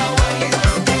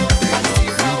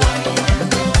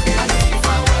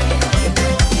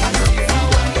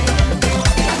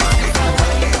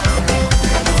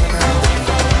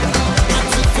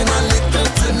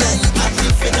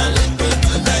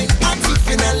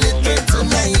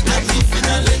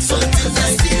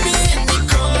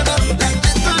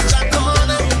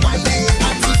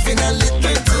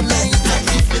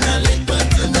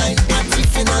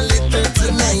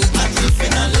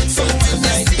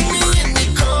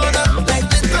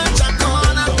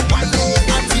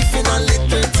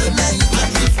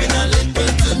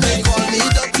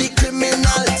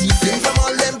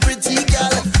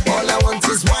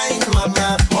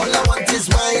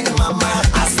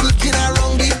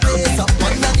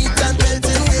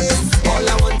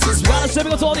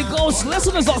 to all the ghost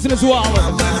listeners out there as well. All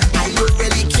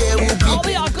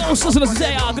the ghost listeners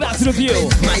say, good afternoon to you.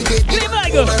 Leave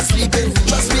like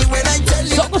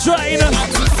Soccer Train.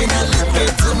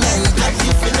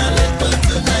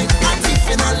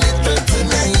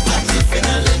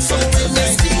 So when they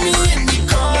see me in the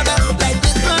corner, like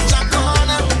this much a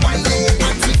corner, one day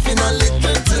I'm tipping a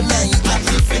little tonight, I'm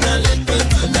tipping a little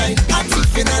tonight, I'm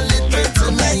tipping a little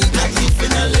tonight, I'm tipping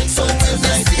a little. So when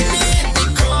they see me in the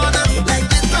corner, like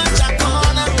this much a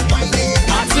corner, one day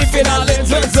I'm tipping a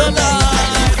little tonight.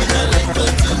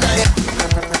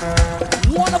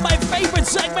 One of my favorite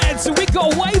segments. We go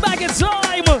way back in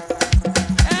time.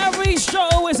 Every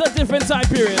show is a different time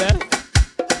period, eh?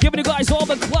 Giving you guys all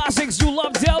the classics you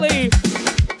love, Delhi.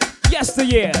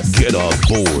 Yesteryears. Get on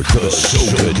board the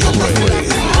Soca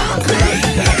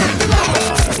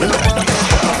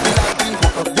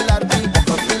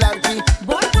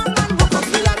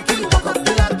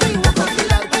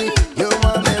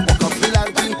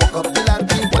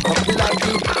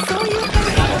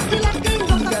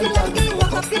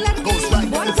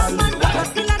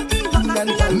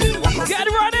Get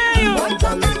ready!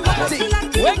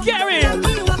 We're Gary.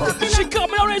 She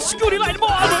coming out and scooty like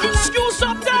ball. Scoot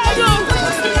something.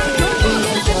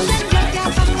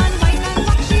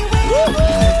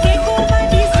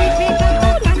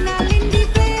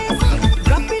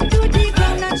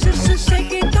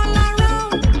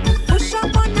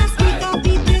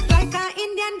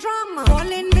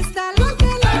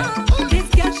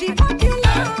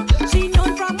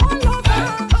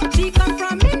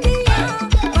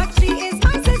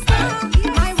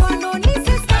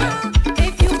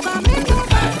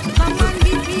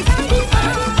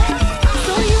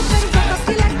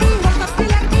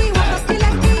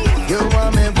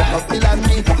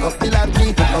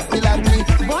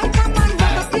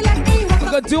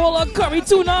 Do a lot of curry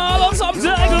tuna, I love something.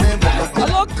 I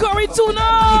love curry tuna.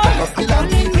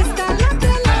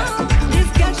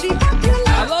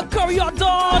 I love curry hot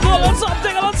dog. I love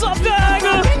something. I love something.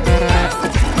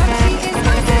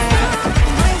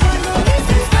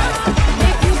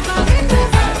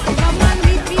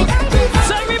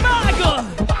 Take me back.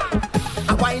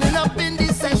 I'm winding up in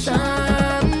this session.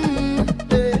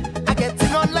 I get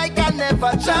it on like I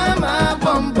never jam a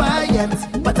bumper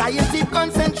yet, but I am deep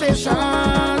concentration.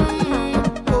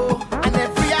 Oh, and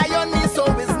every iron is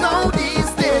always now the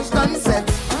stage done set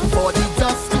for the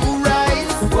dust to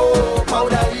rise. Oh,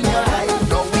 powder in your eye.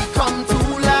 Now we come to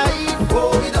life.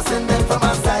 Oh, we just send them from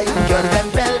our side. Girl, them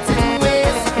belting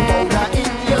waist, powder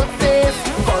in your face,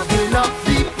 bubbling up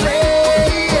the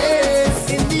place.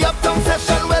 In the uptown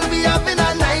session, well, we having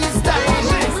a nice time.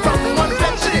 From one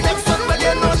bed to the next one, well,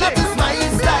 you know that is my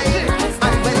style.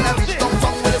 And when I reach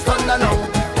downtown, well, it's thunder now.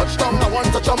 Touchdown, I want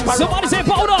to jump around. Somebody say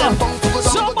powder.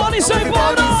 Somebody say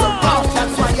powder.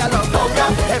 That's why I love powder.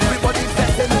 Everybody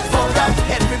getting it powder.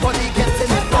 Everybody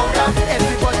getting it powder.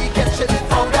 Everybody getting it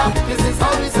powder. This is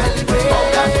how we celebrate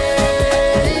powder.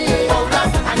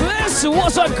 This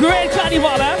was a great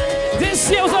carnival, eh? This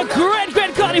year was a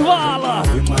great carnival.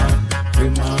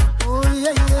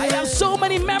 I have so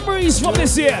many memories from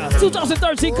this year.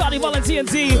 2013 Carnival and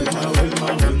TNT.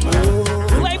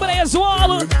 Labor Day as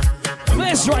well.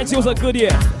 This right here was a good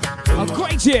year. A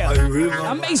great year.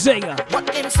 Amazing. What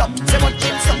him stop? Say what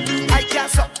him stop. I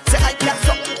can't stop. Say I can't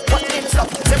stop. What him stop?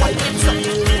 Say what him stop.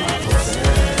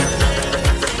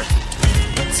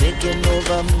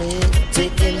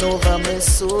 Taking over my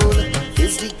soul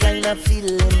is the kind of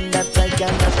feeling that I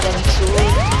cannot control.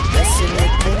 Messing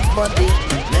with my body,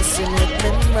 messing with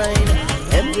my mind.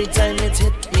 Every time it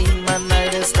hit me, my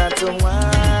mind is start to whine.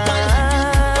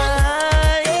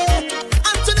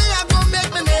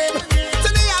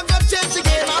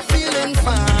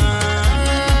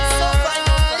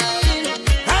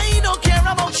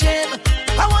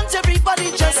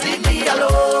 Just leave me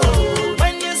alone.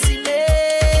 When you see me,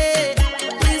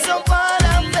 please don't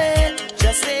bother me.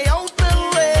 Just stay out the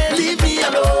way. Leave me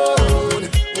alone.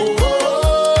 Oh,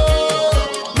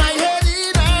 my head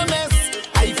in a mess.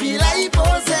 I feel I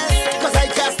possess. Cause I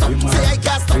can't stop. Say I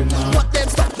can't stop. What them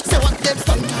stop? Say what them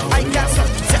stop. I can't stop.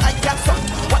 Say I can't stop.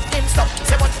 What them stop?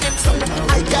 Say what them stop.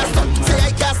 I can't stop. Say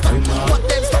I can't stop. What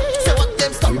them stop? Say what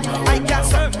them stop. I can't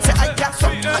stop. Say I can't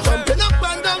stop. I'm jumping up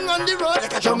and down on the road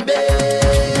like a jumping.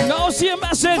 See a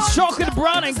message, chocolate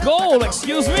brown and gold,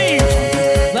 excuse me.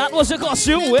 That was your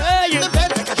costume, hey.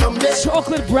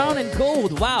 Chocolate brown and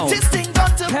gold, wow.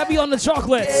 Heavy on the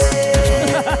chocolates.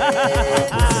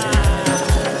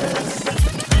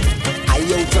 I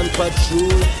out on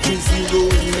patrol,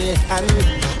 3-0 in my hand.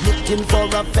 Looking for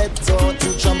a fetter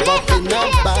to jump up in a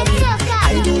band.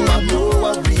 I don't have no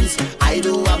worries, I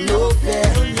don't have no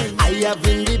fear. I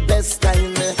having the best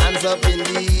time. Hands up in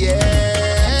the air.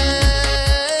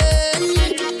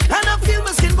 And I feel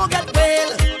my skin go get well,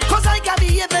 cause I can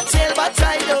be in the tail, but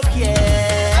I don't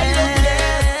care.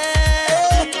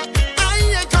 I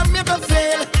ain't come here to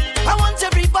fail. I want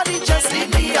everybody just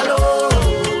leave me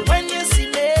alone. When you see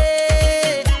me,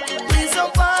 please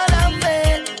don't bother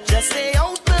me. Just stay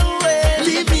out the way.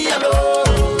 Leave me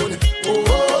alone.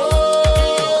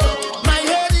 My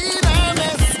head in a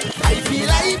mess. I feel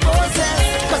like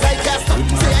possessed, cause I can't stop.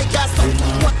 Say I can't stop.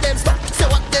 What them stop? Say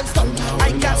what them stop. I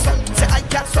can't stop. Say I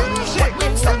can't stop. What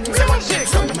them stop? Say what them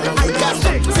stop. I can't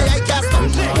stop. Say I can't stop.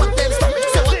 What them stop?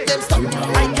 Say what them stop.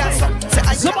 I can't stop. Say I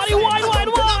can't stop. Somebody wine.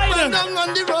 Down on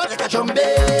the road like a zombie.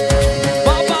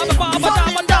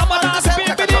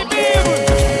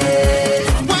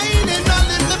 Whining all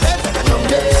in the bed like a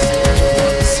zombie.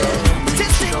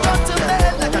 Tisting out to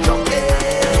bed like a zombie.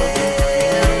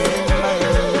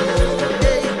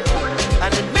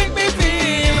 And it make me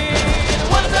feel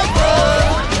wonderful.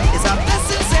 It's a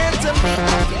blessing sent to me.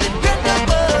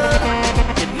 Incredible.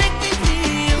 It make me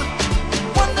feel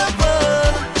wonderful.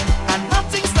 And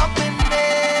nothing stopping me.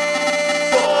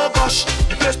 Oh gosh,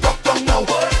 the place broke down now.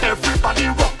 Everybody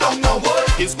rock down now.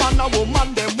 It's man and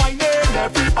woman, them whining.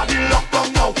 Everybody lock down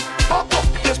now. Pop up,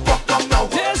 this broke down now.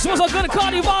 This was a good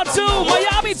carnival too.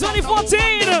 Miami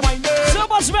 2014. So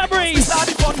much memories. Start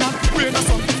the fun and rain and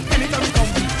sun. Anytime we come,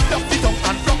 dump it down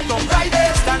and rock down.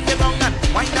 Friday, stand the wrong and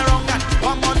wind around and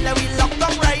come on, let we lock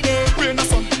down. Friday, rain and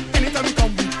sun. Anytime we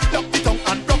come, dump it down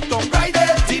and rock down. Friday,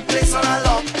 the place on a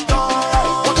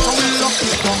lockdown. Watch how we lock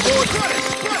it down.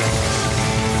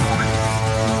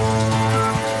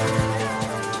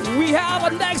 We have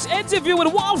a next interview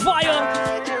with Wildfire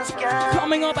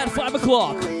coming up at 5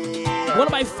 o'clock. One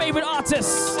of my favorite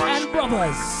artists and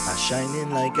brothers. Shining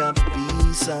like a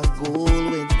piece of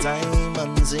gold with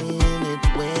diamonds in it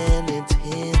when it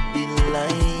hit the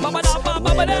lights.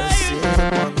 When I sit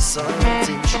on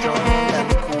something strong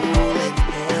and cool, it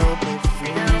help me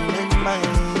free my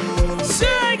mind.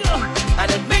 Sing!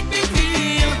 And it make me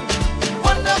feel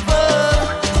wonderful.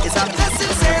 It's a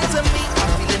blessing sent to me. I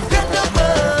feel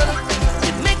incredible.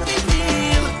 It make me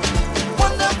feel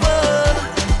wonderful.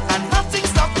 And nothing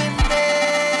stopping me.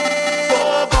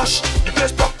 Oh gosh, the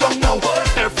place broke down now.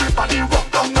 Everybody rock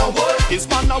down now. It's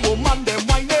man and woman, them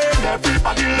whining.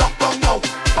 Everybody lock down now.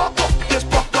 Pop up, this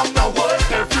broke down now.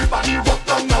 Everybody rock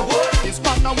down now. It's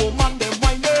man and woman, them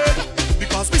whining.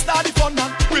 Because we start the fun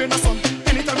and rain and sun.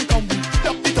 Anytime we come, we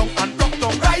dump it down and rock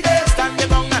down. Friday, Stand the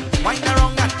wrong and wind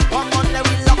around and come on, let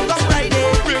we lock down Friday.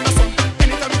 rain and sun.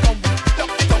 Anytime we come, we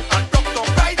dump it down and rock down.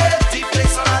 Friday, The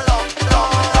place on a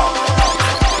lockdown.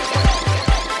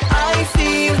 I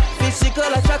feel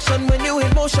physical attraction when you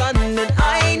in motion, and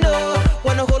I know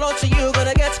when I hold on to you,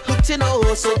 gonna get hooked, you know.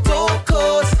 So don't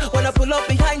cause when I pull up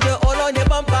behind you, all on your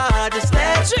bumper, just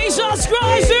let Jesus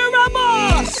Christ, you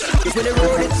remember? Cause when the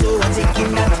road is so I'm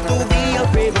taking that. Don't be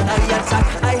afraid when I attack.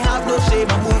 I have no shame,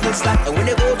 I'm moving slack. And when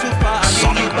they go too far, I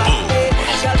leave you back. Hey,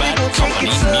 shall we go take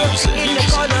it slow? In the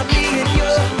corner, me and you.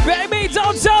 Baby,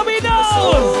 don't tell me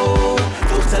no!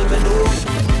 Don't tell me no.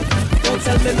 Don't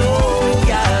tell me no,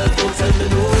 girl. Don't tell me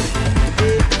no.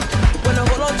 Hey, when I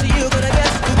hold on to you, gonna get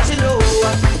hooked, you know.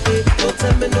 Hey, don't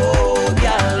tell me no,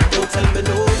 girl. Don't tell me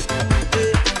no.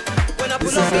 Hey, when I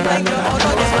pull up behind you, all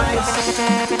on your vibes.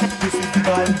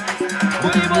 We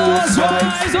must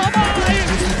rise, oh my!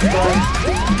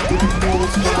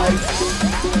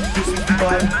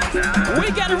 We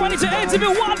getting ready to interview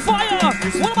Wildfire,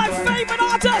 one of my favorite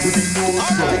artists.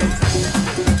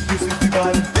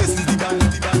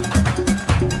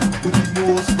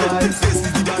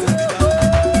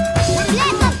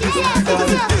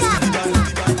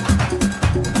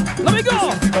 Let me go.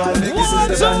 1,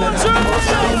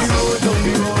 2,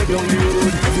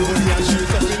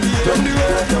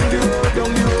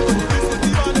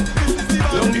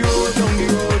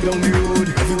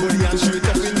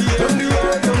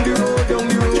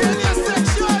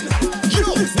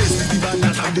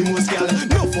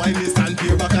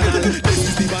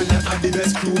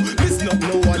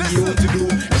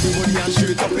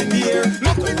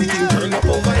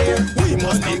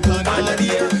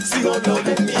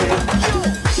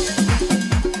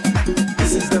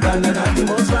 This is the band that have the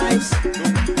most vibes.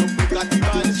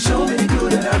 Show me the crew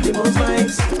that have the most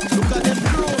vibes. Look at them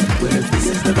crew. Well, this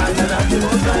is the band that have the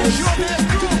most vibes.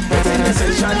 What's in the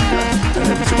section?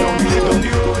 Down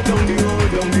the road, down the road,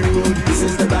 down the road. This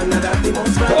is the band that have the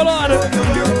most vibes. Hold on. Down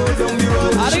the road, down the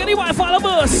road. I think anyone follow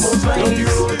bus.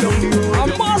 I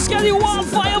must get you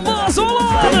Wildfire bus. Hold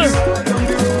on. Down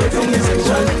the road, down the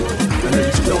section.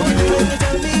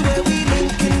 Tell me where we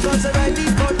linking, 'cause I ride the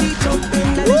 40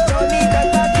 jumping and it's Johnny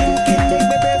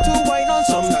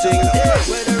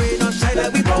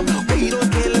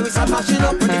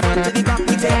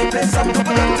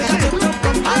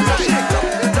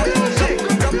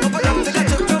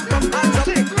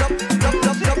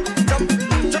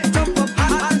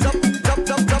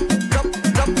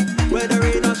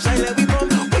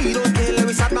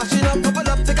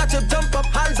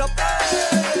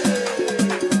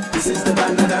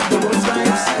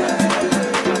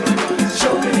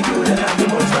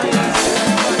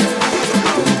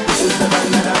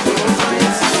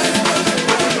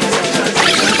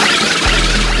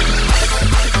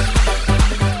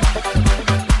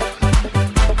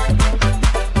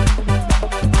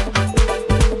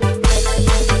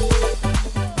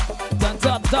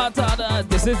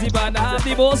This is the band that have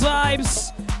the most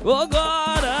vibes. Oh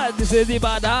God, this is the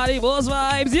band that have the most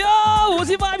vibes. Yo,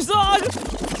 what's the vibes, dog?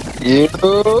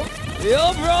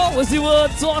 Yo, bro, what's the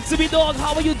word? Talk to me, dog.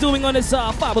 How are you doing on this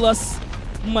fabulous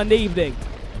Monday evening?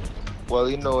 Well,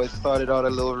 you know, it started out a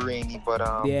little rainy, but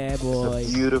yeah, boy,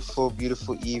 it's a beautiful,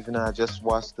 beautiful evening. I just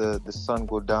watched the sun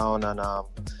go down, and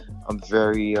I'm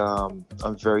very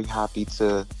happy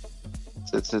to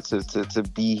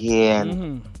be here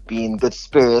and be in good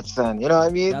spirits, and you know what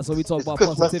I mean. That's what we talk it's about.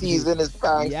 Christmas Positivity. season, it's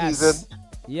parang season.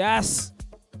 Yes.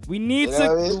 We need You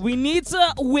know what I mean? we need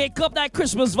to wake up that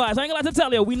Christmas vibe. So I ain't gonna have to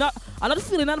tell you, I'm not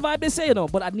feeling that vibe they say, you know,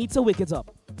 but I need to wake it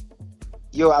up.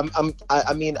 Yo,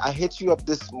 I mean, I hit you up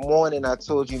this morning. I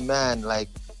told you, man, like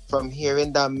from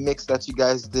hearing that mix that you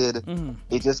guys did,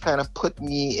 it just kind of put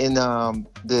me in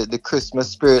the Christmas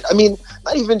spirit. I mean,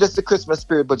 not even just the Christmas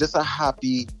spirit, but just a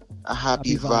happy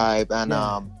vibe. And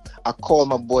I called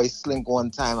my boy Slink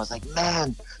one time. I was like,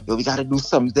 man, yo, we gotta do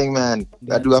something, man.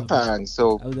 Gotta do a parang.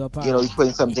 So, you know, he's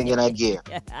putting something in our gear.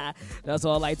 That's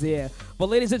all I like to hear. But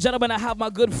ladies and gentlemen, I have my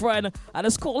good friend. I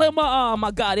just call him my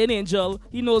guardian angel.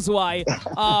 He knows why.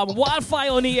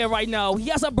 Wildfire on the air right now. He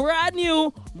has a brand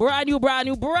new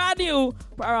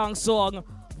parang song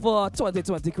for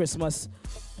 2020 Christmas.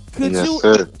 Could you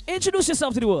introduce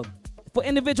yourself to the world? For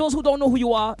individuals who don't know who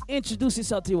you are, introduce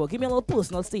yourself to the world. Give me a little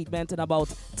personal statement in about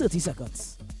 30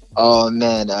 seconds. Oh,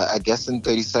 man, I guess in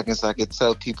 30 seconds I could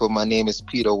tell people my name is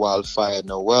Peter Wildfire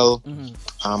Noel.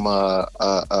 I'm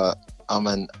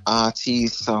an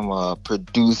artist, I'm a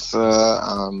producer,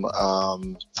 I'm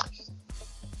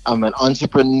an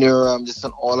entrepreneur, I'm just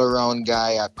an all-around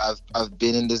guy. I've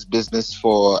been in this business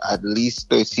for at least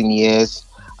 13 years.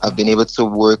 I've been able to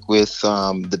work with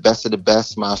the best of the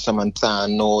best, Marsha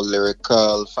Montano,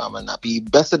 Lyrical, Fama Nappy,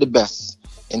 best of the best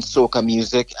in soca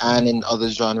music and in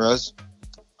other genres.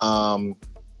 And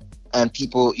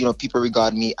people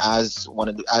regard me as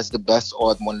the best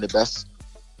or one of the best.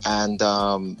 And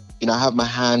I have my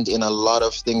hand in a lot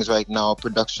of things right now,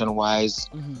 production-wise.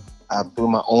 I do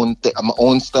my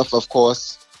own stuff, of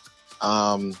course.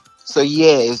 So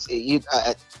yeah,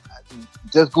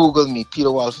 just Google me, Peter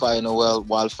Wildfire Noel,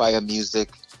 Wildfire Music.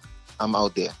 I'm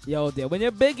out there. Yo, there. When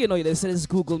you're big, you know, they say just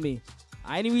Google me.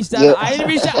 I ain't reached that. Yeah. I ain't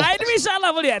reached that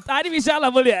level yet. I used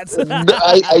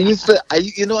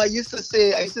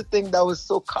to think that was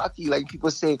so cocky. Like people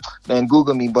say, man,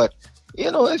 Google me. But you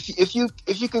know, if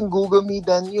you can Google me,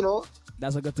 then you know.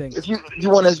 That's a good thing. If you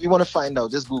want to find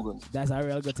out, just Google me. That's a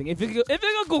real good thing. If you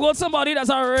can Google somebody, that's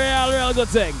a real good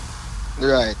thing.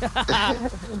 Right.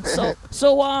 So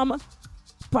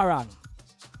parang.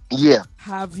 Yeah.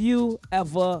 Have you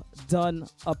ever done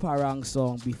a parang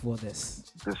song before this?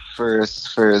 The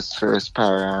first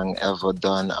parang ever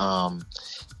done.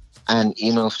 And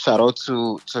you know, shout out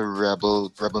to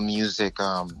Rebel Music.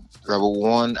 Rebel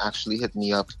One actually hit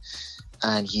me up,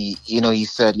 and he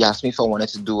asked me if I wanted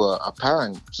to do a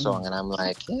parang song, and I'm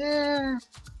like, yeah,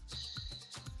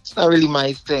 it's not really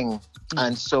my thing.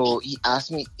 And so he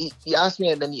asked me,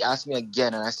 and then he asked me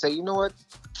again, and I said, you know what,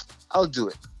 I'll do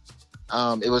it.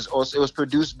 It was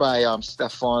produced by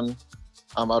Stefan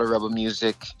out of Rebel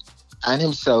Music, and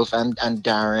himself, and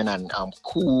Darren, and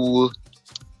Cool.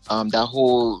 That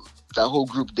whole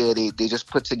group there, they just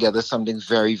put together something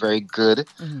very, very good.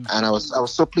 And I was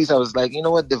so pleased. I was like, you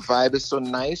know what, the vibe is so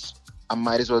nice, I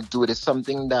might as well do it. It's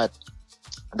something that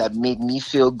made me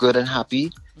feel good and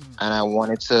happy. And I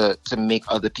wanted to make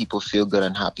other people feel good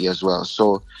and happy as well.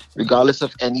 So regardless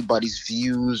of anybody's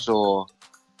views or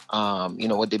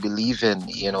what they believe in,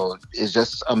 you know, it's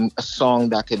just a song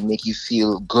that can make you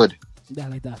feel good. Yeah,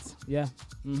 like that. Yeah.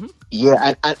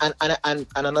 Yeah, and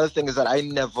another thing is that I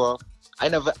never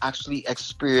actually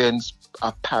experienced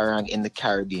a parang in the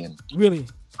Caribbean. Really?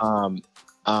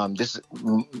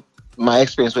 My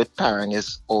experience with parang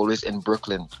is always in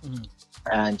Brooklyn.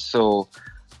 And so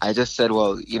I just said,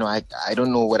 well, you know, I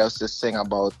don't know what else to sing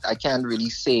about. I can't really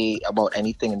say about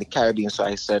anything in the Caribbean. So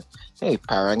I said, hey,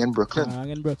 parang in Brooklyn. Parang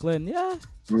in Brooklyn, yeah.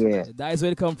 Yeah. That is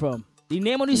where it come from. The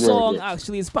name of the song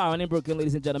actually is Parang in Brooklyn,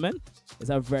 ladies and gentlemen. It's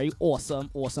a very awesome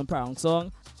parang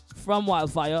song from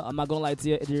Wildfire. I'm not going to lie to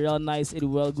you. It's real nice. It's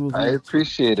well groovy. I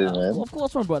appreciate it, man. Of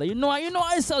course, my brother. You know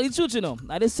I sell the truth, you know.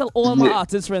 I just sell all my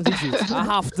artist friends the truth. I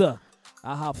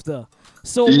have to.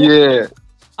 So,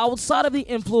 outside of the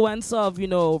influence of, you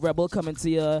know, Rebel coming to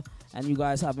you and you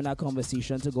guys having that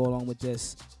conversation to go along with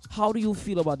this, how do you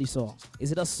feel about the song?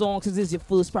 Is it a song since it's your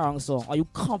first parang song? Are you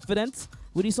confident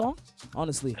with the song?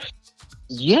 Honestly.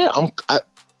 Yeah,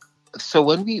 so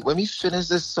when we finished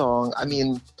this song, I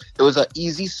mean, it was an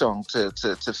easy song to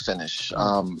finish.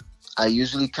 I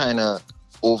usually kind of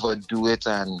overdo it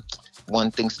and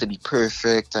want things to be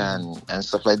perfect and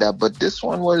stuff like that. But this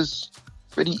one was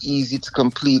pretty easy to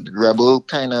complete. Rebel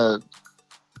kind of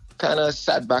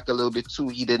sat back a little bit too.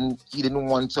 He didn't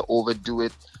want to overdo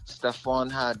it. Stefan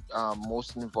had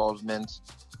most involvement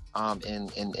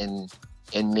in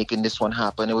making this one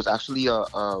happen. It was actually a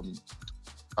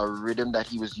rhythm that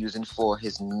he was using for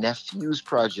his nephew's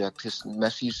project, his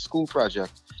nephew's school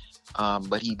project.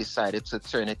 But he decided to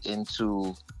turn it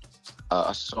into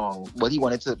a song. Well, he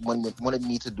wanted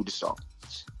me to do the song,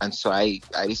 and so I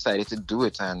decided to do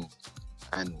it, and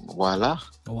voila.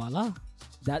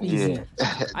 That easy.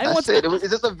 It's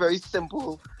just a very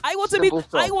simple. I want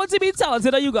to be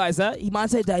talented. Are you guys? Huh? He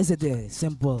might say that is it.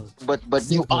 Simple. But simple.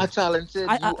 You are talented.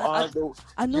 I know.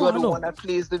 You are the one that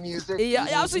plays the music. Yeah,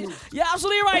 you're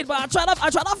absolutely right. But I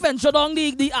try to venture down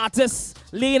the artist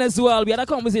lane as well. We had a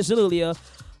conversation earlier.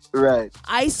 Right.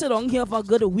 I sit on here for a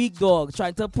good week, dog,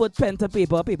 trying to put pen to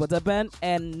paper to pen,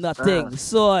 and nothing.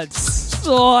 Swords.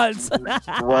 Well,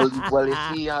 you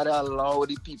see, you had to allow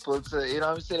the people to, you know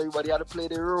what I'm saying? Everybody had to play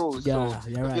their roles. Yeah, so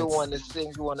you're if right. you want to sing,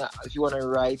 if you want to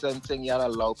write and sing, you had to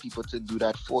allow people to do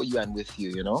that for you and with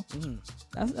you, you know?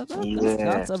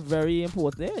 That's a very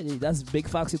important. Yeah, that's big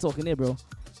facts you're talking there, bro.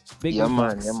 Big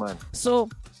facts. Yeah, man. So,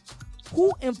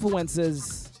 who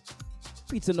influences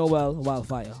Peter Noel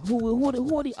Wildfire? Who are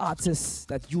the artists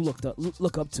that you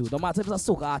look up to? No matter if it's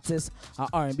a soca artist, an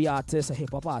R&B artist, a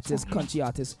hip hop artist, country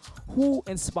artist. Who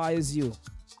inspires you?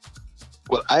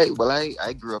 Well,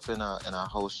 I grew up in a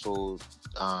household.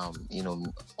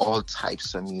 All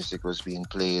types of music was being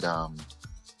played.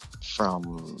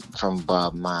 From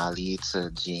Bob Marley to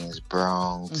James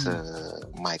Brown to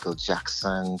Michael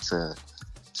Jackson to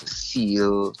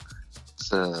Seal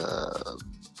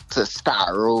to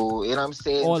Sparrow, you know what I'm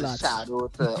saying? All to that. Shadow,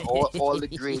 to all the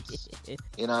greats, you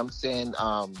know what I'm saying?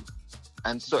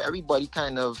 And so everybody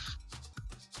kind of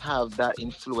have that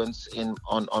influence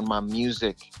on my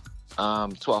music.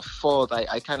 To a fault,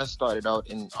 I kind of started out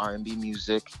in R&B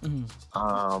music.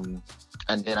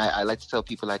 And then I like to tell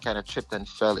people I kind of tripped and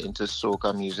fell into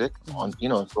soca music,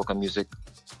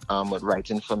 with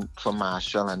writing for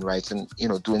Marshall and writing,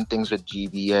 doing things with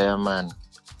GBM and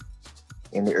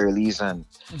in the earlys and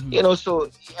so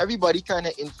everybody kind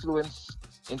of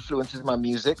influences my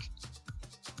music,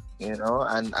 and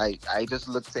I just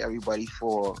look to everybody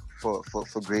for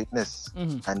greatness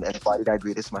and embody that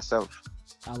greatness myself.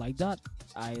 I like that.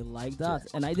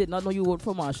 And I did not know you worked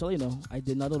for Marshall. I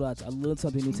did not know that. I learned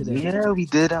something new today. Yeah, we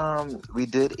did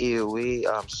AOA,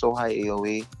 So High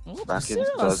AOA back in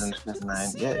 2009.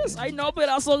 Serious? I know about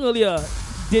that song earlier.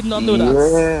 Did not know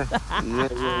that.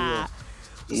 Yeah.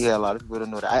 Yeah, a lot of people don't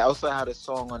know that. I also had a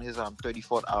song on his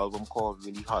 34th album called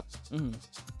Really Hot.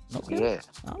 Okay.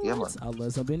 Yeah, man. I'll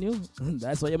learn something new.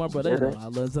 That's why you're my brother.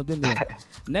 I'll learn something new.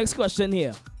 Next question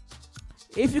here.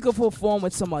 If you could perform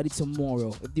with somebody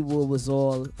tomorrow, if the world was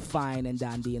all fine and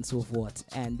dandy and so forth,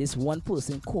 and this one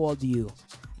person called you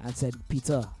and said,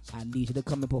 Peter, I need you to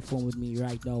come and perform with me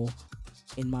right now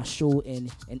in my show in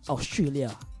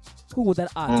Australia, who would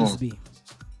that artist be?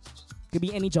 Could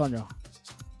be any genre.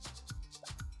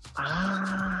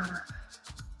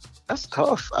 That's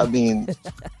tough. I mean,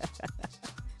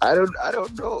 I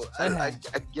don't know. I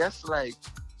guess like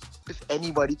if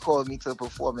anybody called me to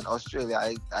perform in Australia,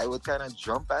 I would kind of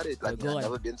jump at it. Like I've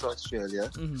never been to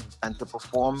Australia, and to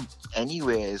perform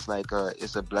anywhere is like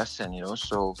is a blessing,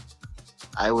 So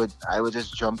I would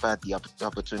just jump at the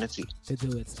opportunity to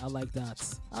do it. I like that.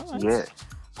 All right. Yeah.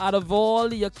 Out of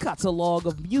all your catalog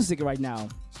of music right now,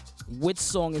 which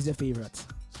song is your favorite?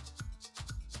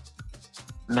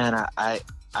 Man, I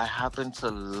happen to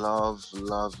love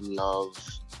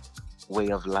Way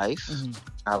of Life.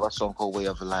 I have a song called Way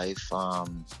of Life,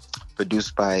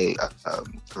 produced by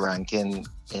Rankin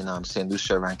in St.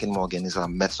 Lucia. Rankin Morgan is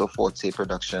Mezzo Forte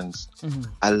Productions.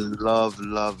 I love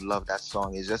that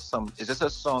song. It's just a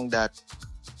song that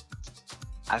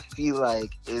I feel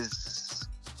like is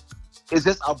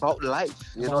just about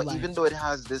life. Even though it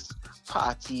has this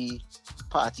party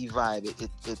vibe,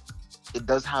 it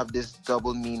does have this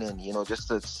double meaning, just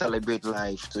to celebrate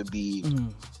life, to be,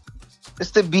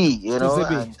 just to be, and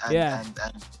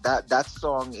that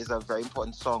song is a very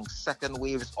important song. Second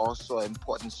Wave is also an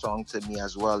important song to me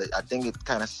as well. I think it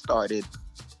kind of started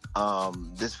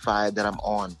this vibe that I'm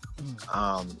on,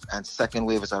 and Second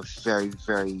Wave is a very,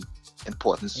 very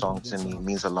important song to me. It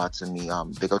means a lot to me.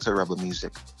 Big up to Rebel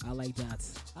Music. I like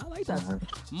that.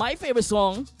 My favorite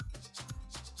song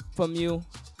from you,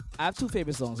 I have two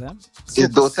favorite songs,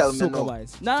 Don't tell me no.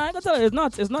 Nah, I gotta tell you,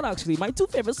 it's not actually. My two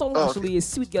favorite songs actually is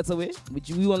Sweet Getaway, which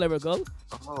We Won't Let Her Go.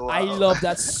 Oh, wow. I love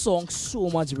that song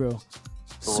so much, bro.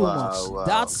 So much. Wow.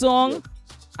 That song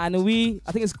and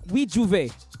I think it's We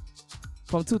Juve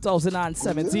from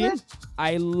 2017. Yeah.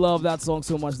 I love that song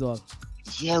so much, dog.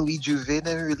 Yeah, We Juve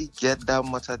didn't really get that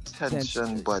much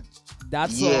attention, but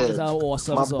that song is an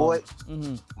awesome song.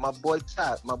 My boy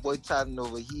Tad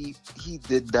Nova, he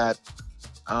did that.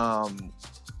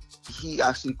 He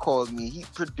actually called me. He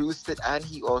produced it and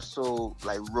he also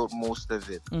like wrote most of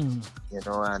it. You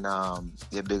know, and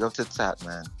yeah, big up to Tat,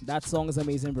 man. That song is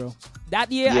amazing, bro. That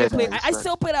year I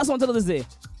still play that song to this day.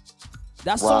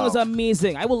 That song is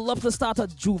amazing. I would love to start a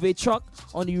Juve truck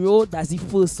on the road. That's the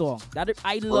first song.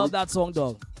 I love that song,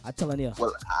 dog. I'm telling you.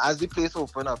 Well, as the place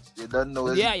open up, you don't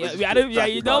know.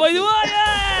 You know what you want.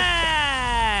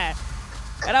 Yeah.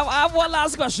 And I have one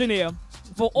last question here.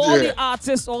 For all the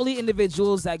artists, all the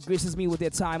individuals that graces me with their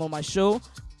time on my show,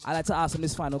 I'd like to ask them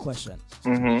this final question.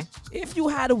 If you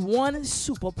had one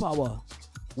superpower,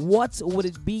 what would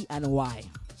it be and why?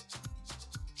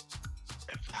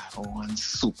 One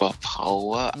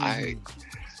superpower, I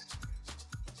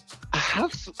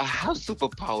have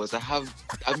superpowers.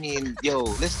 I mean, yo,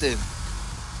 listen,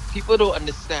 people don't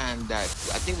understand that.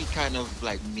 I think we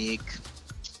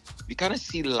kind of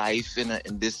see life in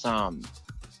this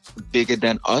bigger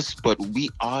than us, but we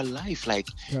are life. Like,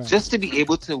 just to be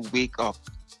able to wake up,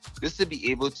 just to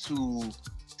be able to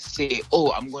say,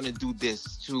 oh, I'm gonna do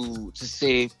this, to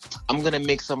say I'm gonna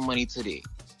make some money today,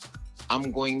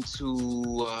 I'm going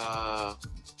to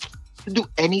do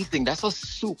anything. That's a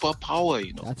superpower,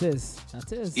 you know. That is.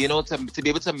 You know, to be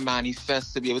able to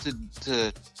manifest, to be able to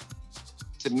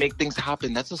make things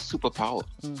happen. That's a superpower.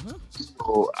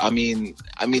 So I mean,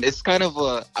 it's kind of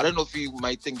I don't know if you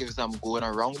might think if I'm going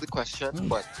around the question,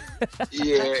 but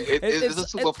yeah, it's a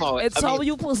superpower. It's how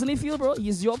you personally feel, bro.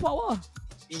 It's your power.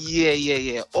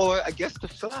 Yeah. Or I guess to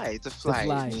fly.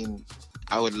 I mean,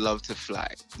 I would love to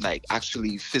fly, like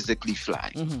actually physically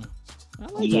fly. That.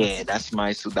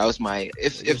 That was my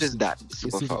if it's that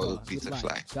superpower would be to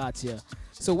fly. Gotcha.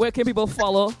 So where can people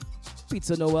follow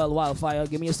Peter Noel Wildfire?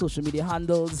 Give me your social media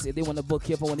handles if they want to book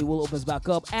you for when the world opens back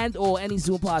up, and or any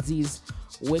Zoom parties.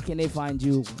 Where can they find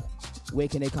you? Where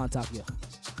can they contact you?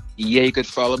 Yeah, you could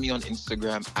follow me on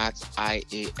Instagram at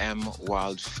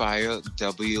IAMWildfire,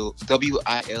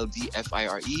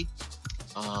 WILDFIRE.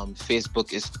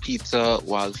 Facebook is Peter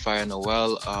Wildfire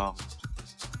Noel.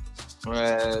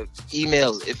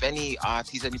 Email, if any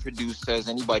artists, any producers,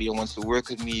 anybody who wants to work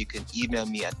with me, you can email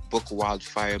me at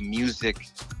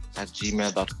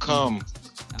bookwildfiremusic@gmail.com.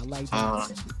 I like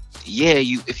that.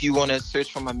 If you want to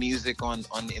search for my music on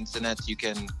the internet, you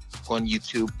can go on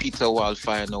YouTube, Peter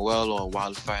Wildfire Noel, or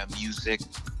Wildfire Music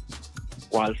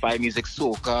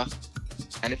Soca.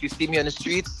 And if you see me on the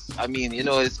streets, I mean, you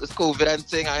know, it's COVID and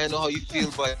thing. I don't know how you feel,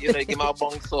 but you know, you give me a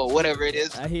bounce or whatever it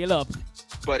is. I heal up.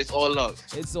 But it's all love.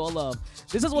 It's all love.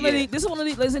 This is one of the, ladies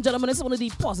and gentlemen, this is one of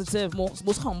the positive,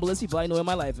 most humblest people I know in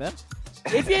my life,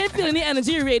 If you ain't feeling the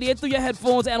energy radiate through your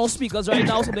headphones and on speakers right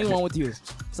now, something wrong with you.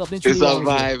 Something truly wrong. It's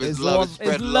a vibe. It's love.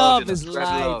 It's love. It's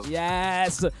life.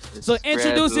 Yes. So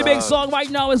introduce the big song right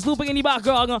now. It's looping in the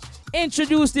background.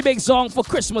 Introduce the big song for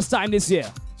Christmas time this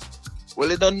year.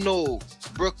 Well, you don't know.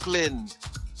 Brooklyn,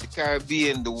 the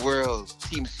Caribbean, the world,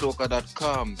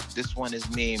 TeamSoca.com. This one is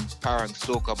named Parang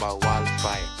Soca by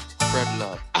Wildfire. Spread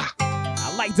love. I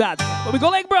like that. Where we go,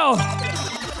 like, bro?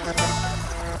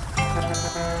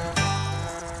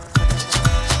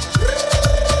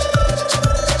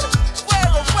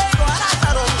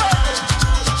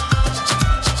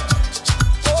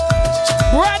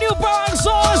 Brand new Parang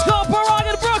song is called Parang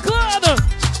in Brooklyn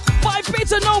by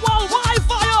Peter Noel Wildfire.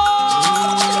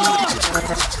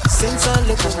 Since I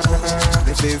look at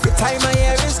the favorite time of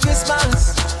year is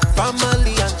Christmas.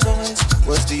 Family and toys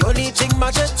was the only thing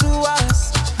matter to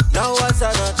us. Now as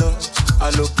another,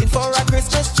 I'm looking for a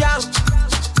Christmas jam.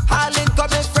 I'll link up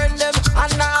my friend them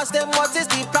and ask them what is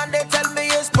the plan. They tell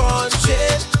me it's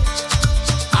punching,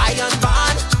 iron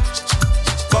band,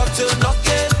 fuck till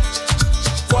knocking,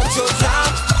 what's your jam?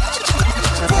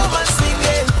 Woman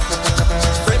singing,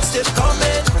 friends still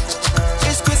coming.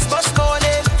 It's Christmas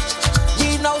morning,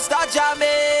 we now start jamming.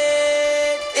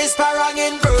 It's Parang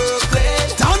in Brooklyn.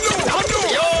 Down low.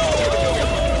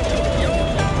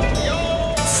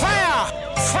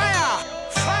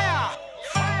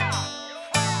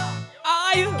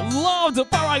 I loved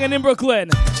Parang in Brooklyn.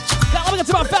 Now let me get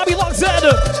to my family locked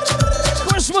in.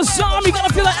 Christmas time, you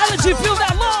gotta feel that energy, feel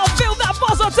that love, feel that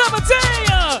positivity.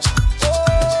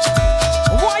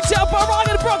 Right here, Parang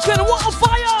in Brooklyn,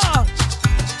 Wildfire.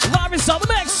 Live inside the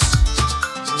mix.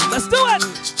 Let's do it.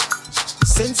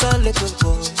 Since a little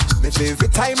boy, my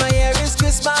favorite time of year is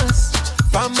Christmas.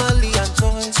 Family and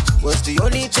toys was the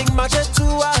only thing matter to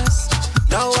us.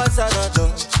 Now as an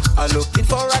adult, I I'm looking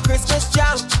for a Christmas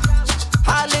jam.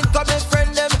 I link up my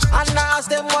friend them and I ask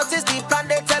them what is the plan.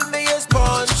 They tell me it's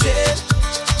punching,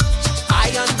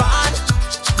 iron band,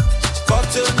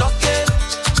 bottle knocking,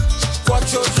 watch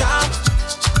your jam,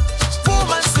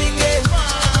 woman singing,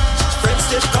 friends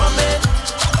still coming.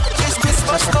 It's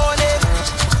Christmas morning,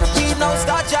 we now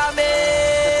start jamming.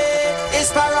 It's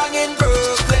Parang in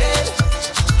Brooklyn,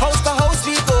 house to house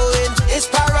we going. It's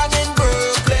Parang in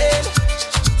Brooklyn,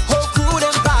 whole crew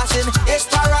them passing. It's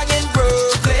Parang in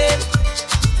Brooklyn,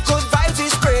 good vibes we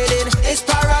spreading. It's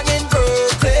Parang in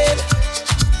Brooklyn,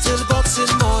 till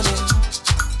Boxing morning.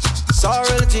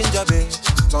 Sorrel ginger beer,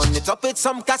 turn it up with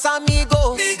some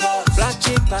Casamigos. Black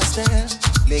chip pastel,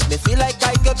 make me feel like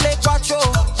I could play quattro.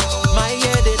 My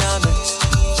head in a mess,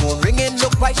 phone ringing,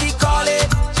 look why she call it.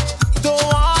 Don't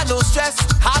want no stress,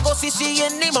 I go see she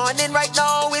in the morning. Right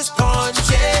now it's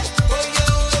punching,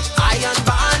 iron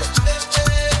band,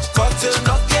 bottle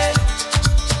knocking,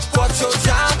 quattro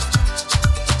jam,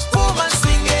 woman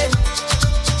singing,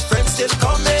 friends still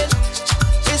coming.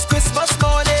 It's Christmas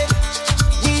morning,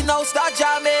 we now start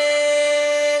jamming.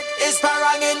 It's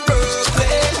Parang in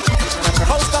Brooklyn,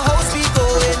 house to house we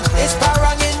going. It's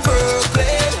Parang in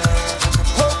Brooklyn,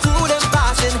 whole crew them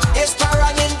passing. It's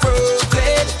Parang in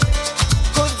Brooklyn,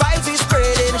 good vibes we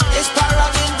spreading. It's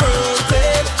Parang in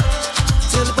Brooklyn,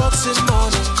 till Boxing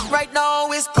morning. Right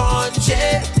now it's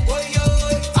punching,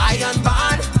 iron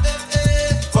band,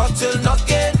 bottle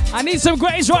knocking. I need some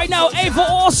grades right now. A for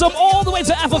awesome, all the way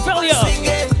to Apophelia.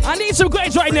 I need some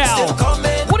grades right now.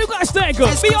 What do you guys think?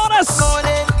 Be honest.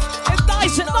 It's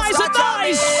nice, it's nice, it's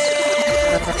nice.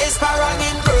 It's Parang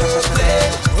in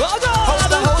Brooklyn. House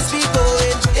to house we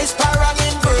going. It's Parang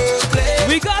in Brooklyn.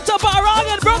 We got the Parang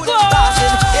in Brooklyn.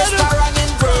 It's Parang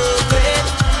in Brooklyn.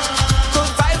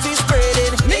 Good vibes we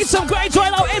spreading. Need some grades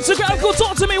right now. Instagram, go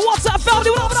talk to me. WhatsApp,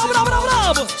 family. What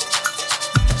up?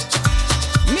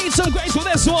 Need some grades for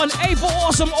this one. A for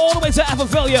awesome, all the way to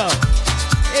Apophelia.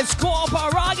 It's called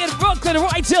Parang in Brooklyn,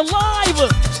 right here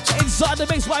live inside the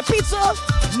mix by Pizza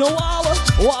Noel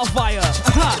Wildfire.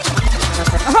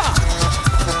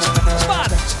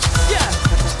 Bad. Yeah.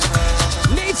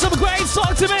 Need some grades.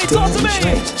 Talk to me. Talk to me.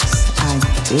 Drinks, I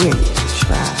dare you to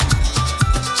try.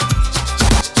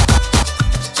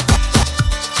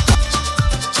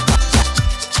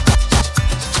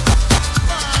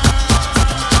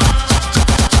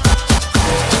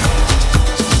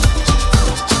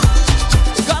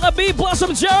 B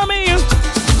Blossom Jeremy,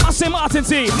 I say Martin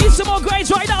T. Need some more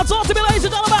grades right now. Talk to me, ladies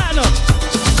and gentlemen.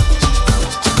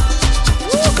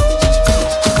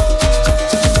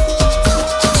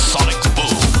 Sonic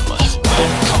Boom,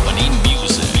 Bad Company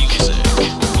Music.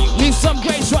 Need some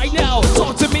grades right now.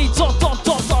 Talk to me. Talk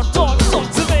to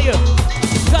me.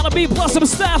 Gotta be Blossom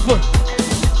staff.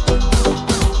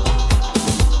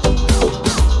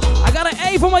 I got an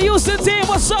A for my Houston team.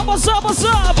 What's up?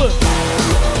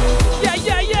 Yeah.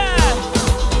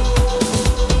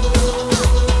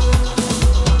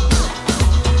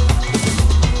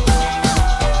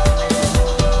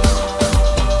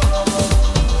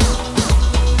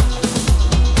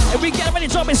 And we get ready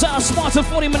to drop inside a smarter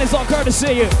 40 minutes on courtesy.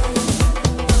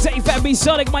 Dave FB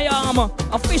Sonic, my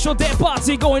official day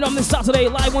party going on this Saturday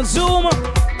live on Zoom.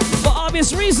 For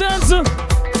obvious reasons,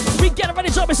 we get ready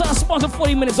to drop inside a smarter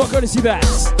 40 minutes on courtesy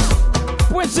bags.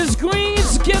 Princess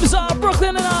Greens gives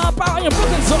Brooklyn and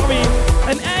Brooklyn, sorry,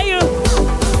 an A.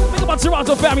 Think about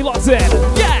Toronto family locked in.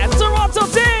 Yeah, Toronto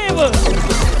team.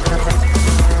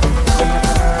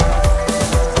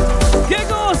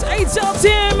 Giggles, ATL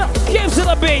team gives it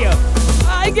a B.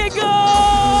 I Giggles.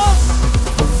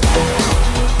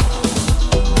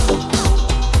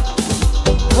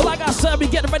 Well, like I said, we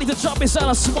getting ready to drop inside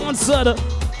a sponsored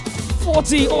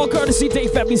 40 all courtesy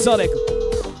Dave Family Sonic.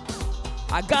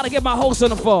 I gotta get my host on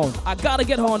the phone. I gotta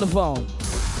get her on the phone.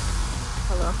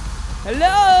 Hello.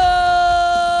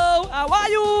 How are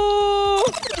you?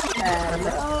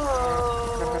 Hello.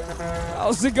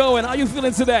 How's it going? How you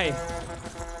feeling today?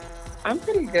 I'm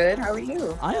pretty good. How are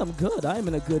you? I am good. I am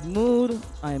in a good mood.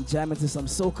 I am jamming to some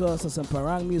soca, to some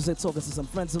Parang music, talking to some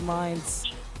friends of mine.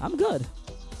 I'm good.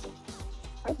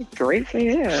 That's great to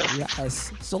hear.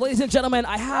 Yes. So, ladies and gentlemen,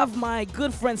 I have my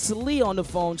good friend Celia on the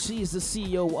phone. She is the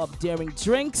CEO of Daring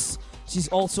Drinks. She's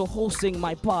also hosting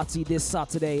my party this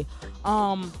Saturday.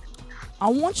 I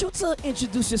want you to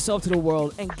introduce yourself to the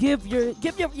world and give your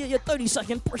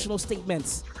 30-second personal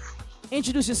statements.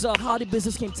 Introduce yourself, how the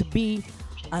business came to be,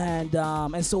 and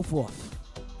so forth.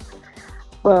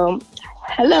 Well,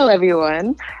 hello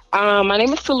everyone. My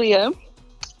name is Celia,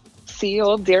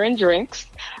 CEO of Daring Drinks.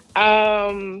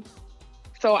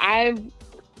 So I've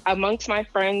amongst my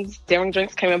friends, Daring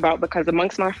Drinks came about because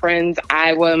amongst my friends,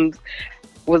 I was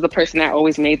the person that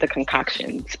always made the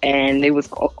concoctions, and they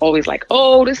was always like,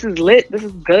 "Oh, this is lit. This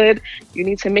is good. You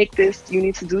need to make this. You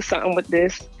need to do something with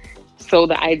this." So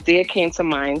the idea came to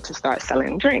mind to start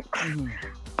selling drinks.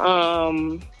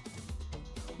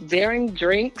 Daring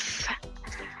Drinks,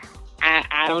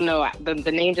 I don't know. The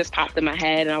name just popped in my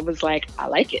head, and I was like, I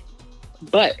like it.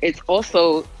 But it's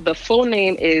also, the full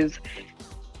name is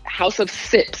House of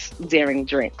Sips Daring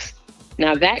Drinks.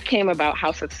 Now that came about,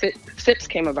 House of Sips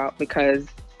came about because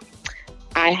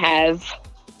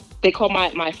they call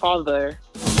my father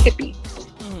Hippie.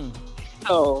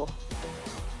 So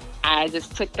I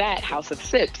just took that, House of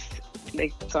Sips.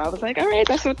 So I was like, all right,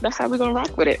 that's how we're gonna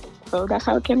rock with it. So that's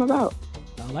how it came about.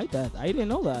 I like that. I didn't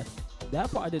know that.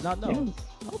 That part I did not know.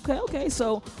 Yes. Okay.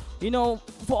 So,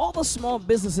 for all the small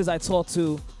businesses I talk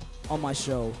to on my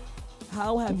show,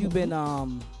 how have you been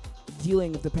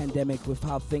dealing with the pandemic, with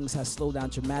how things have slowed down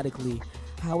dramatically?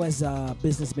 How has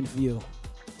business been for you?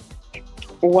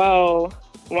 Well,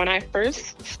 when I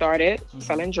first started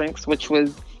selling drinks, which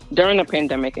was during the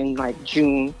pandemic in like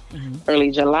June,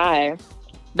 early July,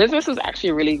 business was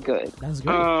actually really good. That's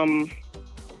great.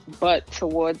 But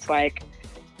towards like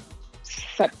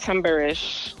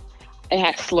September-ish, it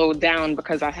had slowed down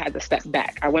because I had to step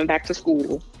back. I went back to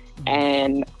school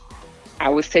and I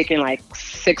was taking like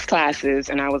 6 classes,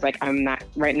 and I was like, I'm not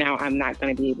going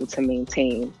to be able to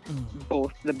maintain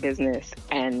both the business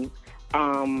and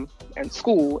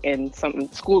school. And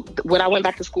what I went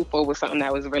back to school for was something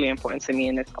that was really important to me,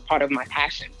 and it's a part of my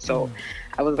passion. So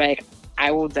I was like, I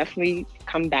will definitely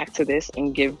come back to this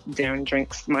and give Daring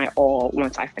Drinks my all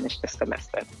once I finish this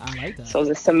semester. I like that. So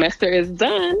the semester is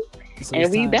done, and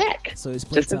we back. So it's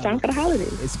just in time for the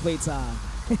holidays. It's playtime.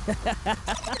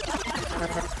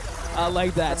 I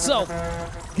like that. So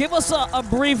give us a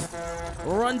brief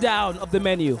rundown of the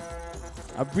menu.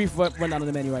 A brief rundown of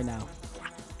the menu right now.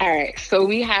 All right. So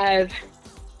we have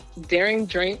Daring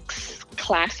Drinks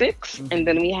Classics, and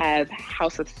then we have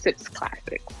House of Sips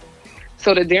Classics.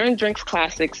 So the Daring Drinks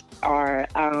Classics are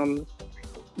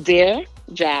Dare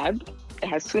Jab. It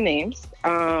has 2 names.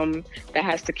 That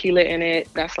has tequila in it.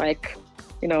 That's like,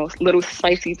 little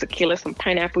spicy tequila, some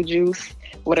pineapple juice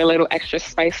with a little extra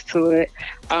spice to it.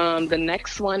 The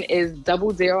next one is Double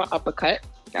Dare Uppercut.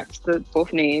 That's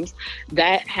both names.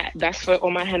 That's for all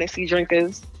my Hennessy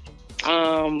drinkers.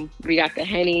 We got the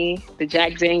Henny, the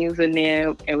Jack Daniels in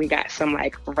there, and we got some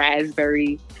like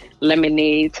raspberry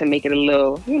lemonade to make it a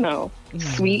little,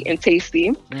 sweet and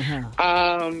tasty.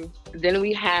 Then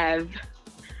we have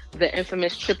the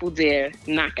infamous Triple Dare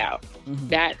Knockout.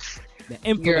 That's the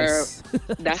infamous.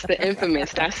 That's the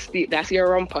infamous. That's your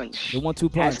rum punch. The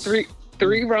 1-2 punch. Has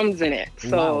three rums in it,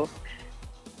 so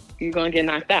you're gonna get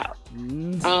knocked out.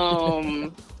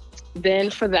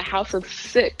 Then for the House of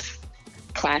Sips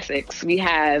Classics, we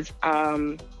have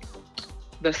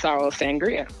the Sorrow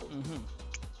Sangria.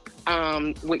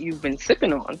 What you've been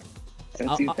sipping on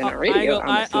since you've been on radio.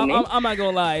 I'm not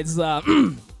gonna lie, it's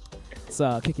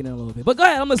kicking in a little bit. But go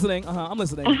ahead, I'm listening. I'm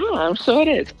listening. I'm sure it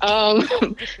is.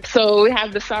 So we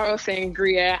have the Sorrow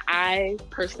Sangria. I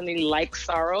personally like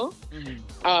Sorrow.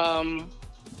 And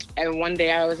one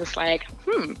day I was just like,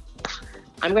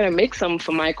 I'm gonna make some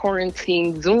for my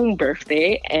quarantine Zoom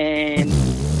birthday, and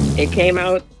it came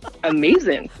out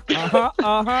amazing. Yes,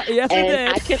 and it did.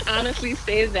 I can honestly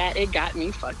say that it got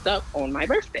me fucked up on my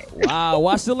birthday. Wow,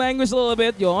 watch the language a little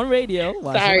bit. You're on radio.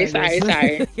 Sorry.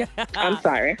 I'm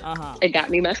sorry. It got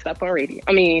me messed up on radio.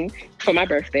 For my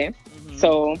birthday.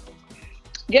 So,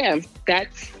 yeah,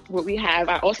 that's what we have.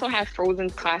 I also have frozen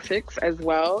classics as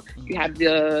well. You have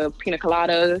the pina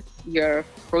coladas, your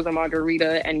frozen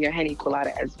margarita, and your Henny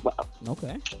colada as well.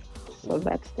 Okay. So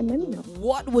that's the menu.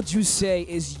 What would you say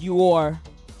is your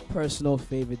personal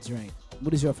favorite drink?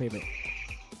 What is your favorite?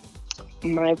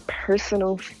 My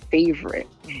personal favorite.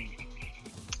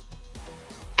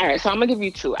 All right, so I'm going to give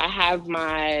you 2. I have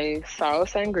my Sorrow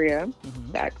Sangria.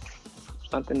 That's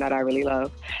something that I really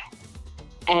love.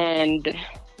 And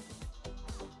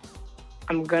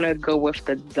I'm going to go with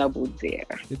the Double Dare.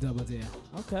 The Double Dare.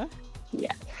 Okay.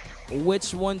 Yeah.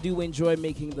 Which one do you enjoy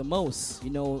making the most?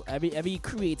 Every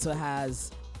creator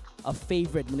has a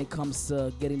favorite when it comes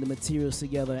to getting the materials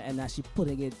together and actually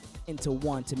putting it into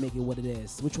one to make it what it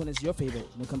is. Which one is your favorite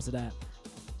when it comes to that?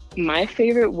 My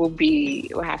favorite will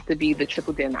have to be the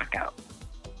Triple Dare Knockout.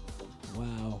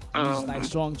 Wow. You just like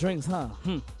strong drinks, huh?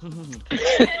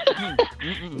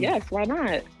 Yes, why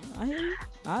not?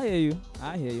 I hear you.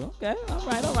 Okay,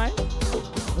 all right.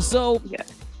 So,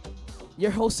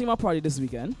 you're hosting my party this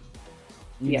weekend.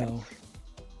 You know,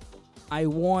 I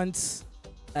want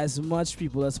as much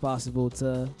people as possible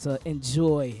to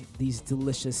enjoy these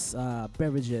delicious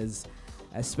beverages,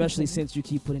 especially since you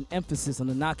keep putting emphasis on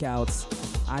the knockouts.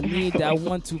 I need that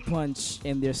 1-2 punch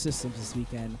in their systems this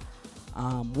weekend.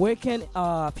 Where can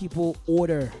people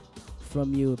order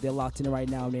from you if they're locked in right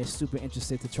now and they're super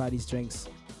interested to try these drinks?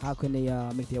 How can they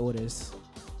make their orders?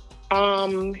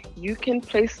 You can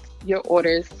place your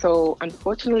orders. So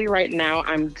unfortunately right now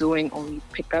I'm doing only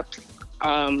pickups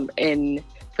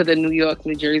for the New York,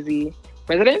 New Jersey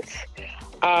residents.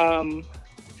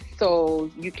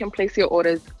 So you can place your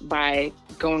orders by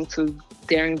going to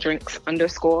Daring Drinks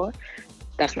 _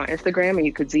 That's my Instagram, and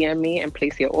you could DM me and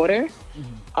place your order.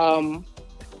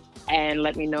 And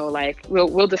let me know, like,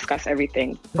 we'll discuss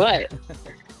everything. But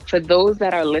for those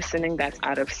that are listening that's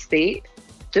out of state,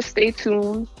 just stay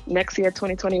tuned. Next year,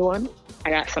 2021, I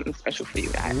got something special for you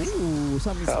guys. Ooh,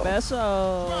 something special.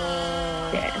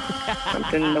 Yeah,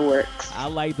 something in the works. I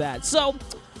like that. So,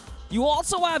 you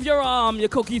also have your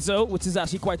coquito, which is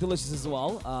actually quite delicious as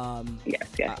well. Yes.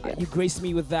 You graced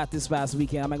me with that this past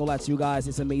weekend. I'm not gonna lie to you guys,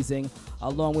 it's amazing.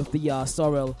 Along with the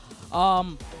sorrel.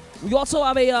 We also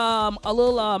have a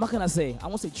little how can I say? I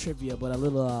won't say trivia, but a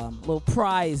little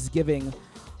prize giving.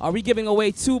 Are we giving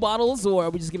away 2 bottles, or are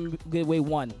we just giving away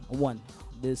one?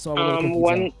 The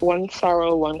sorrel. One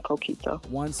sorrel, one coquito.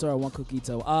 One sorrel, one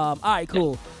coquito. All right,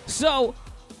 cool. So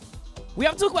we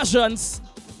have 2 questions.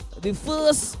 The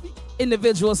first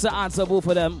individuals to answer both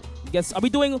of them gets. Are we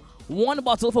doing 1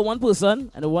 bottle for one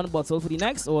person and 1 bottle for the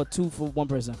next, or 2 for one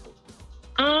person?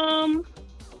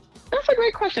 That's a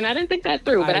great question. I didn't think that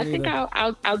through, but I think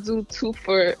I'll do 2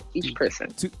 for each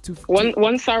person. Two.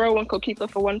 One sorrow, one coquito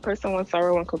for one person. One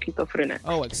sorrow, one coquito for the next.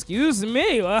 Oh, excuse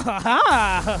me. All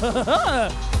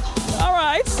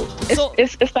right.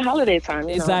 It's the holiday time.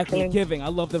 Exactly. Giving. I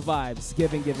love the vibes.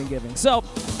 Giving. So,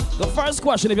 the first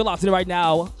question, if you're locked in right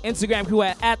now, Instagram crew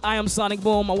at I am Sonic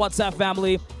Boom, my WhatsApp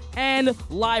family, and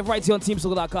live right here on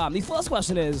TeamSoca.com. The first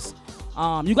question is,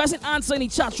 you guys can answer in the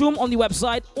chat room on the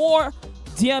website, or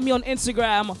DM me on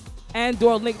Instagram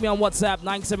and/or link me on WhatsApp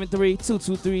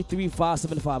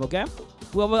 973-223-3575. Okay,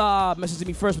 whoever messages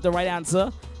me first with the right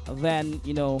answer, then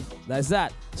that's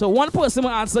that. So 1 person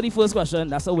will answer the first question.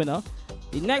 That's a winner.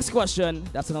 The next question,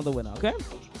 that's another winner. Okay.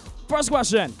 First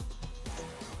question.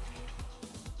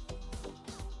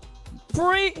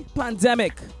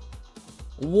 Pre-pandemic,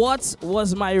 what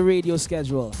was my radio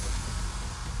schedule?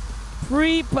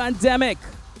 Pre-pandemic,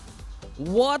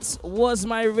 what was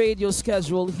my radio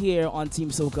schedule here on Team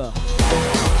Soca?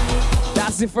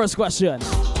 That's the first question.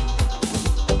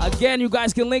 Again, you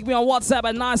guys can link me on WhatsApp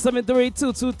at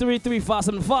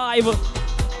 973-223-3575.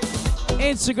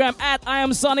 Instagram at I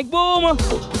am Sonic Boom.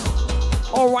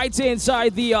 Or right here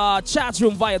inside the chat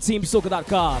room via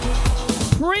TeamSoca.com.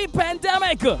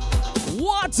 Pre-pandemic,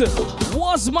 what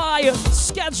was my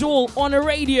schedule on the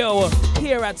radio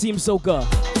here at Team Soca?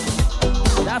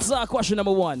 That's question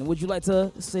number 1. Would you like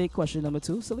to say question number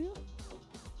 2, Celia?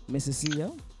 Mrs.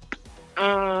 CEO?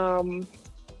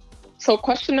 So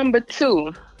question number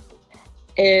 2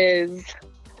 is,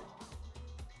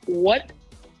 what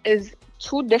is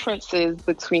 2 differences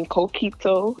between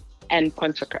coquito and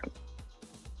Punch a Creme?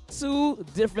 2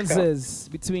 differences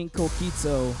between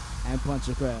coquito and Punch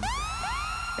a Creme.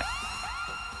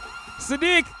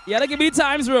 Sadiq, you gotta give me the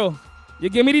times, bro. You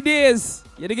give me the days.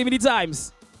 You gotta give me the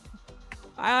times.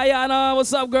 Ayana,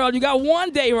 what's up, girl? You got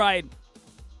 1 day right.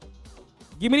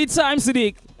 Give me the time,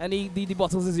 Sadiq, and the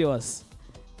bottles is yours.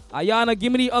 Ayana,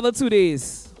 give me the other 2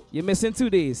 days. You're missing 2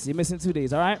 days.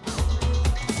 All right?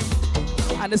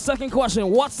 And the second question,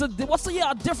 what's the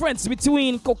difference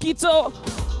between coquito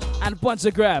and Punch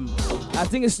a Creme? I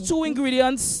think it's 2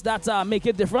 ingredients that make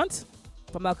it different.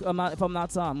 If I'm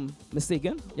not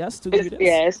mistaken. Yes, 2 ingredients?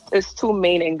 Yeah, it's 2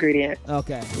 main ingredients.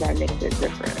 Okay. That makes it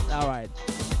different. All right.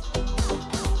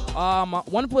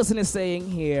 1 person is saying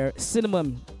here,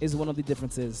 cinnamon is one of the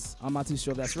differences. I'm not too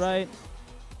sure if that's right.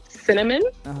 Cinnamon?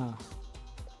 Uh-huh.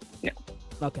 No.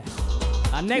 Okay.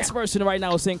 Our next person right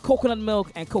now is saying coconut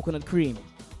milk and coconut cream.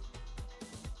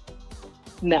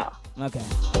 No. Okay.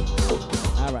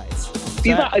 All right.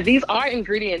 These are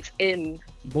ingredients in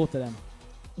both of them.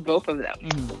 Both of them.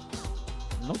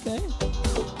 Mm-hmm. Okay.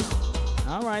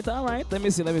 All right. Let me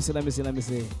see.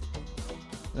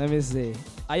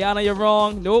 Ayana, you're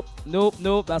wrong. Nope.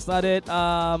 That's not it.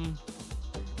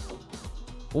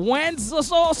 When so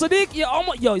Sadiq, you're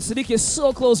almost Sadiq is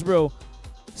so close, bro.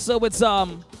 So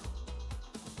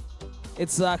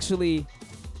it's actually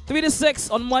 3 to 6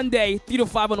 on Monday, 3 to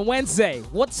 5 on Wednesday.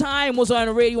 What time was I on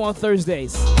the radio on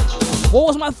Thursdays? What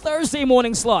was my Thursday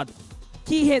morning slot?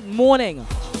 Key hit morning.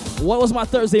 What was my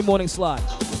Thursday morning slot?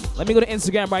 Let me go to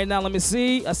Instagram right now. Let me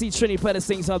see. I see Trini Pettis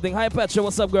saying something. Hi, Petra.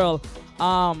 What's up, girl?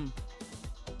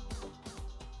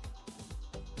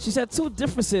 She said 2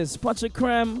 differences. Punch and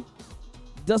creme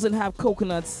doesn't have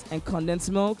coconuts and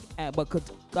condensed milk, but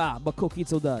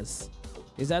Coquito does.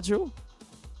 Is that true?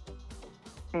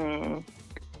 No.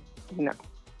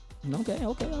 Okay,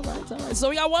 all right. So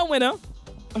we got one winner.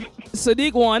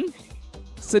 Sadiq won.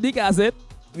 Sadiq has it.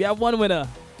 We have one winner.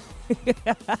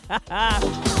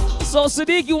 So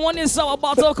Sadiq, you won yourself a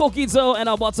bottle of Coquito and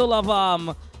a bottle of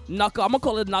Naka. I'm gonna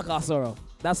call it Naka Sorrel.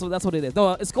 That's what it is.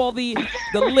 No, it's called the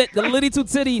Litty to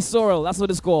Titty Sorrel. That's what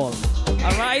it's called.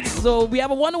 All right. So we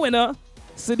have a one winner.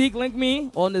 Sadiq, link me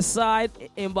on the side,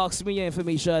 inbox me your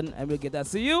information, and we'll get that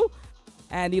to you.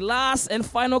 And the last and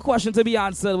final question to be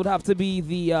answered would have to be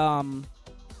the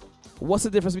what's the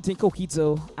difference between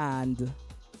Coquito and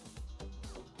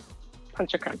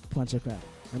Punch and creme? Punch and creme.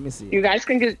 Let me see. You guys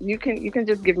can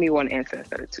just give me one answer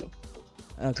instead of 2.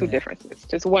 Okay. 2 differences.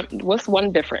 Just one. What's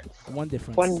one difference? One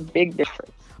difference. One big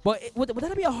difference. But would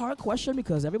that be a hard question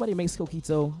because everybody makes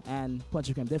Coquito and Punch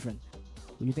and creme different?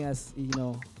 Do you think that's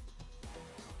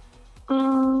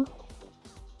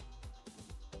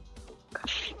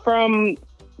From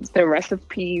the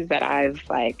recipes that I've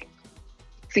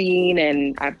seen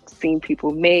and I've seen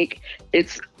people make,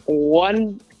 it's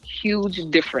one huge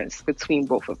difference between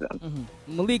both of them.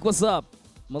 Mm-hmm. Malik, what's up?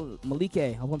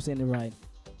 Malike, I hope I'm saying it right.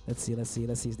 Let's see.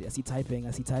 I see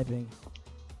typing.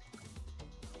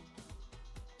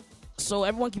 So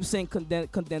everyone keeps saying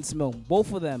condensed milk.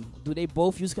 Both of them, do they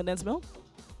both use condensed milk?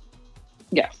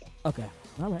 Yes. Okay.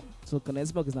 All right. So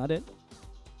condensed milk is not it.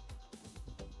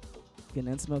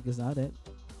 Condensed milk is not it.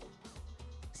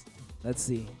 Let's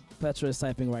see. Petra is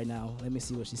typing right now. Let me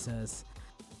see what she says.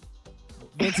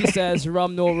 Vinci says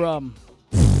rum, no rum.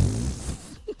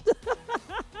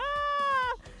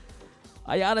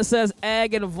 Ayana says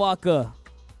egg and vodka.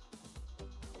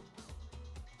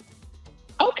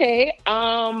 Okay.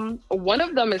 One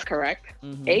of them is correct.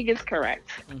 Mm-hmm. Egg is correct.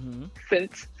 Mm-hmm.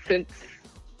 Since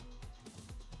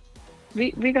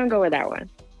we gonna go with that one.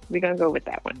 We're gonna go with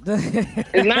that one.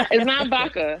 It's not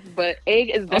vodka, but egg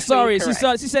is definitely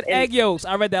correct. She said egg yolks.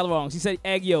 I read that wrong. She said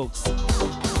egg yolks.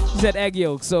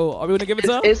 So are we gonna give it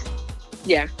to her?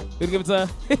 Yeah. We're gonna give it to her?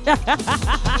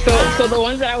 So the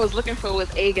ones that I was looking for was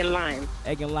egg and lime.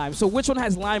 Egg and lime. So which one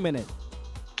has lime in it?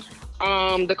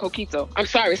 The Coquito. I'm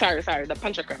sorry. The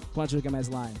Punch and creme. Punch and creme has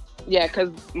lime. Yeah, because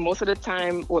most of the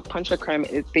time with Punch and creme,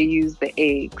 they use the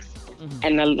eggs,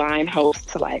 and the lime helps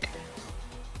to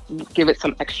give it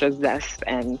some extra zest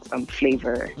and some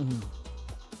flavor. Mm-hmm.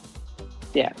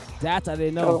 Yeah. That I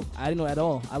didn't know. I didn't know at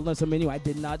all. I learned something new. I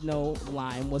did not know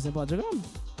lime was in Punch and creme.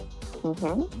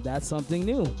 Mm-hmm. That's something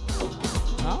new.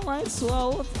 All right.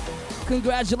 So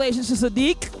congratulations to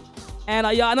Sadiq and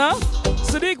Ayana.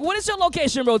 Sadiq, what is your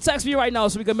location, bro? Text me right now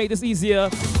so we can make this easier.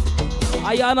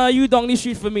 Ayana, you down the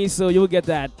street for me, so you'll get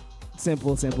that.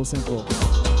 Simple. So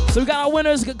we got our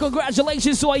winners.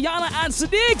 Congratulations to Ayana and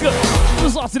Sadiq.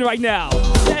 Who's watching right now?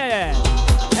 Yeah.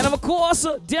 And of course,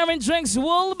 Darren Drinks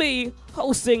will be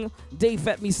hosting Day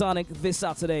Fet Me Sonic this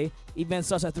Saturday. Event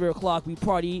starts at 3 o'clock. We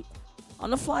party on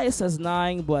the flyer says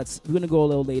 9, but we're going to go a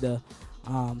little later.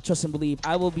 Trust and believe.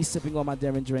 I will be sipping on my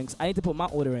Darren Drinks. I need to put my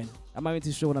order in. I'm not even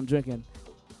too sure what I'm drinking.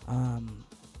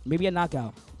 Maybe a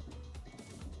knockout.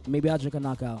 Maybe I'll drink a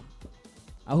knockout.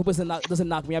 I hope it doesn't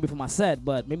knock me out before my set,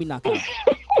 but maybe knockout.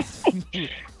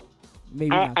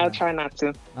 Maybe I'll try not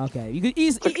to. Okay. You could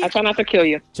I'll try not to kill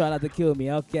you. Try not to kill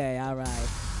me. Okay, all right.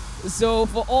 So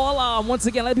for all, once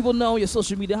again, let people know your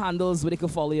social media handles where they can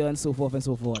follow you and so forth and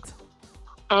so forth.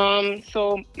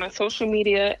 So my social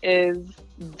media is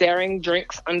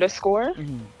DaringDrinks_.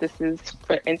 Mm-hmm. This is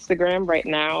for Instagram. Right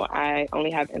now, I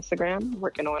only have Instagram,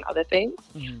 working on other things.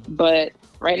 Mm-hmm. But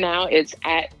right now, it's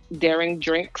at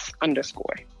DaringDrinks_.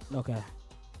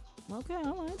 Okay,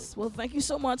 all right. Well, thank you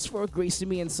so much for gracing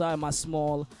me inside my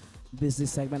small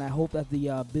business segment. I hope that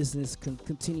the business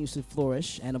continues to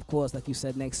flourish. And of course, like you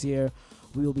said, next year,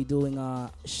 we will be doing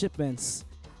shipments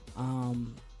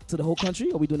to the whole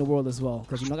country, or we doing the world as well?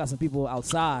 Because I got some people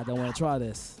outside that want to try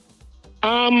this.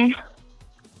 I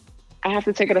have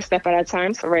to take it a step at a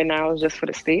time. So right now it's just for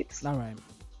the States. All right.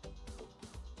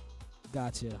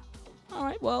 Gotcha. All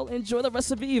right. Well, enjoy the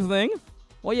rest of the evening.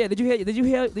 Oh yeah, did you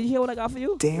hear what I got for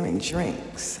you? Darren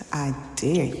Drinks, I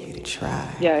dare you to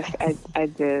try. Yes, I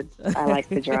did. I like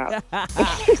the drop.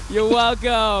 You're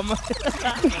welcome.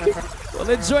 Well,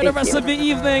 enjoy the rest of the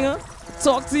evening.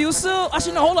 Talk to you soon.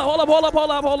 Actually, no, hold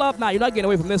up. Nah, you're not getting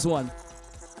away from this one.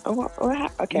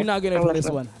 Okay. You're not getting away from this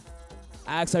one.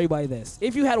 I ask everybody this.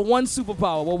 If you had one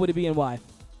superpower, what would it be and why?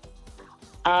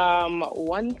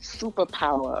 One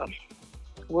superpower.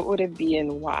 What would it be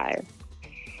and why?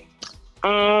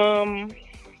 I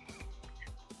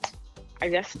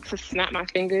guess to snap my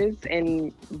fingers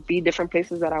and be different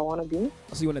places that I want to be.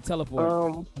 So you want to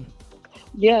teleport?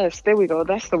 Yes, there we go.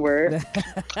 That's the word.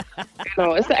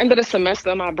 It's the end of the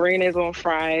semester. My brain is on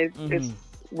fried.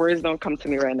 Words don't come to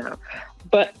me right now.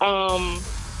 But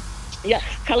yes,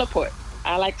 teleport.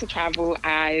 I like to travel.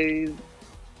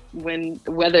 When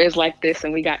the weather is like this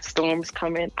and we got storms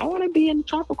coming, I want to be in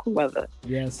tropical weather.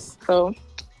 Yes. So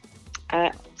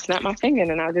I snap my finger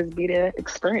and I'll just be there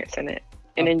experiencing it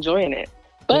and enjoying it.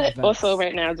 But also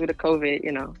right now due to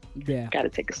COVID, got to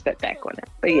take a step back on it.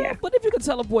 But yeah. But if you could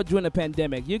teleport during the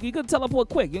pandemic, you could teleport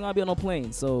quick. You're not be on no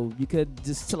plane, so you could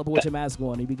just teleport with your mask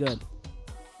on. You'd be good.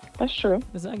 That's true.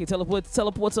 Exactly. Teleport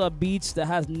to a beach that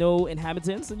has no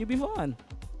inhabitants, and you'll be fine.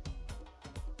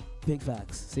 Big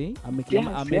facts. See, I'm making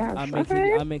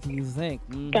you think.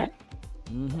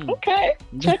 Okay,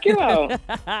 check you out.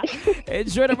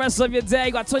 Enjoy the rest of your day.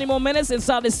 You got 20 more minutes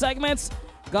inside this segment,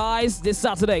 guys. This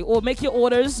Saturday, or make your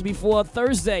orders before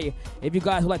Thursday. If you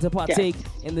guys would like to partake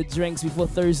in the drinks before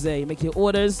Thursday, make your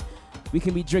orders. We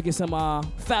can be drinking some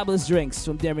fabulous drinks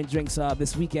from Daring Drinks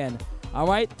this weekend. All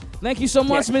right. Thank you so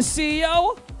much, Miss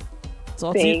CEO.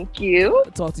 Thank you.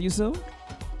 Talk to you soon.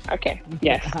 Okay.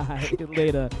 Yes.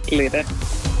 Later.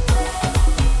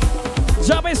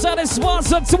 Jump inside and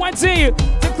sponsor 20 to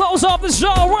close off the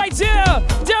show right here.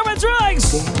 Daring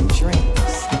Drinks. Daring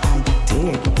Drinks. I dare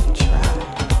you to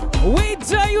try. We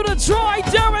dare you to try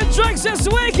Daring Drinks this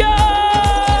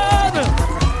weekend.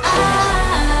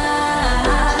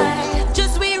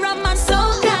 Just we rum and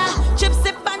soda, chip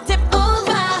sip and tip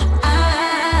over.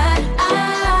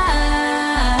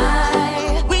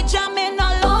 We jamming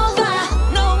all over,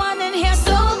 no one in here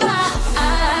sober.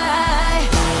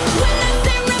 When I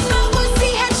say rum, I will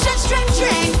see extra strength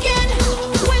drinking.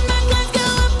 When my glass go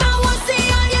up, I will see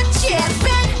all your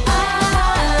chipping.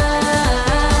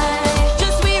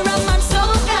 Just we rum and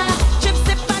soda, chip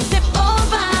sip and tip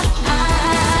over.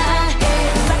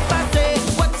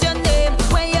 What's your name?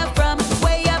 Where you from?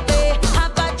 Where you be?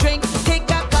 Have a drink, take a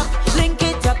cup, link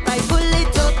it up, I pull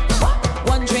it up.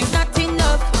 One drink not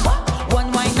enough,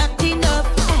 one wine not enough.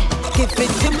 Give it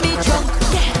to me drunk,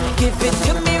 give it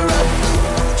to me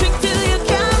rough. Drink till you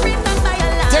can't remember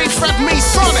your life. They fed me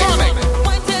Sonic.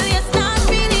 Wine till you start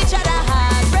feeling each other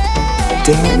hard.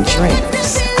 Daring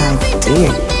Drinks. I dare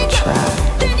you to try.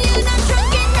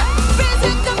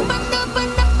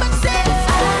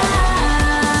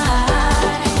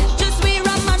 Just we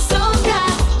rum and soda,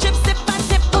 chip sip and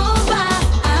tip over.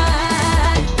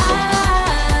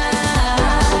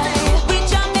 We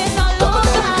jamming all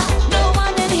over, no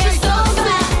one in here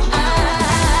sober.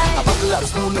 A buckle of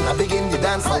spoon and I begin the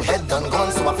dance. My head done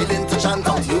gone, so I feeling to chant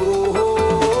out you.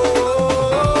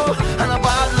 And a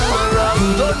bottle of rum.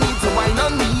 You don't need to wine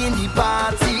on me in the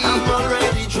party. I'm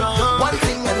already drunk. One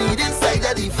thing I need inside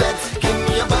of the fence. Give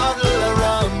me a bottle of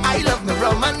rum. I love me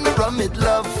rum and me rum it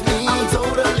love me. I'm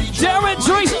totally Daring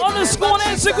Drinks _on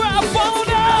Instagram. Follow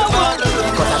them.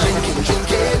 Cause I'm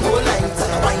drinking whole night.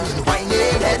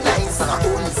 Whining headlines. And I'm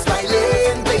only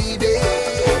smiling, baby.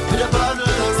 With a bottle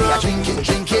of rum. Drinking,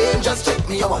 just check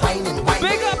me out, whining.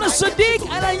 Big up to Sadiq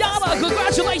and Ayala.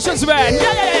 Congratulations, man.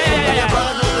 Yeah.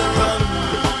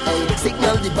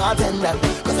 Signal the bartender,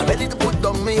 cause I'm ready to put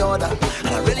down my order.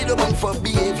 And I'm ready to run for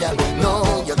behavior.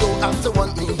 No, you don't have to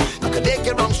want me. You can take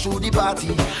your wrongs through the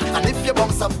party. And if you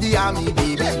bounce up the army,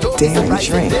 baby, don't be Daring surprised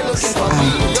if they're looking Drinks. for I me.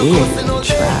 dare You're you posting to out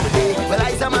try. there. Well,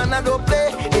 I's a man, I don't play.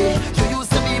 You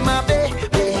used to be my baby.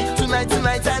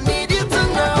 Tonight, I need you to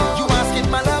know. You ask if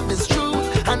my love is true.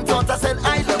 And thought I said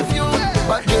I love you.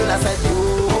 But girl, I said you.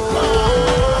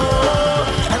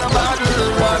 And I'm bottle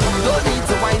of rum. You don't need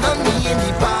to wine on me in the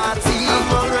party.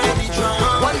 I'm already drunk.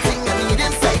 One thing I need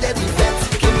inside of the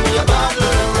fence. Give me a bottle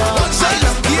of rum. I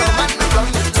love the rum and the rum.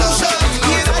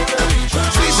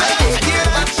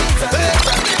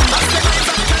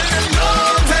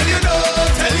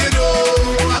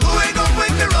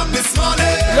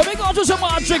 Let me go to some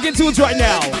more drinking tunes right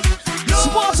now.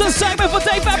 Sponsor segment for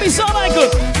Dave Fat Me Sonic.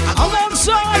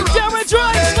 Alongside Daring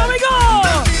Drinks. Let me go.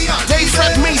 They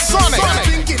fed me Sonic.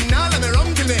 Drinking all of the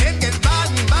rum till the head get bad.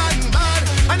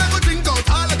 And I go drink out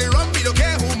all of the rum. We don't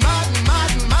care who mad.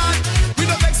 We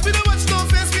don't vex, we don't watch no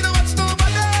face, we don't watch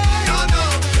nobody. No.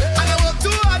 And I work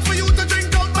too hard for you to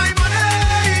drink out my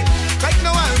money. Right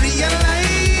now I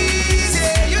realize,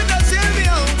 you don't sell me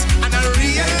out. And I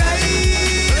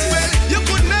realize, well, you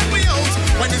could make me out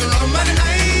when it's rum and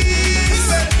ice.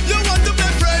 Well, you want to be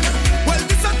friend, well,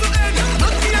 this has to end.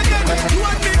 Not me again. You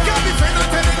and me can be friend. I'm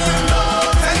telling you no,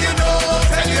 tell you no.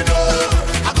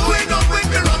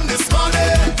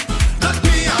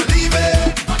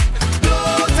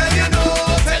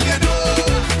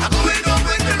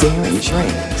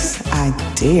 drinks. I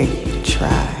dare you to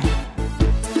try.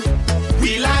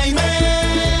 We like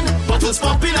men, bottles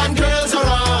popping and girls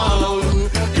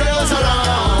around. Girls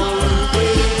around.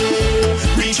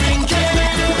 We drinking.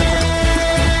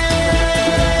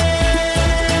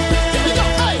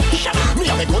 Me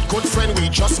have a good friend, we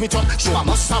just meet up. So I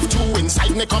must have two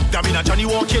inside my cup. There been a Johnny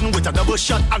walking with a double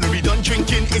shot. And we done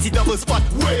drinking, is it double spot?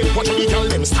 Wait, watch how the girl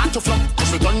them start to flop.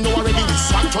 Cause we don't know already, we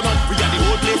swag to none. We got the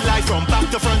whole place live from back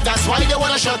to front. That's why they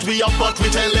wanna shut we up, but we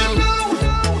tell them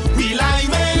we like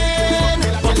men,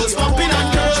 bottles popping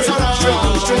and girls around.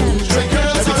 Drink,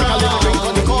 girls around. Let me take a little drink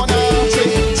on the corner.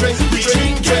 Drink, we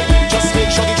drinking. Just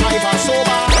make sure the driver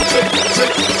sober. Drink.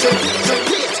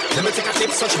 Wait, let me take a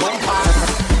tip, such bumper.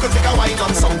 You can take a wine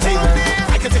on something.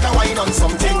 I can take a wine on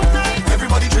something.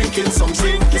 Everybody drinking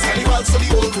something. It's carnival, so the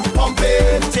old crew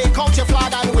pumping. Take out your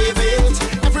flag and wave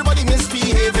it. Everybody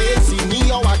misbehaving. See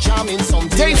me or a jamming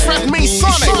something. They fret me,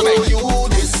 Sonic. Show you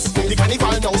this. The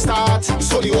carnival now start.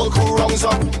 So the whole crew rungs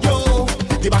up. Yo,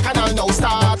 the bacchanal now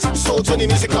start. So turn the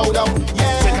music loud up.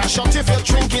 Yeah, take a shot if you're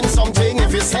drinking something.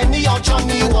 If it's Henny or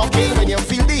Johnny walking. When you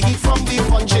feel the heat from the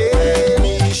punching.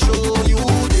 Me show you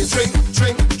this.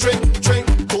 Drink.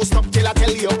 Don't stop till I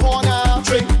tell you a corner.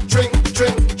 Drink.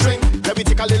 Let me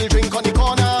take a little drink on the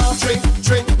corner.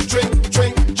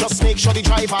 Drink. Just make sure the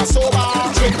driver sober.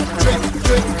 Drink.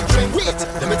 Wait,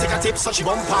 let me take a tip, such a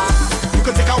bumper. You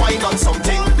can take a wine on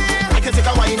something. I can take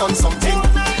a wine on something.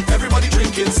 Everybody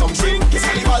drinking some drink. It's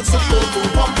carnival, so the whole crew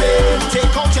pumping.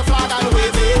 Take out your flag and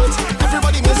wave it.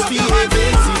 Everybody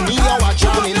misbehaving. See me or a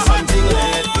jamming something.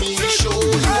 Let me show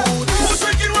you this. Who's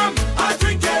drinking rum? I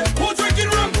drink it. Who's drinking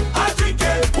rum? I drink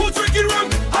it. Who's drinking rum?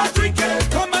 I drink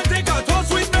it. Come and take a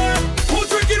toast with me. Who's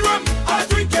drinking rum? I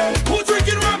drink it. Who's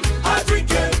drinking rum? I drink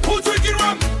it. Who's drinking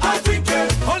rum? I drink it.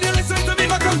 All you listen to me,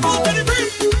 I come out to the beat.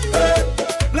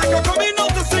 Like you're coming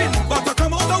out to sin, but I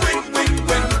come out to win.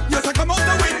 Yes, I come out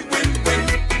to win.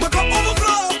 My cup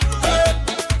overflow.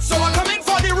 So I come in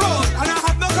for the road, and I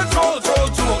have no control.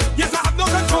 Yes, I have no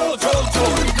control.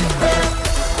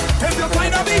 If you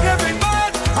find I behaving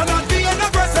bad, and not being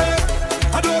aggressive,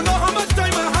 I don't know how much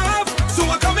time I have, so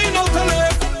I'm coming out to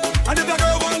live. And if the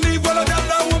girl won't leave, well, I tell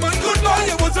that woman goodbye.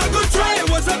 It was a good try, it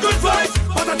was a good fight,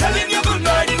 but I'm telling you good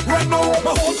night. Right now,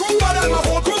 my whole crew bad and my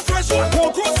whole crew fresh, my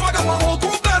whole crew swag and my whole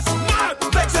crew best. Mad,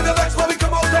 vex in the vex when we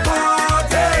come out to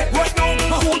party. Right now,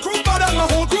 my whole crew bad and my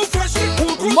whole crew fresh,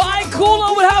 whole crew. My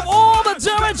cooler will have all the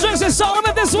Derek drinks in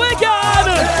Solomon this weekend.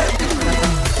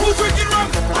 Who's drinking rum?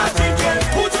 I drink it.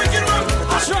 Who's drinking rum?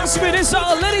 Trust me, this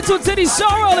our Lady to Titty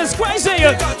sorrow is crazy.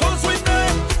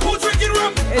 Who's drinking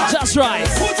rum? It's just right.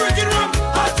 Who's drinking rum?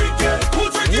 I drink it.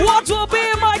 Who's drinking rum? What will be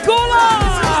in my cooler?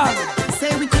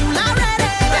 Say we cool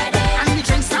already. And we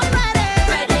drink some ready.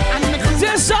 And we cool.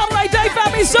 This sound like Dave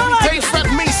Family Sonic. They fret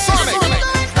me, Sonic.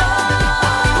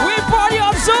 We party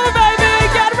on Zoom, baby.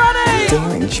 Get ready.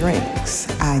 Daring drinks.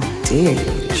 I dare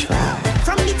you to try.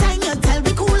 From the time you tell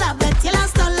me cool up, bet you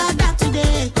last all of that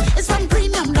today. It's from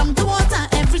premium down to water,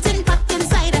 everything packed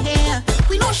inside of here.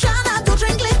 We know Shana to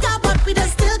drink liquor, but we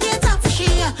just still get up for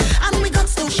share. And we got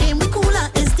no shame, we cooler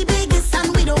is the biggest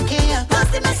and we don't care.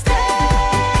 What's the mistake?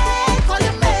 Call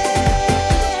your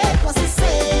mate, what's he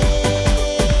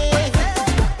say?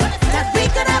 That we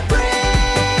could have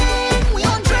bring, we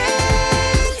on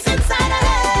drinks inside our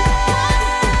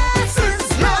heads.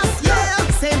 Since last year,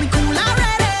 say we cool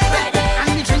already. And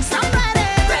we drink some ready.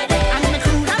 And we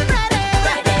crude and ready.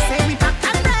 Say we pack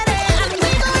and ready. And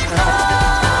we going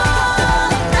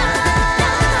all night.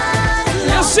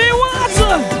 You see what?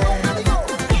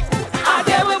 I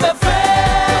dare with my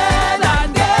friend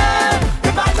and them.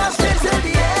 If I just straight till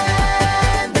the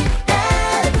end.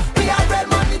 We have red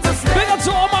money to spend. Big up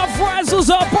to all my friends who's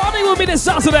partying with me this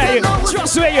Saturday.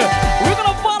 Trust me, we're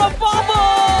gonna find a bubble.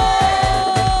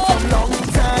 Long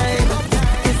time.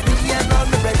 It's me and all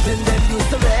the brethren that used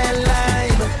to red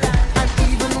lime. And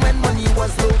even when money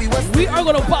was low, we was We are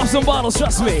gonna pop some bottles,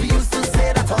 trust me. used to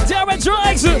say that all Derek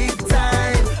drinks. big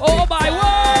time. Oh my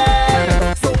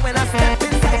word. So when I step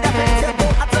inside, I bet you go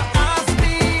out to ask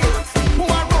me who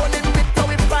I'm rolling with, or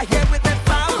if I here with my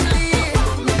family.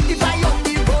 If I on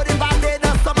the road in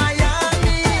Barbados or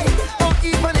Miami, or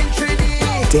even in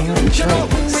Trinidad. Daring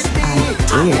drinks.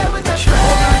 I dare you to try.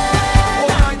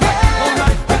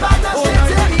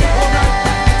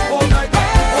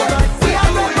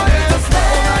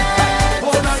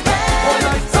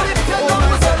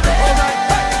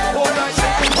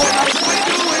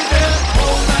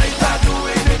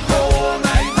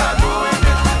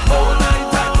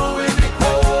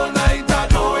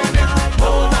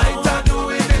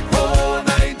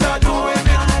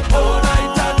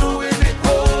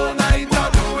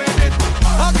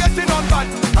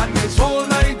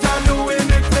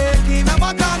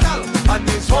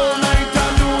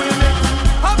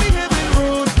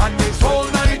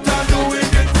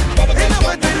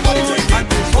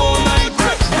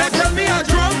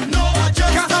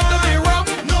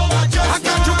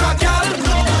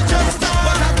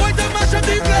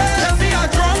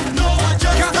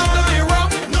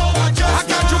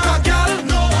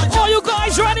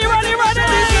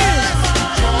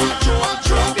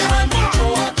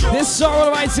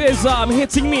 this is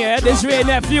hitting me, eh? This Ray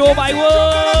Nephew, oh my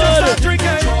word!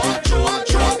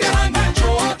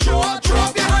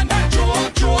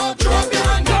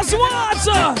 Guess what?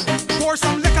 Pour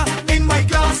some liquor in my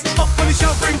glass. Up on the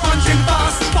shelf, bring punch in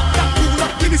fast. Pop that cooler,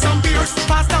 give me some beers.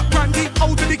 Pass that brandy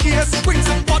out of the case. Bring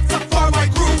some vodka for my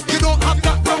crew. You don't have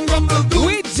that rum will do.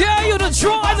 We dare you to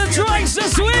try the drinks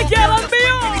this weekend and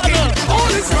beyond.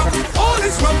 All is rum, all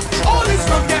is rum, all is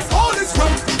rum. Yes, all is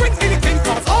rum. Bring anything,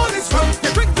 cause all is rum. You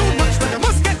drink too much, then you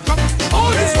must get drunk. All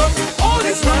is rum, all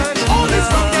is rum, all is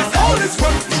rum. Yes, all is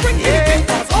rum. Bring anything,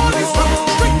 cause all is rum.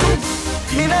 Drink too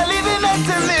much. Me not living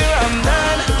until me rum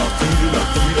done.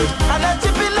 I'm not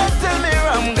chipping until me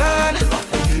rum gone.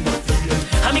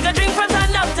 I'm gonna drink from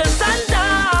sun up to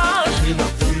sundown.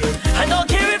 I don't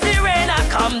care if the rain I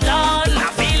come down.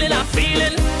 I'm feeling.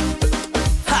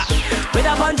 Ha! With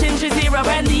a punch in zero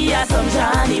brandy or some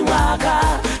Johnny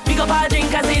Walker. Pick up our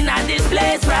drinkers in at this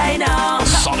place right now.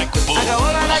 Sonic Boom,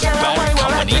 Bad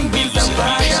Company Music.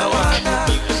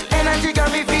 Energy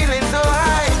got me feeling so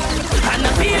high. And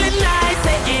I'm feeling nice,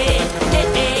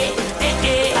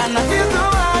 And I feel so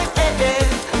high,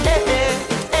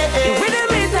 The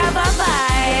rhythm is have a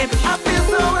vibe. I feel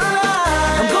so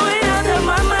alive. I'm going out of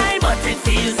my mind, but it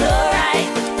feels alright.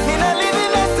 Me not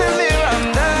living until me rum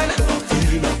done.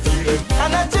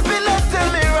 I'm not chipping until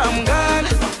me rum gone.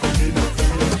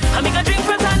 I'm gonna drink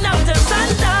from sun up to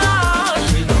sundown.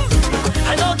 I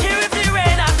don't care if the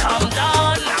rain I come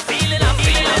down. I'm feeling.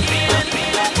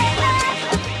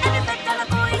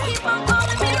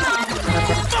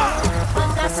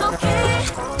 But that's okay,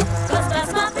 'cause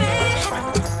that's my thing.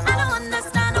 I don't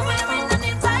understand the wearing the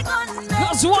name tag on me.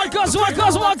 Cause what? Don't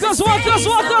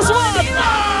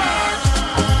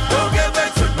get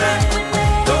vexed with me.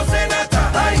 Don't say that I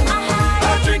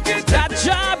drink it. That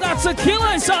job, that's a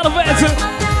killer inside of it. It's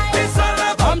all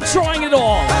about I'm trying it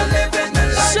all. I live in the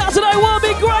life. Saturday will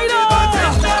be greater.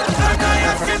 And I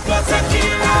ask it for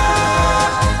tequila.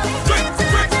 Drink.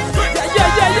 Yeah.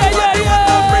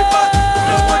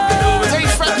 No one can do it. They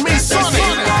fed me, Sonic.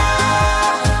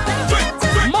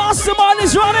 Mastermind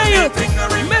is running.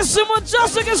 Mr.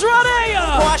 Majestic is running.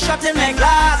 Pour a shot in my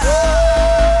glass.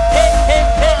 Hey.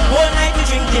 All night we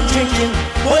drinking.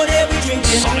 All day we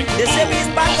drinking. They say we's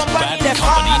back up on the Company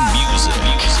car. Music.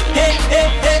 Hey.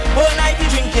 All night we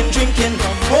drinking.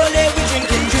 All day we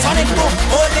drinking. Sonic Boom.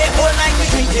 All night we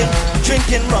drinking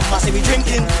rum. I say we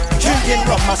drinking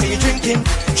rum. I say we drinking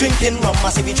rum. I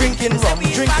say we drinking rum. I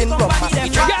say we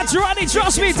drinking. Get ready,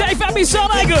 trust me, Dave and me,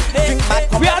 Sonic.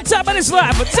 We have 10 minutes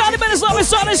left. 10 minutes left, we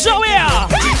start the show here.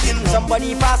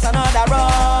 Somebody pass another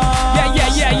rum. Yeah.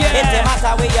 It don't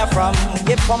matter where you're from.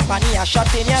 If company are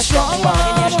shot in your strong,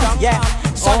 yeah.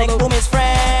 Sonic Boom is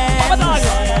friends.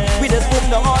 We just boom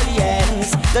the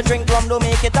audience. The drink rum don't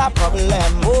make it a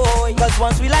problem. Oh, cause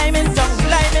once we lime in tongue, we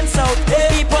lime in south.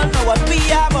 People know what we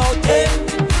about.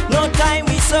 No time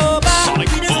we sober. Sonic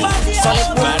Boom, Sonic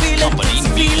Boom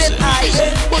feeling high.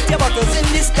 Put your bottles in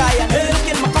the sky and look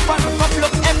in my cup and my cup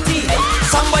look empty.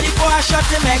 Somebody pour a shot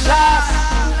in my glass.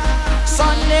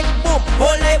 Sonic Boom,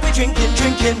 all day we drinking.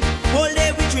 All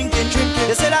day we drinking.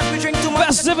 They say that we drink too much.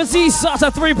 Festivities start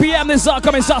at 3 p.m. this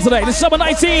upcoming Saturday, December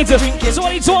 19th,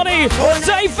 2020.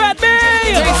 Dave fed me.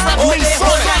 All day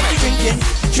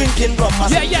drinking rum.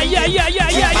 Yeah.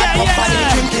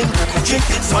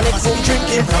 Drinking Sonic Boom,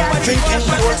 drinking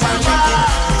whole time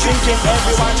drinking,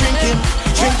 everyone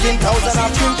drinking, thousands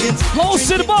of drinking.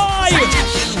 Hosted by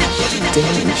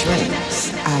Daring Drinks.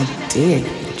 I dare you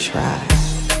to try.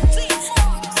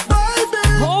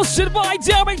 Hosted by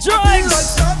Daring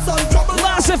Drinks.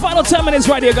 Last and final 10 minutes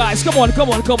right here, guys. Come on. You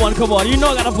know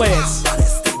I gotta play it.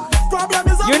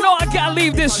 You know I can't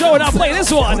leave this show and not play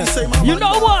this one. You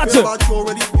know what?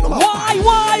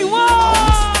 Why?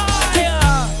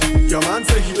 Your man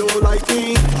say he don't like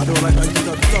me. I don't like how you do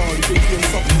that at all. You think you're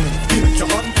something. You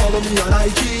can't follow me on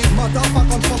IG. Matter of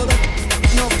fact, I'm follow that.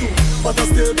 Not too. But I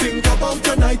still think about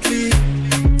your nightly.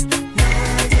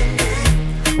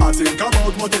 I think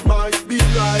about what it might be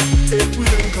like if we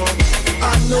didn't come.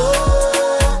 I know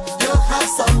you have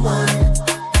someone.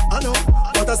 I know,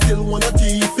 but I still wanna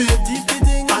keep it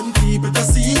and keep it a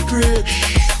secret.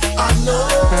 I know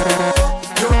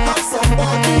you have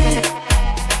somebody,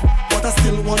 but I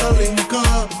still wanna link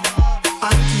up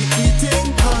and keep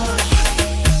eating cash.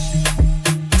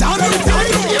 Down the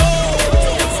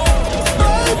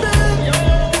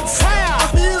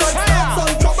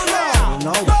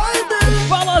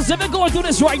Fellas, if you're going through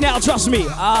this right now, trust me,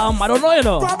 I don't know, you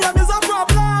know. Problem is a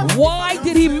problem. Why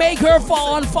did he make her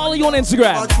follow you on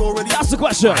Instagram? That's the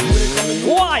question.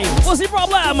 Why? What's the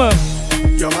problem?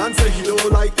 Your man say he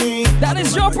don't like me. That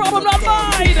is your problem, not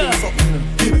mine.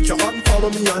 you unfollow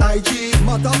me on IG.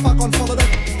 Matter of fact, unfollow that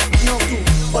now too.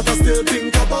 But I still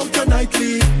think about your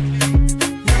nightly.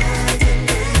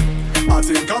 I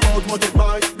think about what it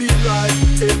might be like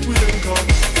if we didn't come.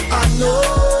 I know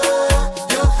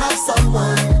you have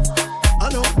someone. I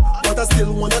know, but I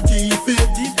still wanna keep it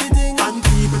and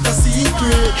keep it a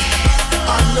secret.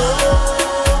 I know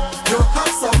you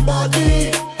have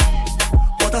somebody,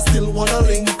 but I still wanna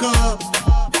link up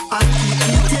and keep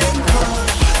it in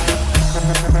touch.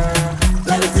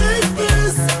 Let me take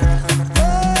this.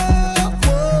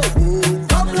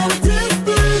 Come, let me take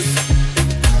this.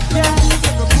 Yeah.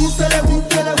 Who's the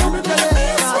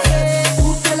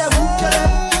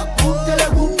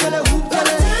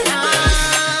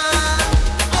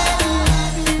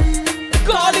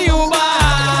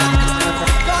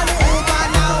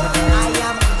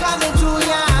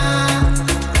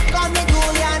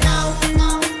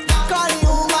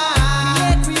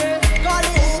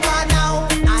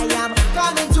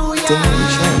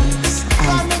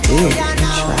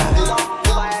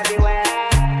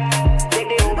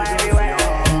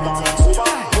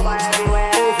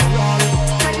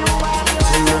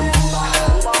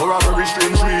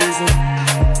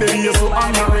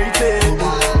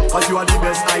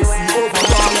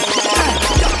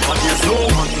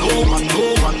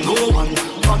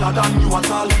than you at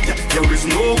all. There is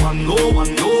no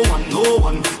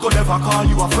one could ever call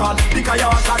you a fraud, because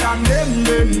you're better than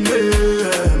them.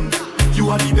 You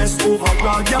are the best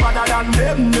overall. You're better than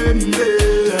them.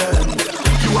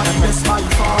 You are the best by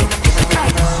far.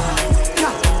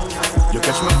 You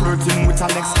catch me flirting with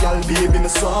an ex-girl, baby, me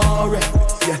sorry.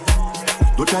 Yeah,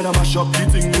 don't try to mash up the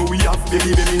thing we have,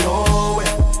 baby, no way.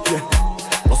 Yeah,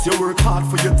 plus you work hard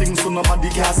for your things, so nobody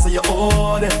can say you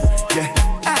own it. Yeah.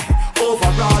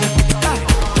 Overall,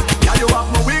 yeah, you have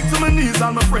my weak to my knees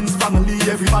and my friends, family,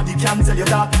 everybody can tell you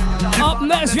that. Up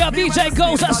next, we have DJ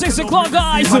Ghost at 6 o'clock,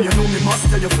 guys. You know me must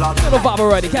tell you flat. Little Bob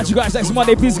already. Catch you guys next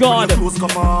Monday, please God.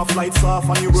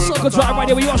 Soca Drive right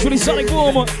here with yours, really Sonic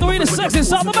Boom. 3 to 6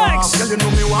 inside the max. Yeah, you know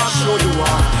me want to show you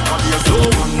are, but there's no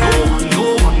one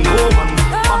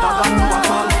other than you at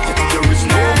all. There is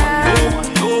no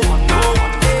one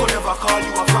could ever call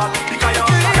you a fraud, because you're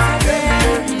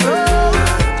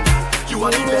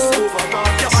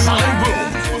Sonic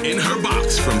Boom in her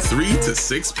box from 3 to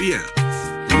 6 p.m.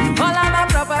 All of my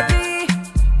property,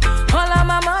 all of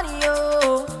my money,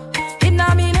 oh, it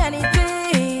not mean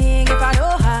anything if I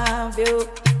don't have you.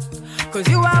 Cause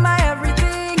you are my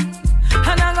everything,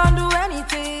 and I'm gonna do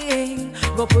anything.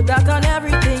 Go put that on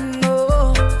everything,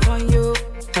 oh, for you.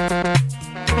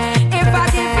 If I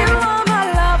give you all my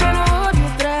love, and would you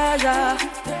treasure?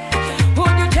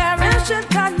 Would you cherish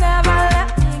it and never let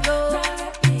me go?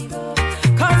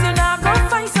 Cause you're not gonna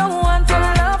find someone to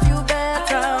love you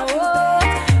better, oh.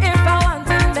 If I want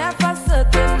to, then for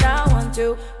certain I want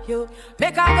you.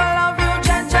 Make I go love you,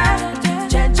 ja.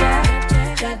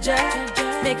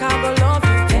 Make I go love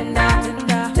you, tender.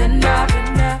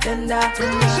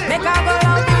 Make I go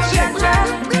love you, ja.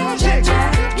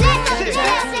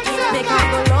 Make I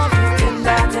go love you,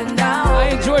 tender. I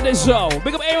enjoyed this show.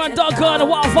 Big up Aaron Duncan, the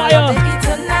Wildfire.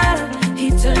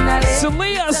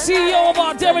 Celia, CEO of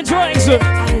our Darren Drinks.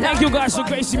 Thank you guys for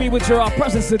gracing me with your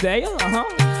presence today. Oh,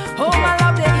 my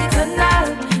love, the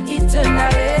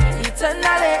eternally.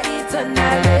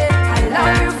 I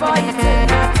love you for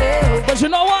eternity. But you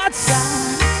know what?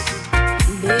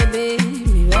 Baby,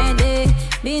 me ready.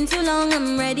 Been too long,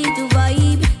 I'm ready to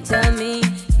vibe. Tell me,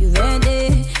 you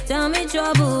ready? Tell me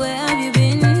trouble, where have you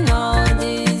been all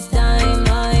this time?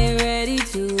 I'm ready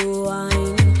to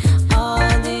wine. All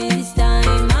this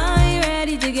time, I'm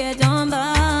ready to get on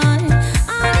board.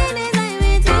 All the days I'm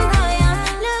waiting for ya.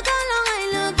 Look how long I'm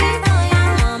looking for ya.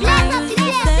 Mama used to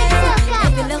say,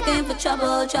 if you're looking for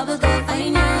trouble, trouble go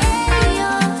find ya.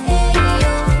 Hey yo,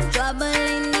 trouble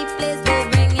in the place, go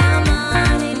bring your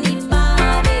man in the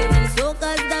party. When soca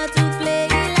start to play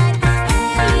like,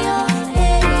 hey yo,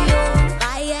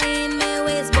 fire in my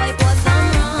waist, boy, pour some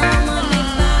rum on me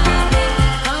body.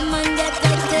 Come and get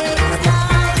the taste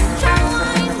like trouble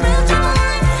wine, real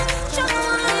trouble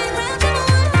wine,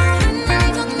 and I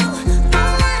don't know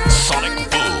Sonic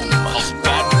Boom of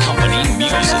Bad Company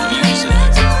Music.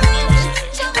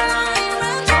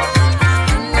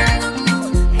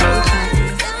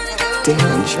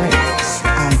 Darren Drinks, I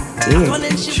dare When you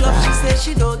she try. love, she said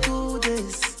she don't do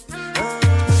this.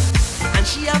 And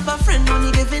she have a friend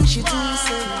only giving she 2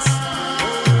 cents.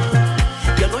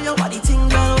 You know your body thing,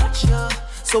 girl, watch ya.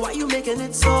 So why you making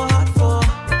it so hard for?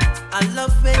 I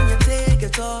love when you take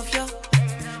it off, ya.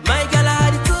 My girl, I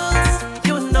had it tools,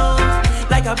 you know.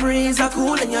 Like a breeze, I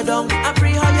cool and you down. I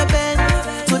pray how you bend.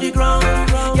 to the ground.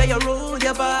 Yeah, you roll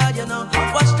your body, you know.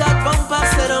 Watch that bumper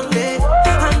sit on there.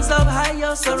 Hands up high,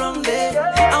 you're surrounded.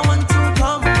 I want to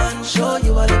come and show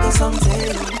you a little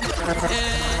something.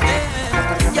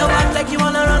 You act like you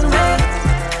wanna run away.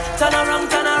 Turn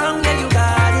around, yeah, you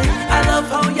got it. I love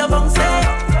how you bounce it.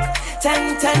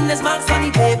 10, there's marks on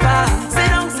the paper. Sit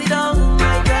down, my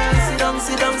girl. Sit down, my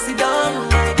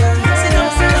girl. Sit down,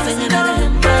 my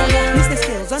girl. Mr.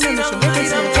 Skills, I'm gonna show you this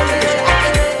skills. As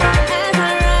I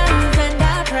rise and I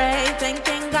pray,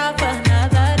 thanking God for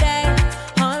another day.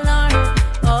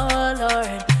 Oh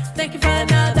Lord, thank you for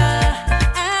another.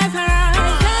 As I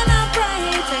rise and I pray,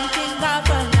 thanking God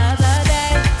for another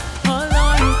day. Oh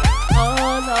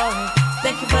Lord,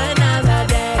 thank you for another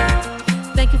day.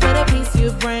 Thank you for the peace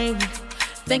you bring.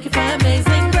 Thank you for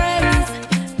amazing grace.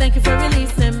 Thank you for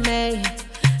releasing me.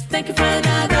 Thank you for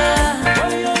another.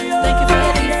 Thank you for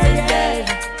releasing day.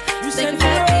 Thank you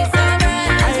for the peace I read.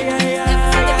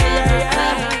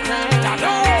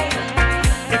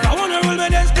 If I wanna rule my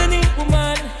destiny,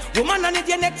 woman, I need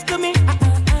you next to me.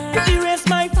 You erase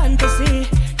my fantasy.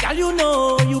 Girl, you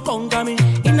know you conquer me.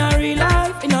 In a real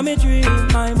life, in a me dream,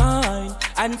 my mind.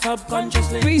 And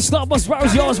subconsciously. Please stop us,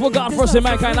 browse yours. What God first and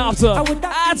mankind after.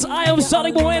 At I am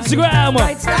Sonic Boom on Instagram.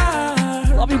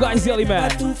 Love you guys dearly,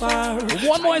 man.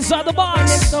 One more inside the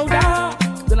box.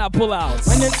 Then I pull out.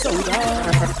 When it's so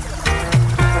dark,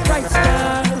 bright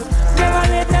star, never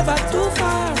late, never too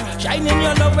far. Shining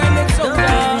your love when it's so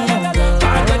dark.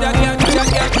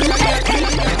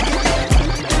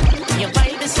 Your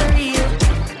vibe is surreal.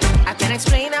 I can't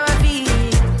explain how I feel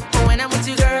when I'm with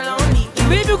you, girl. Only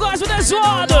leave you guys with this one.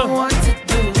 I don't want to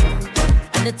do,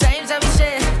 and the times I we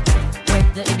share,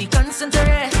 whether it be constant or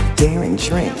rare. Daring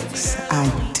Drinks, I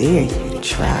dare you to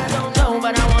try. I don't know,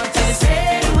 but I want you to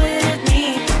stay with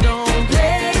me. Don't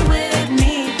play with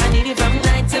me. I need you from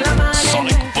night till I'm morning.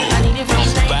 Sonic Boom, I need you from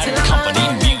night till I'm Company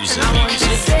morning. Music. I want you to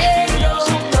stay low.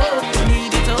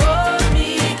 Need you to hold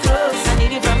me close. I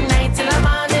need you from night till I'm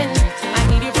morning. I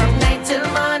need you from night till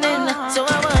morning. So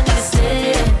I want you to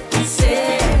stay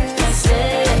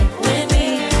with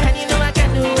me. And you know I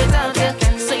can do without you.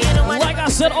 So you know what? Like I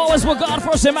said, always with God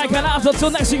first and mankind after.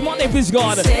 Till next week, Monday, please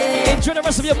God. Enjoy the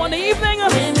rest of your Monday evening.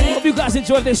 Hope you guys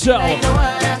enjoyed this show.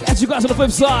 Catch you guys on the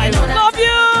flip side. Love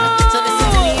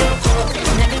you!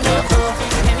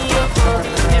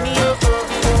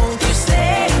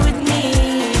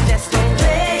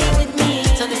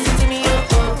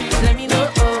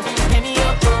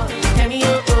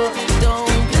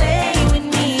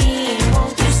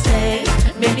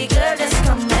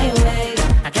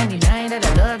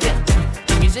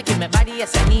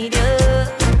 Yes, I need you.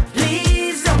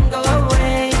 Please don't go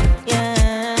away.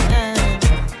 Yeah.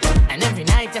 And every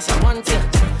night, yes, I want you.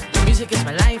 Music is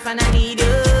my life, and I need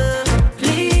you.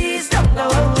 Please don't go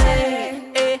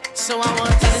away. So I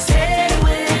want you to stay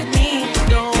with me.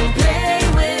 Don't play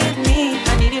with me.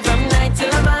 I need you from night till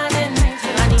the morning.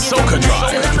 I need you from night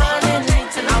till the morning.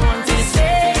 I want you to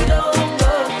stay, don't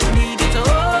go. Need you to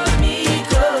hold me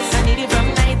close. I need you from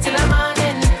night till the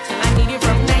morning. I need you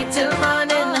from night till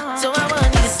morning. So I want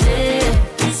you to stay with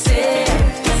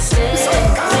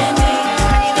me.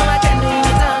 And you know I can do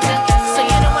without you. So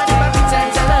you know what, if I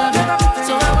pretend I love you.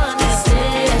 So I want you to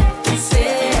stay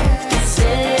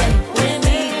with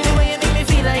me. The way you make me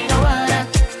feel like no other.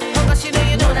 Oh gosh, you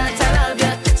know that I love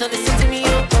you. So listen to me,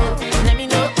 oh, let me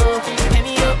know, oh, hear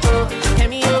me, oh, hear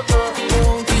me, oh,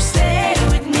 won't you stay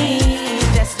with me?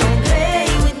 Just don't play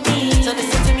with me. So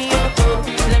listen to me, oh,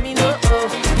 let me know, oh,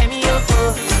 hear me, oh,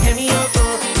 hear me,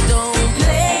 oh, don't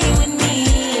play with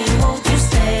me. Won't you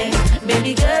stay?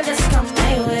 Baby girl, just come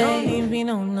my way. Don't leave me,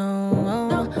 no.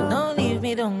 Don't leave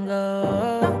me, don't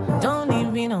go. Don't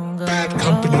leave me, don't go. Bad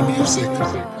Company Music.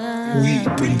 We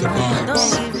bring the Don't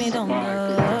vibes. leave me, don't go.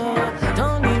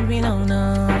 Don't leave me, no.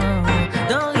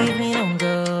 Don't leave me, don't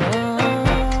go.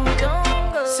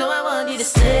 Don't go. So I want you to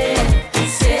stay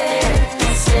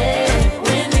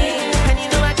with me. And you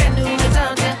know I can do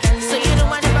without you. So you know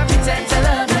I never pretend to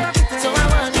love you. So I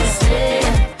want you to stay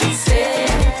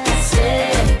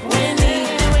with me.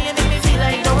 The way you make me feel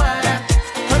like no other.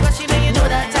 Oh gosh, you know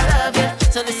that I love you.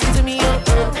 So listen to me,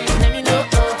 oh, let me know,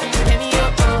 oh, hear me,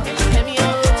 oh, hear me,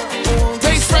 oh.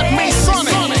 They said me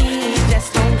Sonic.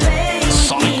 Just don't play with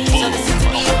Sonic me. Boom,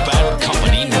 Bad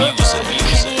Company Music.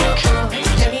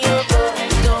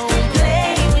 Don't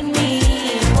play with me.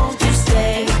 Won't you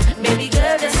stay? Baby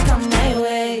girl, just come my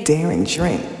way. Daring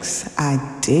Drinks, I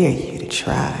dare you to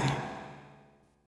try.